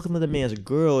to fuck another man's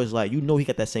girl is like, you know, he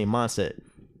got that same mindset.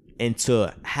 And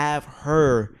to have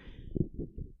her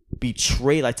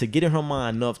betray, like to get in her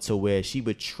mind enough to where she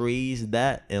betrays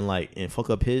that and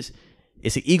fuck up his,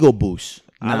 it's an ego boost.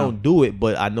 No. I don't do it,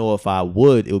 but I know if I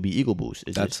would, it would be ego boost.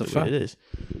 That's a fact. It is.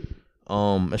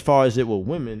 As far as it with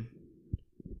women,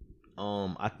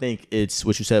 I think it's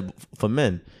what you said for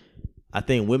men. I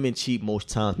think women cheat most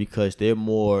times because they're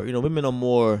more, you know, women are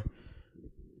more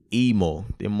emo.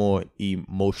 They're more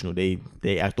emotional. They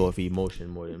act off emotion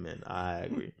more than men. I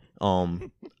agree.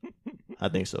 I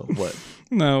think so. What?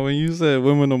 No, when you said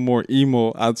women are more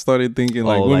emo, I started thinking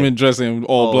women dressing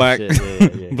all black,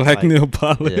 yeah. Black nail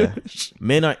polish. Yeah.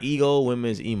 Men are ego,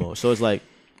 women's emo. So it's like,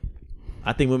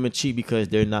 I think women cheat because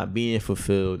they're not being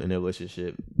fulfilled in their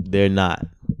relationship.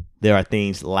 There are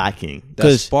things lacking.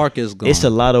 That spark is gone. It's a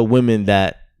lot of women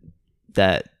that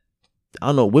I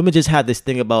don't know. Women just have this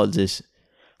thing about this.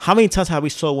 How many times have we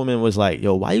saw women was like,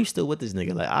 yo, why you still with this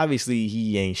nigga? Like, obviously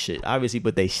he ain't shit. Obviously,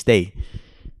 but they stay.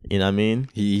 You know what I mean?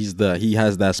 He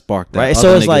has that spark that right.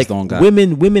 So it's like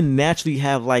women naturally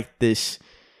have like this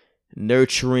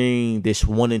nurturing, this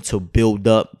wanting to build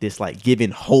up, this like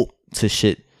giving hope to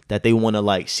shit that they want to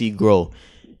like see grow.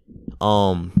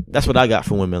 That's what I got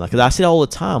from women. Like, cause I say all the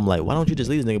time, like, why don't you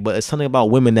just leave this nigga? But it's something about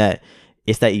women that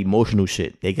it's that emotional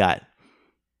shit. They got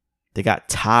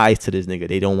ties to this nigga.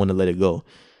 They don't want to let it go.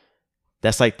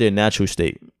 That's like their natural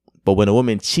state. But when a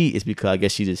woman cheat, it's because I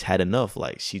guess she just had enough.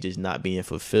 Like she just not being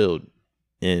fulfilled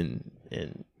in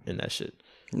that shit.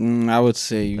 I would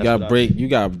say you gotta break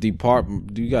that.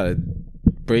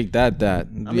 Break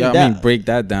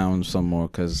that down some more,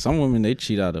 because some women, they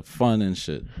cheat out of fun and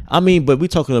shit. I mean, but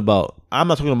I'm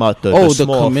not talking about the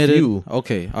small committed few.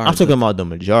 Okay, all right, I'm talking about the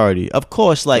majority. Of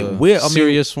course, like we're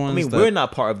serious ones. I mean, we're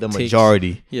not part of the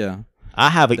majority. Yeah,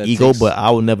 I have an ego, but I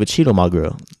will never cheat on my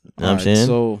girl. know what I'm saying?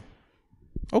 So,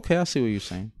 okay, I see what you're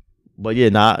saying. But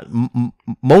yeah,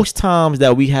 most times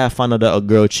that we have found out that a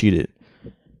girl cheated,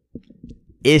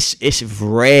 it's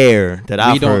rare that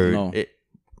I've heard. Know.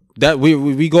 That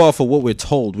we go off of what we're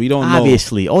told. We don't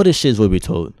obviously, all this shit is what we're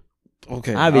told.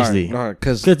 Okay, obviously, all right,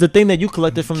 because the thing that you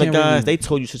collected from the guys, they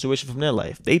told you situation from their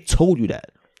life. They told you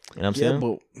that. You know what I'm saying?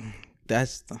 But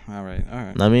that's all right. All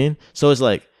right. I mean, so it's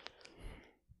like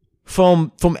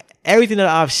from everything that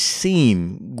I've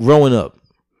seen growing up,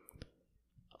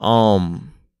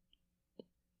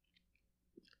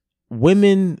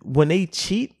 women when they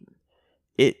cheat,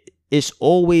 it's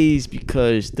always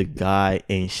because the guy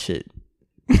ain't shit.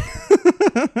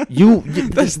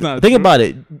 That's not think true. About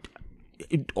it.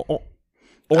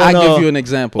 I'll give you an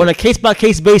example. On a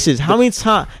case-by-case basis, how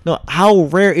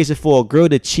rare is it for a girl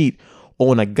to cheat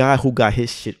on a guy who got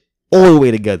his shit all the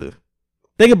way together?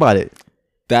 Think about it.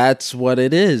 That's what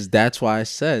it is. That's why I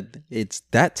said it's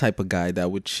that type of guy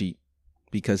that would cheat,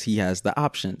 because he has the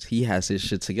options. He has his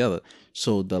shit together.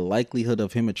 So the likelihood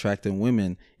of him attracting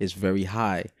women is very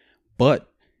high. But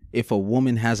if a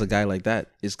woman has a guy like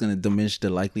that, it's going to diminish the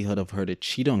likelihood of her to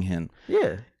cheat on him.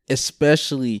 Yeah.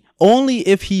 Especially only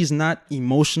if he's not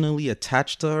emotionally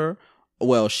attached to her.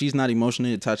 Well, she's not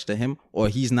emotionally attached to him, or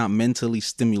he's not mentally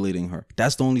stimulating her.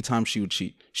 That's the only time she would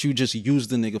cheat. She would just use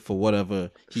the nigga for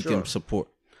whatever he can support.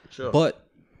 Sure. But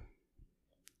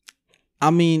I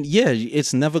mean, yeah,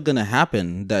 it's never going to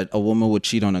happen that a woman would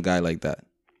cheat on a guy like that.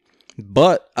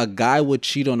 But a guy would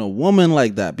cheat on a woman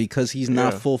like that because he's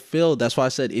not fulfilled. That's why I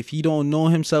said if he don't know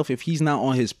himself, if he's not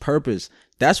on his purpose,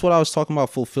 that's what I was talking about,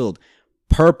 fulfilled.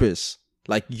 Purpose.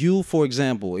 Like you, for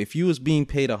example, if you was being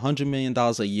paid $100 million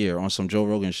a year on some Joe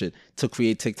Rogan shit to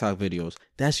create TikTok videos,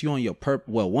 that's you on your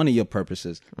one of your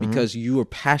purposes, because you are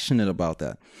passionate about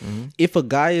that. If a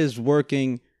guy is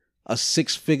working a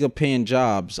 6-figure paying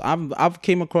jobs, I've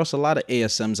came across a lot of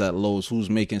ASMs at Lowe's who's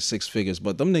making 6 figures,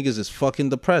 but them niggas is fucking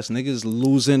depressed. Niggas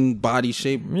losing body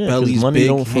shape, bellies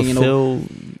big, hanging over.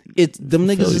 Them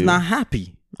niggas is not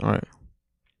happy. All right.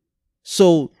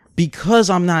 So because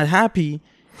I'm not happy,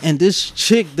 and this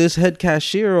chick, this head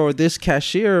cashier or this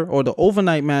cashier or the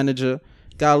overnight manager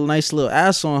got a nice little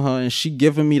ass on her and she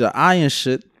giving me the eye and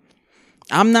shit,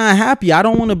 I'm not happy. I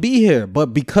don't want to be here. But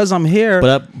because I'm here,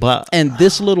 and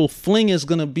this little fling is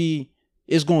going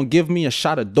to give me a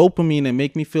shot of dopamine and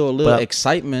make me feel a little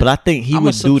excitement. But I think he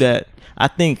would do that. I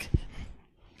think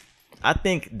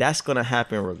that's going to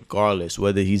happen regardless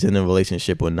whether he's in a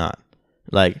relationship or not.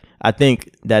 Like, I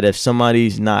think that if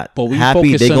somebody's not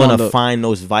happy, they're going to find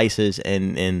those vices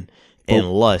and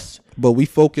lust. But we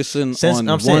focusing on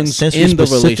one's since in we're the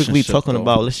specifically talking though.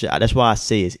 about, that's why I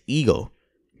say it's ego.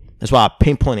 That's why I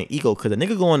pinpointed ego, because a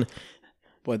nigga going,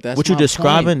 but that's what you're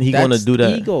describing, point. He going to do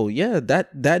that. Ego, yeah,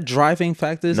 that driving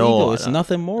factor is ego. It's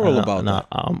nothing moral about that.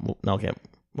 Okay,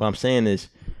 what I'm saying is,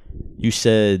 you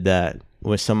said that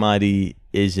when somebody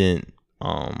isn't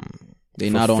they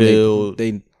not on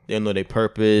they know their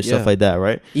purpose, stuff like that,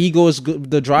 right? Ego is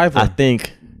good, the driver. I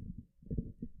think,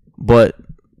 but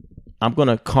I'm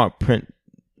gonna print.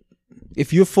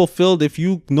 If you're fulfilled, if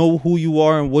you know who you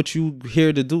are and what you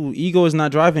here to do, ego is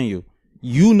not driving you.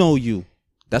 You know you.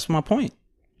 That's my point.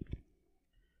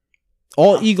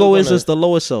 All ego is the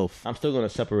lower self. I'm still gonna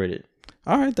separate it.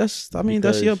 All right, that's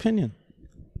your opinion.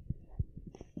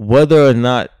 Whether or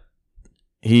not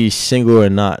he's single or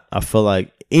not, I feel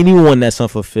like anyone that's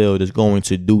unfulfilled is going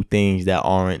to do things that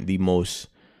aren't the most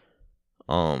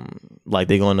like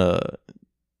they're gonna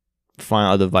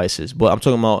find other vices. But I'm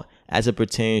talking about as it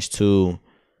pertains to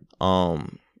in a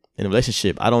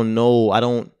relationship. I don't know. I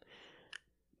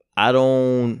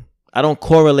don't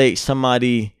correlate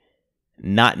somebody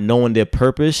not knowing their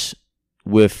purpose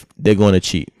with they're going to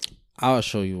cheat. I'll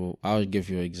give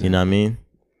you an example. You know what I mean?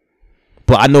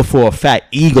 But I know for a fact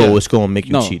ego is going to make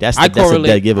you cheat. That's a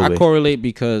dead giveaway. I correlate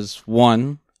because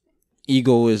one,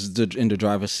 ego is in the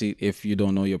driver's seat if you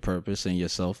don't know your purpose and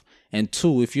yourself. And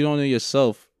two, if you don't know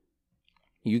yourself,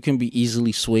 you can be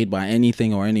easily swayed by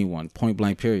anything or anyone. Point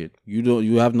blank, period.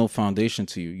 You have no foundation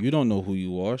to you. You don't know who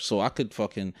you are. So I could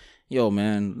fucking,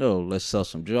 let's sell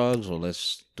some drugs, or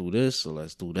let's do this, or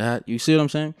let's do that. You see what I'm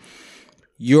saying?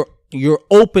 You're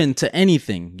open to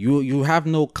anything. You have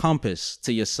no compass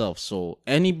to yourself. So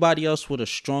anybody else with a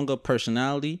stronger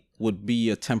personality would be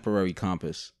a temporary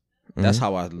compass. That's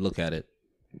how I look at it.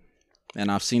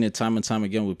 And I've seen it time and time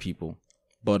again with people.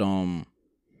 But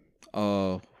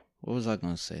what was I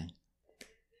going to say?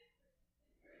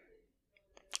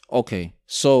 Okay,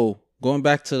 so going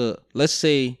back to let's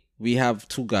say we have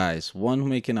two guys. One who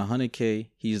making $100K.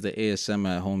 He's the ASM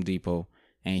at Home Depot,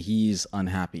 and he's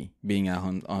unhappy being at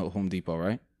Home Depot,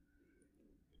 right?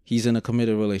 He's in a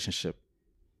committed relationship,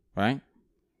 right?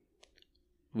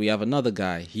 We have another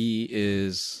guy.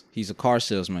 He's a car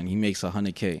salesman. He makes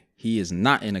 $100K. He is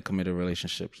not in a committed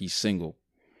relationship. He's single.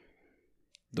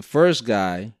 The first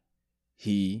guy,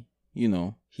 he's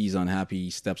unhappy.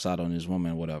 He steps out on his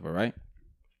woman, whatever, right?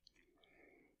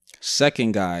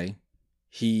 Second guy,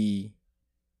 he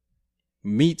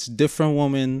meets different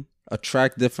women,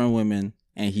 attract different women,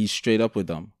 and he's straight up with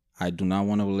them. I do not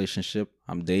want a relationship.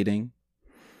 I'm dating.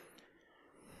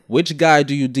 Which guy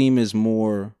do you deem is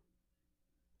more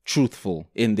truthful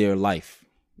in their life?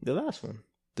 The last one.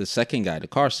 The second guy, the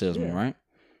car salesman, right?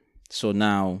 So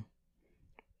now,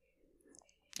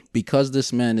 because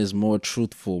this man is more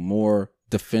truthful, more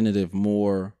definitive,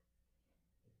 more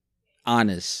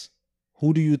honest,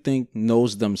 who do you think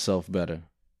knows themselves better?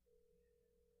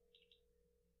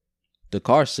 The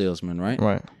car salesman, right?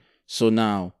 Right. So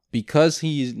now, because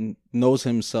he knows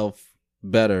himself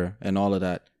better and all of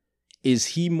that, is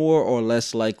he more or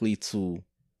less likely to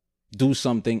do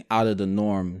something out of the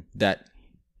norm that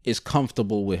is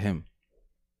comfortable with him?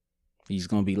 He's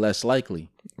going to be less likely.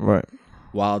 Right.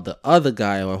 While the other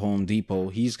guy at Home Depot,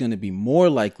 he's going to be more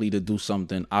likely to do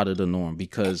something out of the norm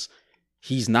because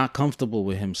he's not comfortable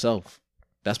with himself.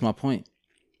 That's my point.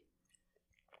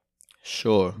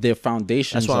 Sure. Their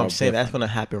foundations. That's what I'm saying. different. That's going to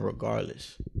happen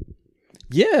regardless.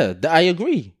 Yeah, I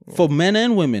agree. For men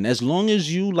and women, as long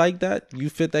as you like that, you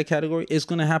fit that category, it's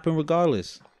going to happen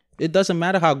regardless. It doesn't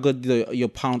matter how good your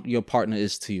partner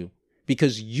is to you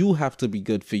because you have to be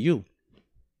good for you.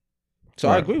 So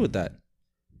right. I agree with that.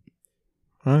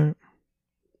 All right.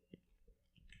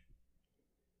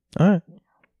 That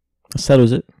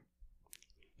settles it.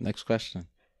 Next question.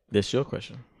 That's your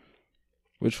question.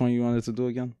 Which one you wanted to do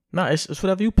again? Nah, it's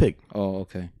whatever you pick. Oh,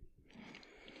 okay.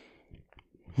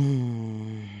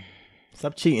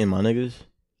 Stop cheating, my niggas.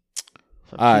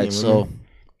 All right, so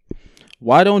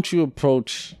why don't you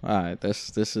approach? All right,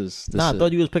 this is. I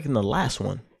thought you was picking the last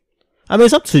one. I mean,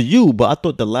 it's up to you, but I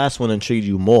thought the last one intrigued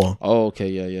you more. Oh, okay,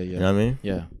 yeah. You know what I mean?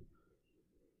 Yeah.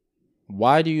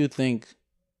 Why do you think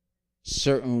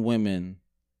certain women?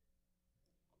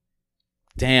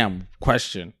 Damn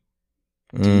question.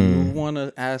 Do you want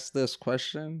to ask this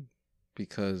question?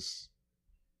 Because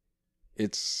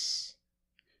it's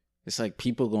like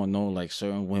people gonna know like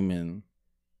certain women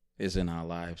is in our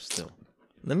lives still.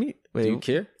 Let me wait. Do you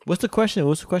care? What's the question?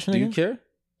 What's the question again? Do you care?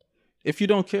 If you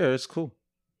don't care, it's cool.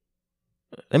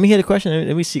 Let me hear the question.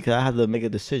 Let me see, because I have to make a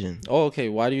decision. Oh, okay.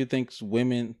 Why do you think certain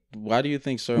women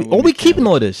we keeping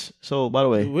all this. So, by the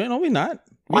way. No, we're not.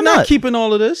 Why We're not? not keeping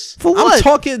all of this. For what? I'm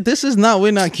talking.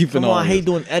 We're not keeping all of I this. hate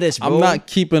doing edits, bro. I'm not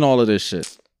keeping all of this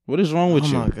shit. What is wrong with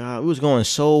you? Oh, my God. It was going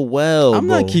so well, I'm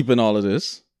bro. not keeping all of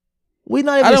this. We're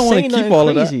not even I don't want to saying keep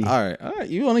all crazy. of that. All right.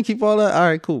 You want to keep all that? All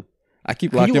right, cool. I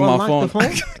keep Can locking you my unlock phone. the phone?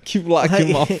 I keep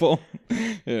locking my phone.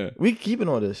 Yeah. We keeping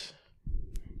all this.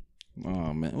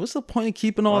 Oh man, what's the point of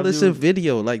keeping all Why this do- in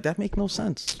video? Like that make no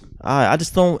sense. I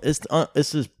just don't. It's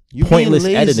just You pointless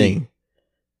being lazy. editing.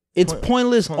 It's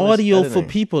pointless pointless audio for editing.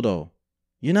 people though.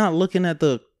 You're not looking at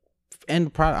the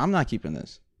end product. I'm not keeping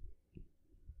this.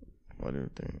 What do you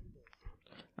think?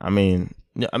 I mean,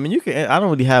 you can. I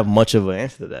don't really have much of an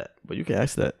answer to that, but you can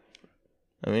ask that.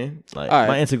 I mean, like All right.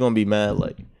 my answer gonna be mad.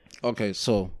 Like, Okay,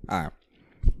 so all right.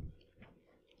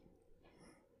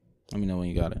 Let me know when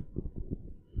you got it.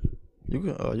 you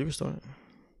can start.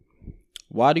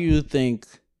 Why do you think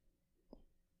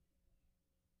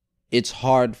it's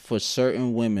hard for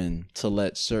certain women to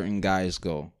let certain guys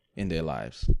go in their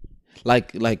lives?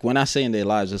 Like when I say in their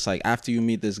lives, it's like after you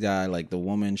meet this guy, like the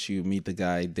woman, she meet the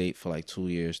guy, date for like 2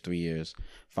 years, 3 years,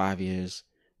 5 years,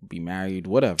 be married,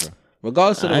 whatever.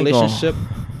 Regardless of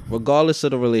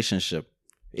the relationship,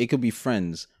 it could be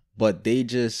friends, but they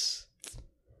just...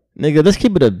 Nigga, let's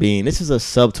keep it a bean. This is a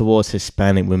sub towards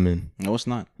Hispanic women. No, it's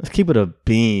not. Let's keep it a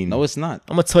bean. No, it's not.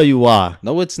 I'm gonna tell you why.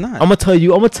 No, it's not. I'm gonna tell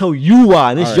you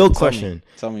why. And it's All right, your tell question.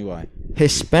 Tell me why.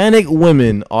 Hispanic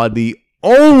women are the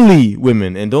only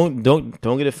women, and don't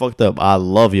get it fucked up. I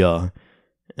love y'all. You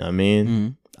know what I mean? Mm-hmm.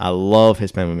 I love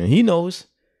Hispanic women. He knows.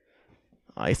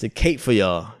 I used to cape for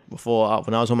y'all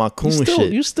when I was on my coon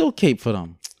shit. You still cape for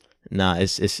them. Nah,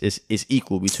 it's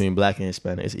equal between black and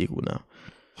Hispanic. It's equal now.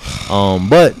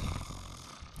 But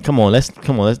come on, let's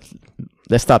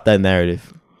stop that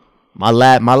narrative. My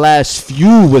last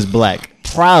few was black.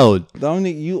 Proud.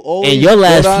 You always And your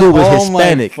last few was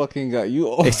Hispanic. Fucking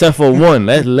God, Except for one.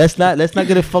 Let's not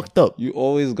get it fucked up. You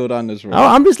always go down this road.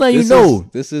 I'm just letting you know.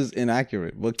 This is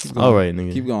inaccurate. But keep going. All right,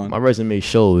 nigga. Keep going. My resume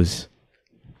shows.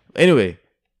 Anyway,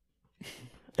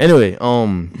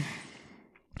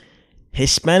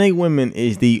 Hispanic women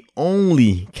is the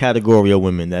only category of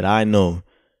women that I know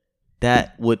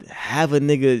that would have a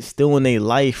nigga still in their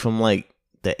life from like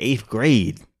the 8th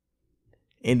grade,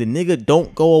 and the nigga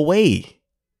don't go away.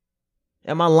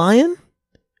 Am I lying?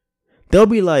 They'll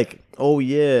be like, oh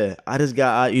yeah, I just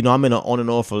got, I'm in an on and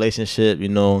off relationship,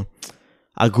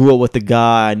 I grew up with the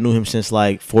guy, I knew him since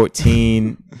like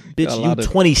 14. Bitch, you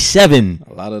 27.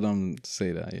 A lot of them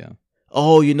say that, yeah.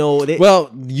 Oh,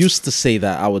 used to say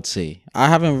that, I would say. I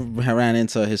haven't ran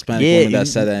into a Hispanic woman that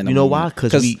said that in a moment. Why?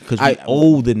 Because we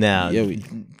older now. Yeah,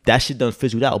 that shit done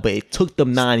fizzled out. But it took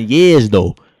them 9 years,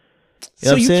 though.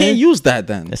 So you can't use that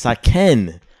then. Yes, I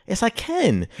can. You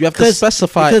have to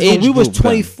specify because age when we was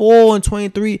 24 then. And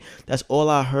 23, that's all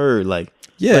I heard. Like,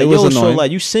 yeah, it was annoying. So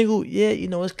like, you single? Yeah,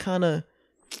 it's kind of.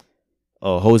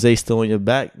 Oh, Jose still on your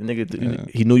back, nigga.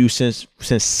 He knew you since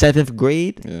 7th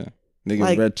grade. Yeah,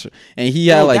 nigga, like, and he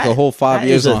had like a whole 5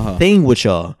 years on her. Thing with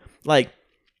y'all, like,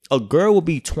 a girl will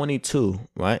be 22,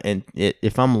 right? And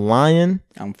if I'm lying,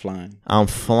 I'm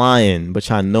flying. But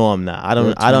y'all know I'm not. I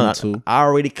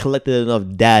already collected enough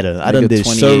data. I done did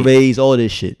surveys, all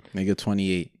this shit. Nigga,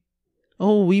 28.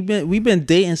 Oh, we been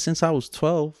dating since I was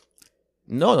 12.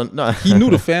 No. He knew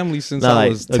the family since I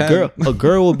was 10. A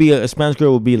Spanish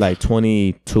girl will be like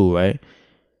 22, right?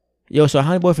 Yo, so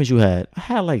how many boyfriends you had? I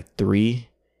had like 3.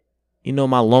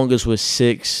 My longest was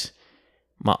 6.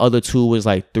 My other 2 was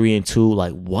like 3 and 2.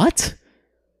 Like, what?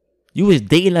 You was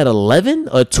dating at 11?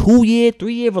 A 2-year,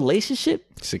 3-year relationship?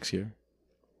 6 year.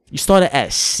 You started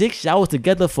at 6? Y'all was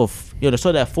together for,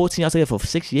 started at 14. Y'all together for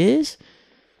 6 years?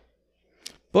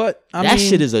 But, that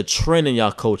shit is a trend in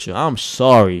y'all culture. I'm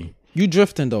sorry. You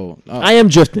drifting though. I am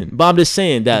drifting, but I'm just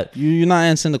saying that you're not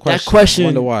answering the question. That question, I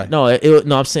wonder why? No,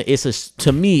 I'm saying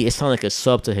to me, it sounds like a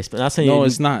sub to Hispanic. I'm saying no,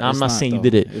 it's not. I'm not saying you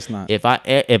did it. It's not. If I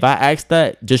ask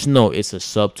that, just know it's a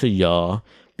sub to y'all,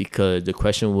 because the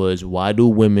question was, why do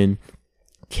women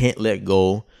can't let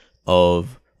go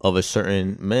of a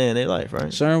certain man in their life,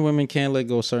 right? Certain women can't let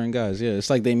go of certain guys. Yeah, it's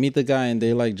like they meet the guy and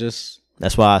they like just.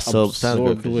 That's why I sub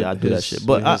because y'all do that shit.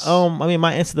 But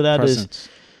my answer to that is,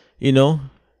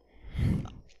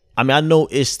 I know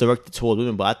it's directed towards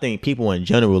women, but I think people in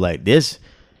general, like, there's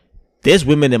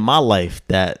women in my life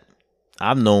that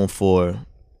I've known for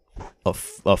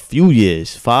a few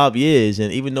years, 5 years,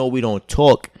 and even though we don't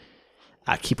talk,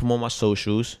 I keep them on my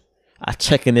socials. I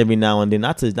check in every now and then,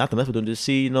 not to mess with them, just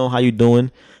see, how you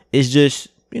doing. It's just,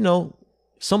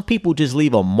 some people just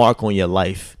leave a mark on your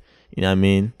life. You know what I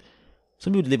mean?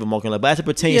 Some people leave a mark on your life, but as it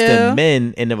pertains to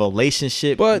men in a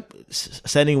relationship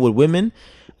setting with women,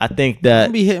 I think that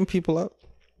don't be hitting people up.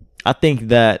 I think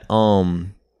that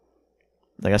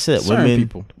like I said,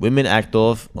 women act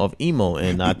off of emo,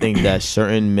 and I think that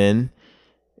certain men,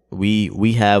 we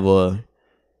have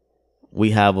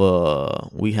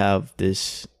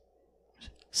this.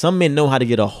 Some men know how to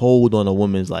get a hold on a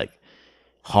woman's like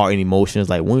heart and emotions,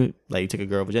 like when you take a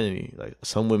girl virginity. Like,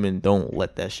 some women don't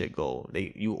let that shit go.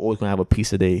 You always gonna have a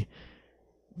piece of they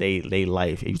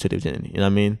life if you took their virginity. You know what I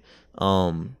mean?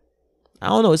 I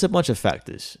don't know. It's a bunch of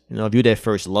factors. If you're their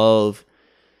first love,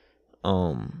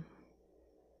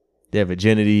 their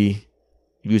virginity,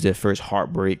 you use their first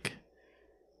heartbreak.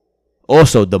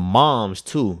 Also, the moms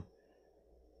too.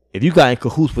 If you got in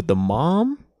cahoots with the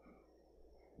mom,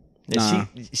 and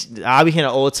I be hearing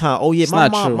it all the time. Oh yeah, my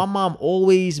mom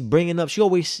always bringing up. She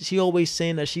always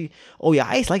saying that I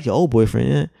used to like your old boyfriend.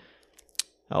 Yeah,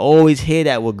 I always hear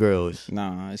that with girls.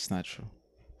 Nah, it's not true.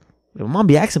 If mom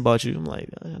be asking about you, I'm like,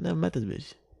 I never met this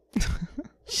bitch.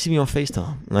 She see me on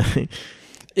FaceTime. Like,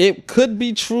 it could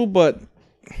be true, but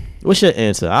what's your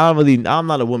answer? I'm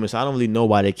not a woman, so I don't really know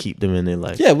why they keep them in their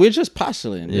life. Yeah, we're just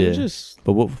postulating. Yeah.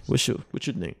 But what you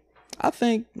think? I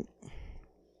think.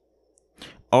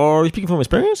 Are you speaking from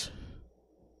experience?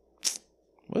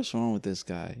 What's wrong with this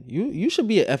guy? You should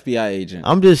be an FBI agent.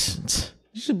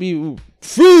 You should be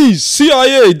freeze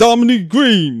CIA Dominique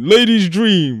Green, ladies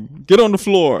dream. Get on the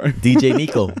floor. DJ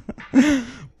Nico.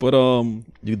 But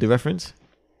you the reference?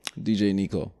 DJ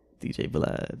Nico. DJ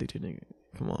Vlad. DJ Nico.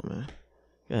 Come on, man.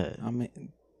 Go ahead. I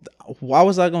mean, why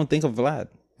was I gonna think of Vlad?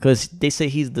 Because they say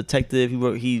he's a detective.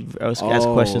 He asks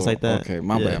questions like that. Okay,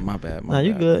 my bad. Nah,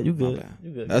 you good. You good.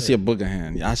 That's your booger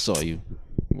hand. Yeah, I saw you.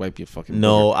 Wipe your fucking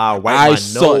no, booger. I wipe my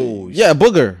nose. Yeah,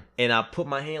 booger. And I put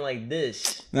my hand like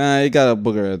this. Nah, you got a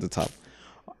booger at the top.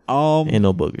 Ain't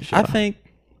no booger. I think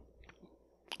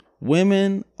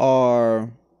women are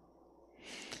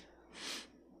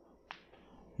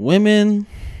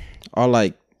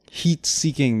like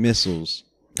heat-seeking missiles.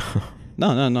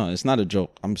 No, it's not a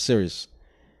joke. I'm serious.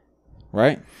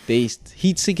 Right? They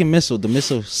heat-seeking missile. The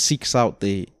missile seeks out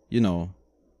the,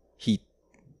 heat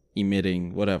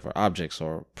emitting whatever objects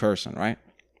or person, right?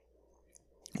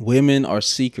 Women are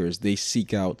seekers. They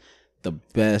seek out the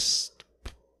best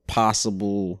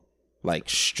possible like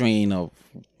strain of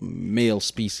male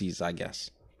species, I guess.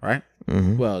 Right?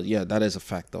 Mm-hmm. Well, yeah, that is a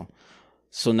fact though.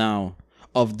 So now,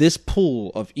 of this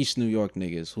pool of East New York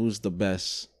niggas, who's the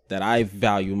best that I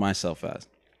value myself as?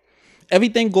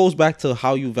 Everything goes back to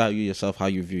how you value yourself, how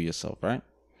you view yourself, right?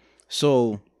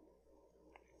 So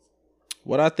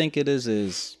what I think it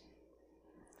is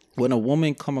when a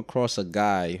woman come across a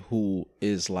guy who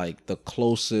is like the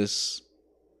closest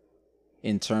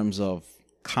in terms of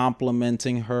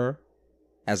complimenting her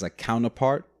as a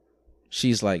counterpart,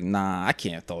 she's like, nah, I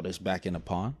can't throw this back in the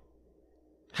pond.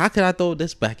 How could I throw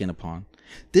this back in the pond?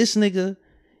 This nigga,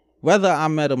 whether I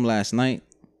met him last night,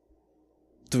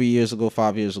 3 years ago,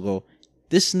 5 years ago,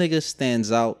 this nigga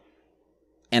stands out,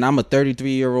 and I'm a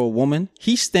 33-year-old woman.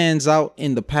 He stands out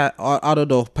in the out of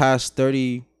the past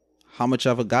 30, how much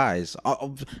ever guys.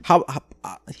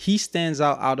 He stands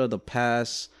out of the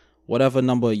past whatever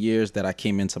number of years that I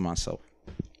came into myself.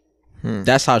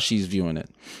 That's how she's viewing it.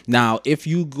 Now, if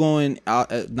you going out,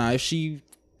 if she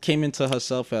came into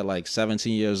herself at like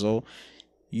 17 years old,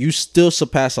 you still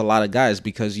surpass a lot of guys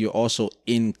because you're also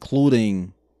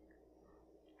including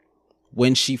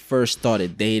when she first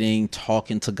started dating,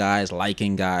 talking to guys,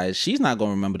 liking guys. She's not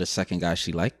going to remember the second guy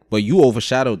she liked, but you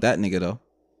overshadowed that nigga though.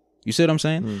 You see what I'm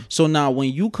saying? So now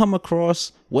when you come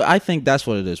across, well, I think that's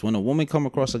what it is. When a woman come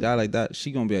across a guy like that,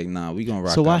 she going to be like, nah, we going to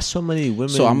rock So why out. so many women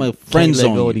So I'm a friend can't let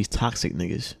zone go you. of these toxic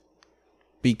niggas?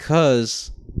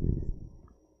 Because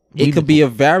it could be a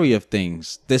variety of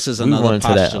things. This is another run into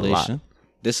that a lot. postulation.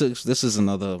 This is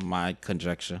another my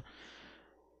conjecture.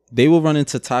 They will run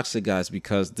into toxic guys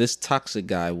because this toxic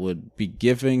guy would be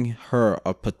giving her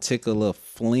a particular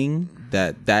fling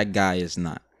that guy is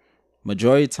not.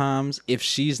 Majority of times, if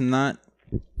she's not,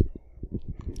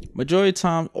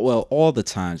 all the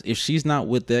times, if she's not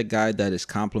with that guy that is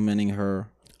complimenting her.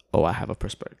 Oh, I have a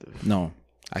perspective. No,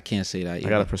 I can't say that either. I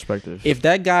got a perspective. If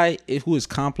that guy who is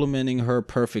complimenting her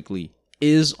perfectly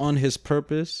is on his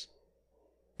purpose,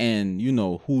 and you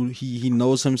know who he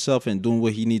knows himself and doing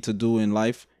what he needs to do in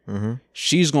life,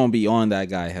 she's gonna be on that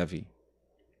guy heavy.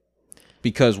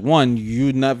 Because one,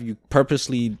 you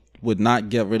purposely would not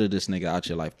get rid of this nigga out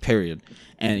your life, period.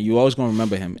 And you always gonna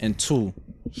remember him. And two,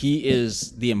 he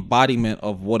is the embodiment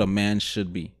of what a man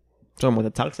should be. Talking about the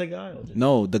toxic guy?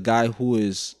 No, the guy who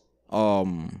is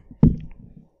who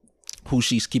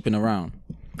she's keeping around.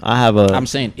 I'm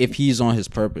saying if he's on his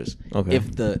purpose. Okay.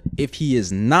 If he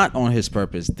is not on his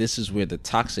purpose, this is where the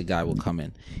toxic guy will come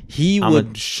in. He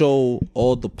would show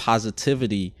all the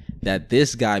positivity that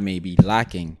this guy may be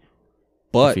lacking.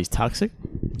 But if he's toxic?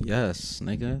 Yes,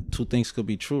 nigga. Two things could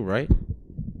be true, right?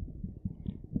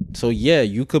 So yeah,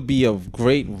 you could be a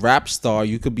great rap star,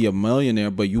 you could be a millionaire,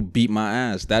 but you beat my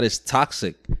ass. That is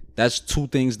toxic. That's two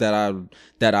things that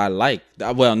I like.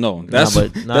 Well, no, that's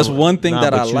one thing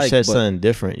that I like. You said something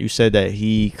different. You said that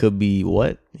he could be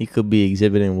what? He could be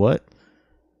exhibiting what?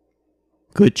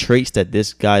 Good traits that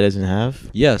this guy doesn't have?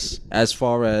 Yes, as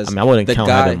far as I wouldn't count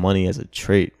having money as a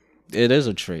trait. It is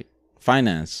a trait.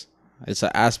 Finance. It's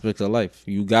an aspect of life.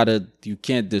 You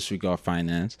can't disregard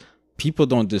finance. People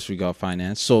don't disregard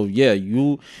finance. So yeah,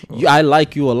 I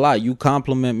like you a lot. You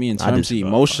compliment me in terms of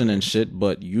emotion and shit,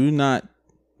 but you're not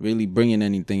really bringing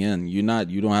anything in. You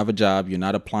don't have a job. You're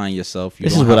not applying yourself.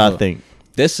 This is what I think.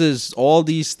 This is all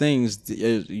these things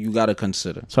you got to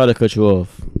consider. Sorry to cut you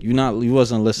off. You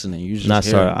wasn't listening. You just not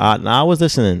sorry. I was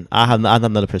listening. I have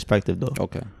another perspective though.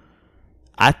 Okay.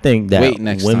 I think that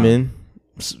women.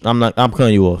 I'm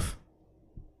cutting you off.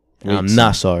 I'm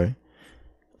not sorry.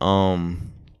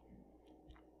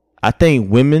 I think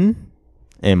women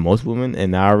and most women,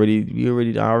 and I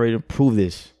already proved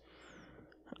this.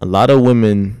 A lot of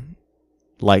women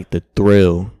like the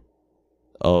thrill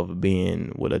of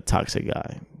being with a toxic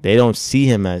guy. They don't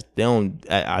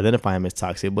identify him as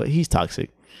toxic, but he's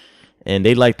toxic, and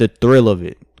they like the thrill of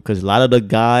it because a lot of the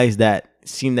guys that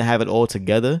seem to have it all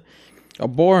together are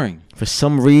boring for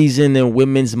some reason in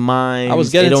women's minds. I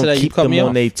was getting to that. Keep them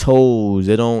on their toes.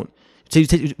 They don't.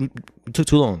 It took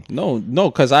too long. No,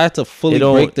 because I had to fully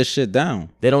break the shit down.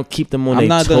 They don't keep them on their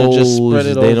toes. I'm not gonna just spread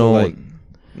it over.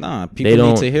 Nah, people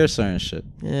need to hear certain shit.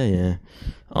 Yeah. You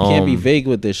can't be vague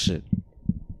with this shit.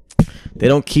 They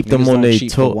don't keep them on their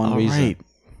toes. All right.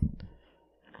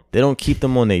 They don't keep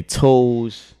them on their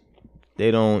toes.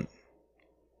 They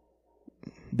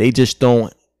just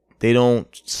don't. They don't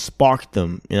spark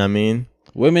them. You know what I mean?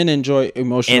 Women enjoy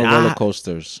emotional roller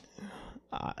coasters.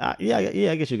 Yeah,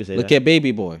 I guess you could say that. Look at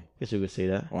Baby Boy. I guess you could say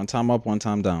that. One time up, one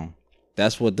time down.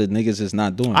 That's what the niggas is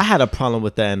not doing. I had a problem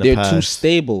with that in the past. They're too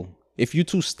stable. If you're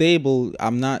too stable,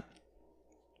 I'm not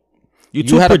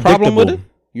You had a problem with it?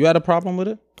 You had a problem with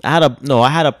it? I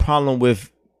had a problem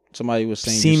with somebody was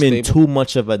saying seeming too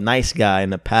much of a nice guy in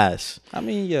the past. I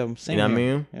mean, yeah, same. You know here. what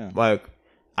I mean? Yeah. Like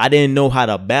I didn't know how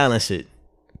to balance it.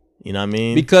 You know what I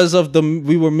mean? Because of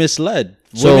we were misled.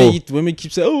 So women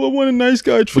keep saying, "Oh, I want a nice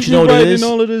guy, treat you know me what right," it is?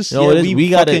 and all of this. You know what it is? we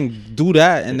gotta fucking do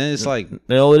that, and then it's like, you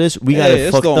know what it is? We got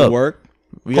it fucked gonna up. Work.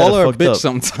 We Call her a fucked bitch up.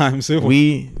 sometimes.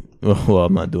 Well,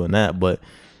 I'm not doing that, but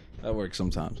that works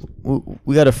sometimes.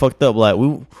 We got it fucked up. Like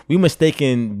we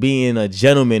mistaken being a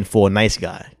gentleman for a nice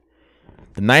guy.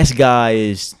 The nice guy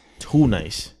is too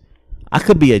nice. I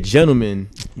could be a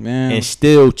gentleman, man, and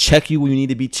still check you when you need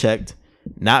to be checked.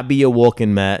 Not be a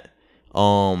walking mat.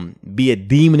 Be a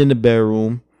demon in the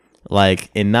bedroom,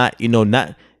 like, and not,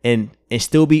 not and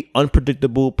still be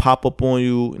unpredictable. Pop up on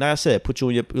you. Like I said, put you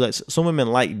on your, like, some women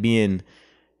like being,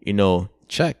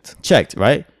 checked,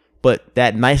 right? But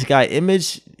that nice guy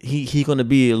image, he gonna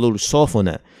be a little soft on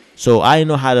that. So I didn't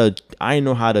know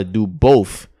how to do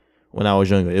both when I was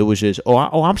younger. It was just,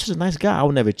 I'm just a nice guy. I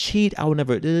would never cheat. I would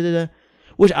never,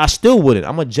 which I still wouldn't.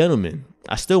 I'm a gentleman.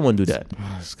 I still wouldn't do that.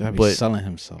 Oh, this guy be selling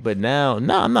himself. But now,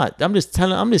 I'm not. I'm just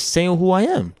saying who I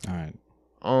am. All right.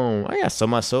 I gotta sell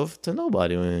myself to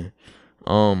nobody, man.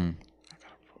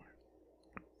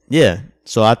 Yeah.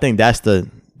 So I think that's the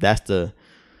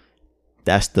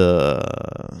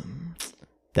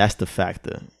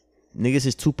factor. Niggas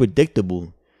is too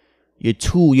predictable. You're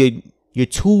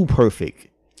too perfect.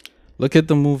 Look at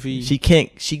the movie. You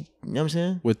know what I'm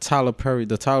saying? With Tyler Perry,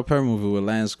 the Tyler Perry movie with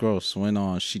Lance Gross,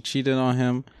 when she cheated on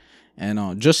him, and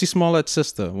Jussie Smollett's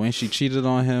sister, when she cheated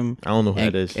on him, I don't know who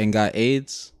that is, and got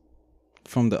AIDS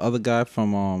from the other guy,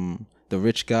 from the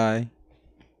rich guy,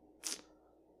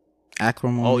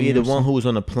 Acrimony. Oh yeah, the one who was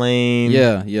on the plane.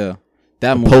 Yeah.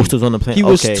 That movie. Posters on the plane. He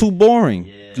was too boring.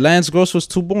 Yeah. Lance Gross was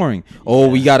too boring. Oh,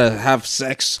 we gotta have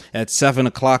sex at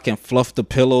 7:00 and fluff the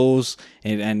pillows,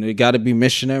 and we gotta be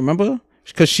missionary. Remember?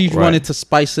 Because she wanted to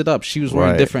spice it up. She was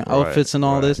wearing different outfits and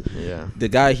all this. Yeah. The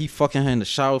guy, he fucking her in the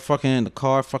shower, fucking her in the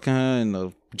car, fucking her in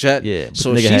the jet. Yeah.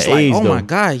 So she's like, AIDS, my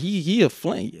God, he a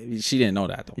flame. She didn't know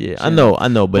that though. Yeah, I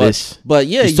know, but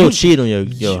yeah, you still cheat on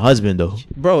your husband though,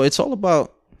 bro. It's all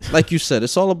about, like you said,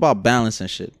 it's all about balance and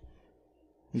shit.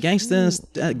 Gangster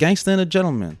and a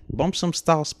gentleman. Bump some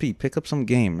Styles P. Pick up some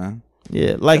game, man.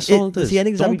 Yeah, like don't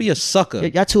be a sucker.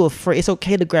 Y'all too afraid. It's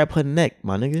okay to grab her neck,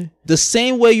 my nigga. The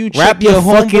same way you wrap check your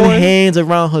fucking hands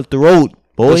around her throat,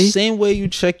 boy. The same way you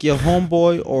check your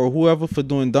homeboy or whoever for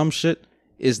doing dumb shit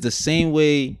is the same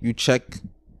way you check.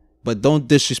 But don't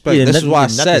disrespect. Yeah, this is why I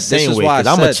said. This is why I said.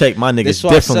 I'm gonna check my niggas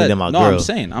differently than my girl. No,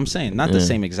 I'm saying not the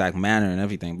same exact manner and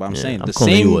everything. But I'm saying the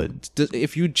same.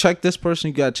 If you check this person,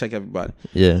 you gotta check everybody.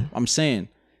 Yeah. I'm saying,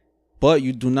 but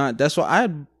you do not. That's why I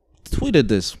tweeted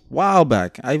this a while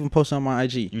back. I even posted on my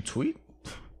IG. You tweet?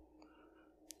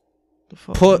 The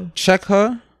fuck, check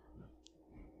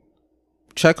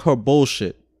her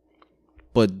bullshit,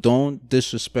 but don't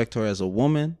disrespect her as a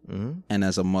woman and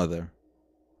as a mother.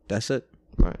 That's it.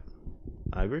 Right.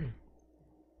 I agree.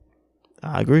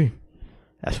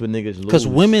 That's what niggas lose. Because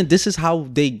women, this is how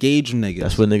they gauge niggas.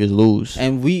 That's what niggas lose.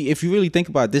 And if you really think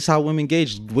about it, this is how women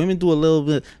gauge. Women do a little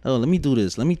bit, let me do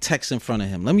this. Let me text in front of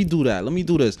him. Let me do that. Let me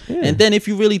do this. Yeah. And then if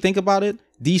you really think about it,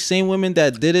 these same women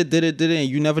that did it, and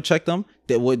you never checked them,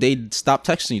 they stopped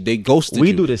texting you. They ghosted you.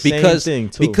 We do the same thing,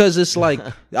 too. Because it's like,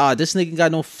 this nigga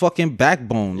got no fucking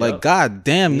backbone. Like, God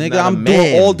damn, nigga, I'm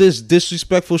doing all this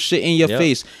disrespectful shit in your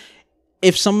face.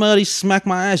 If somebody smack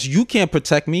my ass, you can't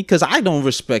protect me because I don't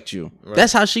respect you. Right.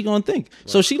 That's how she gonna think. Right.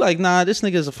 So she like, nah, this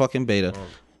nigga is a fucking beta.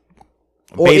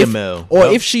 Beta male. Or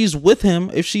if she's with him,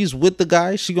 if she's with the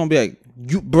guy, she gonna be like,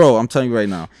 bro, I'm telling you right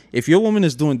now, if your woman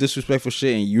is doing disrespectful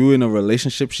shit and you in a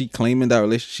relationship, she claiming that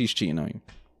relationship, she's cheating on you.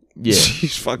 Yeah.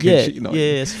 She's fucking cheating on you.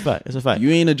 Yeah, it's a fact. It's a fact.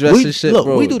 You ain't addressing shit, look,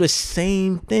 bro. We do the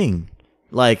same thing.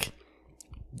 Like,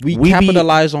 we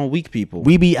capitalize on weak people.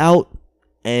 We be out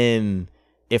and...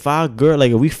 If our girl,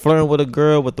 like, if we flirting with a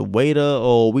girl with the waiter,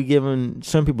 or we giving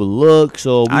some people looks,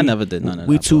 or I never did none of that.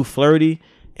 We too flirty,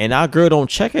 and our girl don't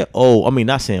check it. Oh, I mean,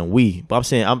 not saying we, but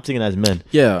I'm thinking as men.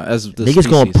 Yeah, as the niggas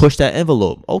gonna push that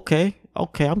envelope. Okay,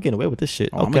 I'm getting away with this shit.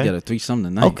 I'm gonna get a threesome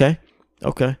tonight. Okay.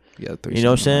 Yeah, you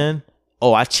know what I'm saying?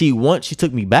 Oh, I cheat once. She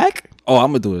took me back. Oh, I'm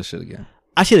gonna do this shit again.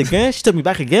 I cheat again. She took me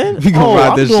back again. We gonna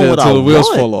ride this shit until the wheels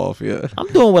fall off. Yeah, I'm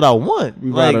doing what I want.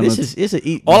 Like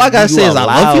all I gotta say is I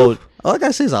love you. All I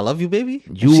gotta say is I love you, baby.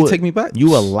 You take me back.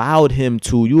 You allowed him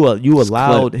to. You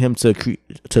allowed him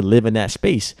to live in that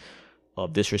space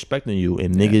of disrespecting you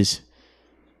and niggas.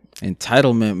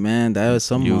 Entitlement, man. That was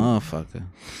some motherfucker.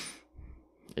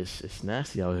 It's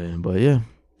nasty out here, but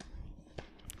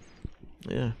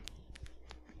yeah.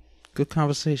 Good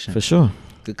conversation. For sure.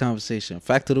 Good conversation.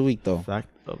 Fact of the week, though. Fact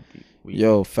of the week.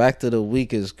 Yo, fact of the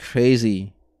week is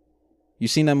crazy. You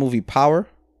seen that movie Power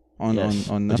on Yes.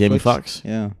 on With Netflix? Jamie Foxx.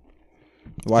 Yeah.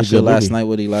 Watched good it last movie. night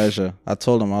with Elijah. I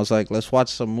told him, I was like, let's watch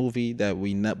some movie that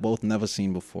we both never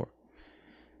seen before.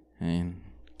 And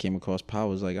came across Power.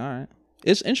 Was like, all right.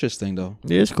 It's interesting, though.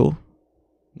 Yeah, it's cool.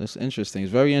 It's interesting.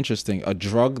 It's very interesting. A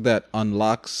drug that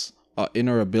unlocks an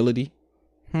inner ability.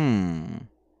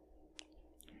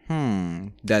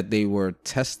 That they were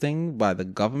testing by the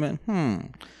government. That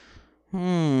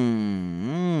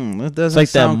It's doesn't like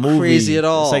that sound movie. crazy at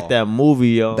all. It's like that movie,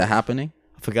 yo. The Happening.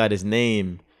 I forgot his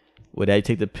name. Where they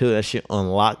take the pill, that shit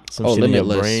unlock some Oh, shit in your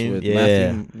Limitless brain. with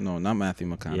Yeah. Matthew. No, not Matthew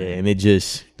McConaughey. Yeah, and it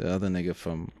just, The other nigga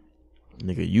from.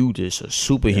 nigga, you just a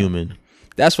superhuman.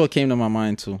 That's what came to my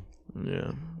mind too.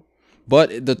 Yeah.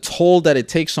 But the toll that it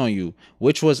takes on you,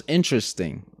 which was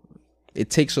interesting, it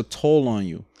takes a toll on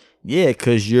you. Yeah,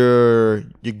 because you're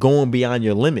going beyond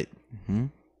your limit.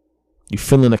 You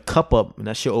filling a cup up and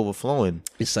that shit overflowing.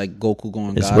 It's like Goku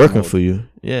going. It's God working mode. for you.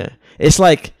 Yeah. It's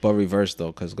like, But reverse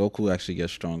though, because Goku actually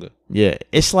gets stronger. yeah,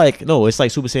 it's like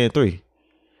Super Saiyan 3.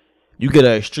 You get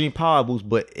an extreme power boost,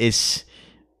 but it's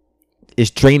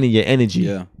draining your energy.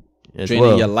 Yeah, as draining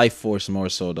well. your life force more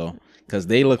so though, because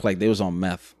they look like they was on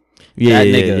meth. Yeah, that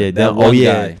yeah, nigga, yeah. that one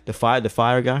guy. The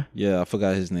fire guy. Yeah, I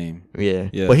forgot his name. Yeah.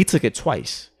 Yeah. But he took it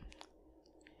twice.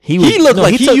 He looked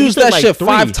like he used took that like shit 3.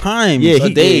 5 times Yeah, a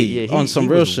day he on some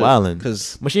real shit. Wildin'.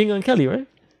 Because Machine Gun Kelly, right?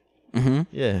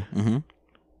 Yeah.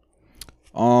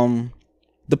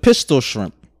 the pistol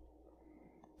shrimp.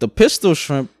 The pistol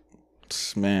shrimp,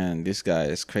 man, this guy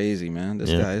is crazy, man. This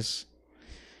Yeah. guy's.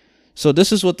 So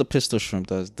this is what the pistol shrimp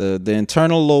does. The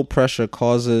internal low pressure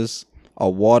causes a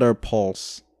water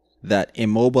pulse that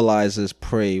immobilizes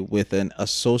prey with an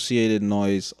associated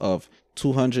noise of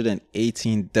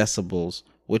 218 decibels,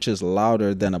 which is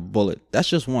louder than a bullet. That's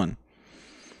just one.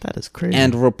 That is crazy.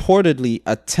 And reportedly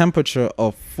a temperature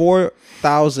of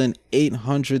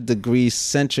 4,800 degrees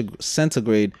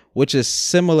centigrade, which is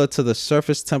similar to the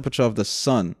surface temperature of the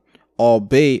sun,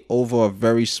 albeit over a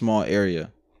very small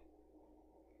area.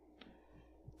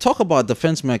 Talk about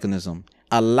defense mechanism.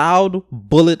 A loud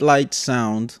bullet-like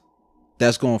sound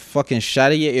that's going to fucking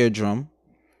shatter your eardrum,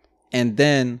 and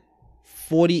then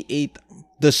 48,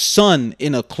 the sun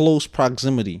in a close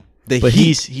proximity. But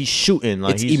he's shooting,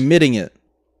 like it's he's emitting it.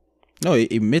 No,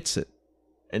 it emits it.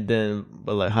 and then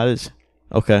but like how does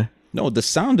okay. No, the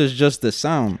sound is just the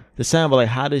sound. The sound, but like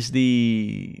how does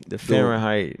the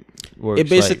Fahrenheit work? It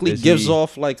basically gives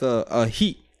off like a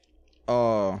heat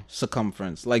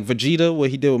circumference. Like Vegeta, what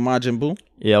he did with Majin Buu.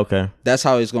 Yeah, okay. That's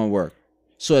how it's gonna work.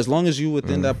 So as long as you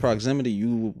within that proximity,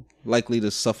 you likely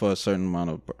to suffer a certain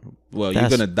amount of. Well, That's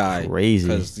you're gonna die. crazy.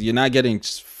 Because you're not getting.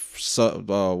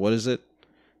 What is it?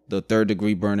 The 3rd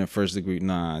degree burning, 1st degree.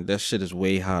 Nah, that shit is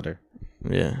way hotter.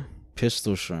 Yeah.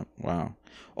 Pistol shrimp. Wow.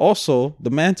 Also, the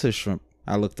mantis shrimp.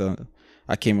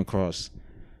 I came across.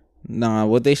 Nah,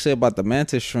 what they say about the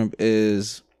mantis shrimp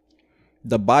is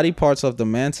the body parts of the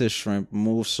mantis shrimp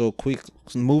move so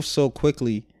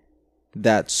quickly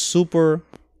that super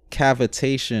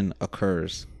cavitation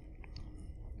occurs.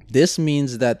 This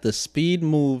means that the speed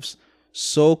moves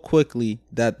so quickly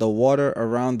that the water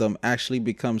around them actually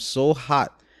becomes so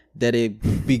hot that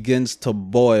it begins to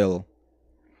boil.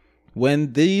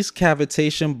 When these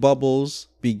cavitation bubbles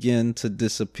begin to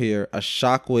disappear, a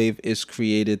shockwave is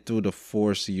created through the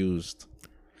force used.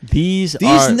 These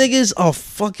niggas are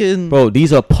fucking. bro,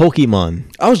 these are Pokemon.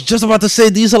 I was just about to say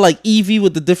these are like Eevee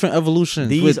with the different evolutions.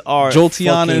 These with are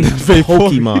Jolteon and fucking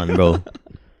Pokemon, bro.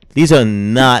 These are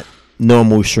not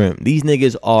normal shrimp. These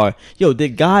niggas are. Yo,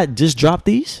 did God just drop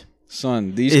these?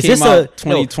 Son, these came out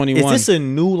 2021. Is this a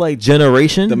new like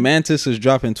generation? The Mantis is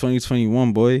dropping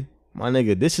 2021, boy. My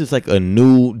nigga, this is like a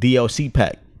new DLC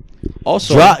pack.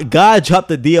 Also, God dropped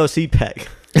the DLC pack.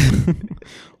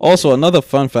 also another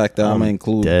fun fact that I'm gonna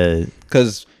include, Dead.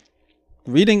 because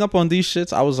reading up on these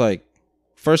shits, I was like,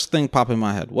 first thing pop in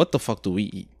my head, what the fuck do we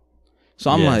eat? So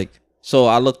I'm like, so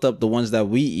I looked up the ones that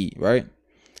we eat, right?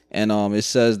 And it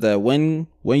says that when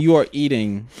you are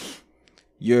eating,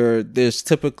 there's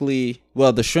typically,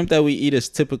 well, the shrimp that we eat is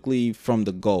typically from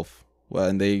the Gulf. Well,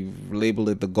 and they label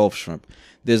it the Gulf shrimp.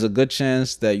 There's a good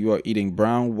chance that you are eating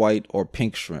brown, white, or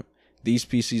pink shrimp. These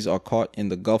species are caught in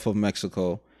the Gulf of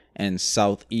Mexico and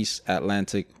Southeast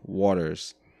Atlantic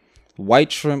waters.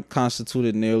 White shrimp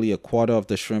constituted nearly a quarter of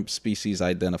the shrimp species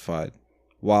identified,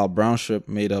 while brown shrimp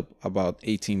made up about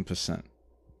 18%.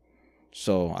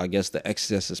 So I guess the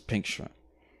excess is pink shrimp.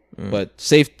 But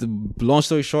long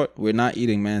story short, we're not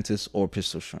eating mantis or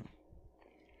pistol shrimp.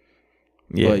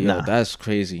 Yeah, but yo, that's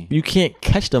crazy. You can't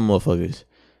catch them motherfuckers.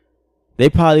 They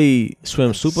probably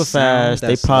swim super fast.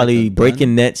 They probably like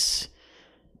breaking nets.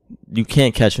 You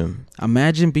can't catch them.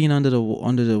 Imagine being under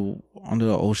the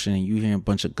ocean and you hearing a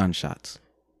bunch of gunshots,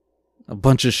 a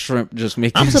bunch of shrimp just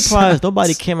making. I'm surprised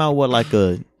nobody came out with like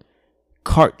a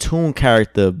cartoon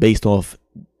character based off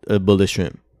a bullet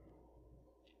shrimp.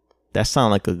 That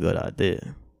sounds like a good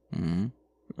idea. Mm-hmm.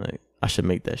 Like I should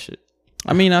make that shit.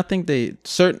 I mean, I think the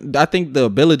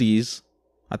abilities.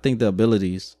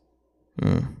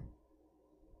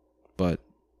 But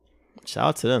shout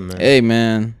out to them, man. Hey,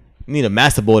 man. You need a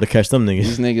master ball to catch them niggas.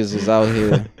 These niggas is out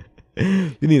here.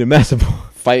 You need a master ball.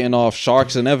 Fighting off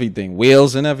sharks and everything.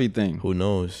 Whales and everything. Who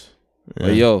knows? Yeah.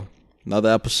 But yo,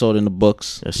 another episode in the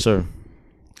books. Yes, sir.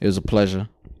 It was a pleasure.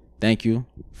 Thank you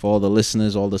for all the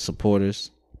listeners, all the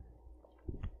supporters.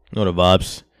 Know the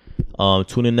vibes.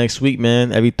 Tune in next week,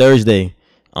 man. Every Thursday.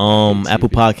 Apple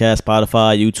Podcast,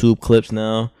 Spotify, YouTube clips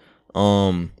now.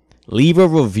 Leave a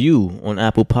review on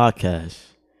Apple Podcasts.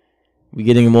 We're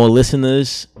getting more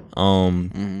listeners.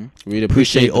 We'd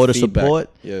appreciate all the support.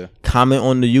 Yeah. Comment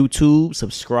on the YouTube.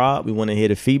 Subscribe. We want to hear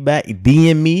the feedback.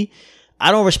 DM me.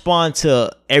 I don't respond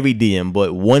to every DM, but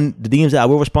the DMs that I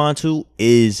will respond to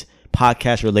is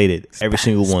podcast related. Every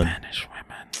single one. Spanish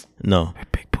women. No.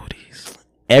 With big booties.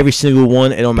 Every single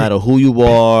one. It don't matter who you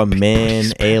are,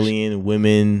 man, alien,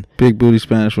 women. Big booty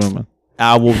Spanish women.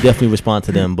 I will definitely respond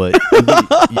to them, but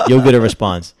you'll get a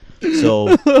response. So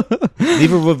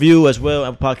leave a review as well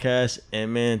on podcast.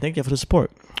 And man, thank you for the support.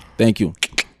 Thank you.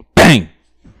 Bang.